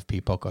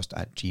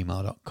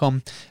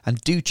ootfppodcast@gmail.com.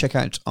 and do check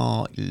out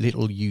our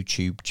little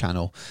YouTube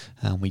channel.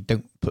 We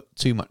don't put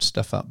too much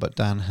stuff up, but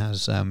Dan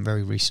has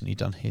very recently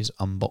done his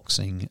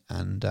unboxing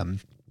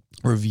and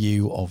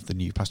review of the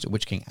new Plastic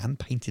Witch King and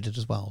painted it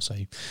as well, so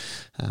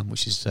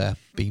which is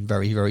being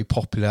very, very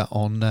popular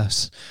on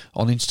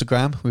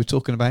Instagram. We were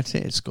talking about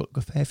it. It's got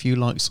a fair few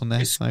likes on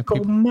there. It's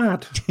gone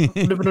mad. I've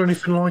never done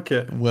anything like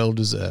it. Well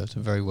deserved,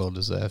 very well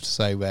deserved.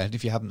 So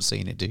if you haven't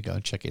seen it, do go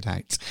and check it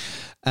out.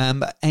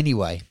 But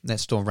anyway,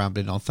 let's stop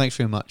rambling on. Thanks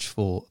very much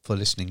for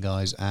listening,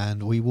 guys,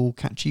 and we will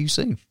catch you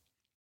soon.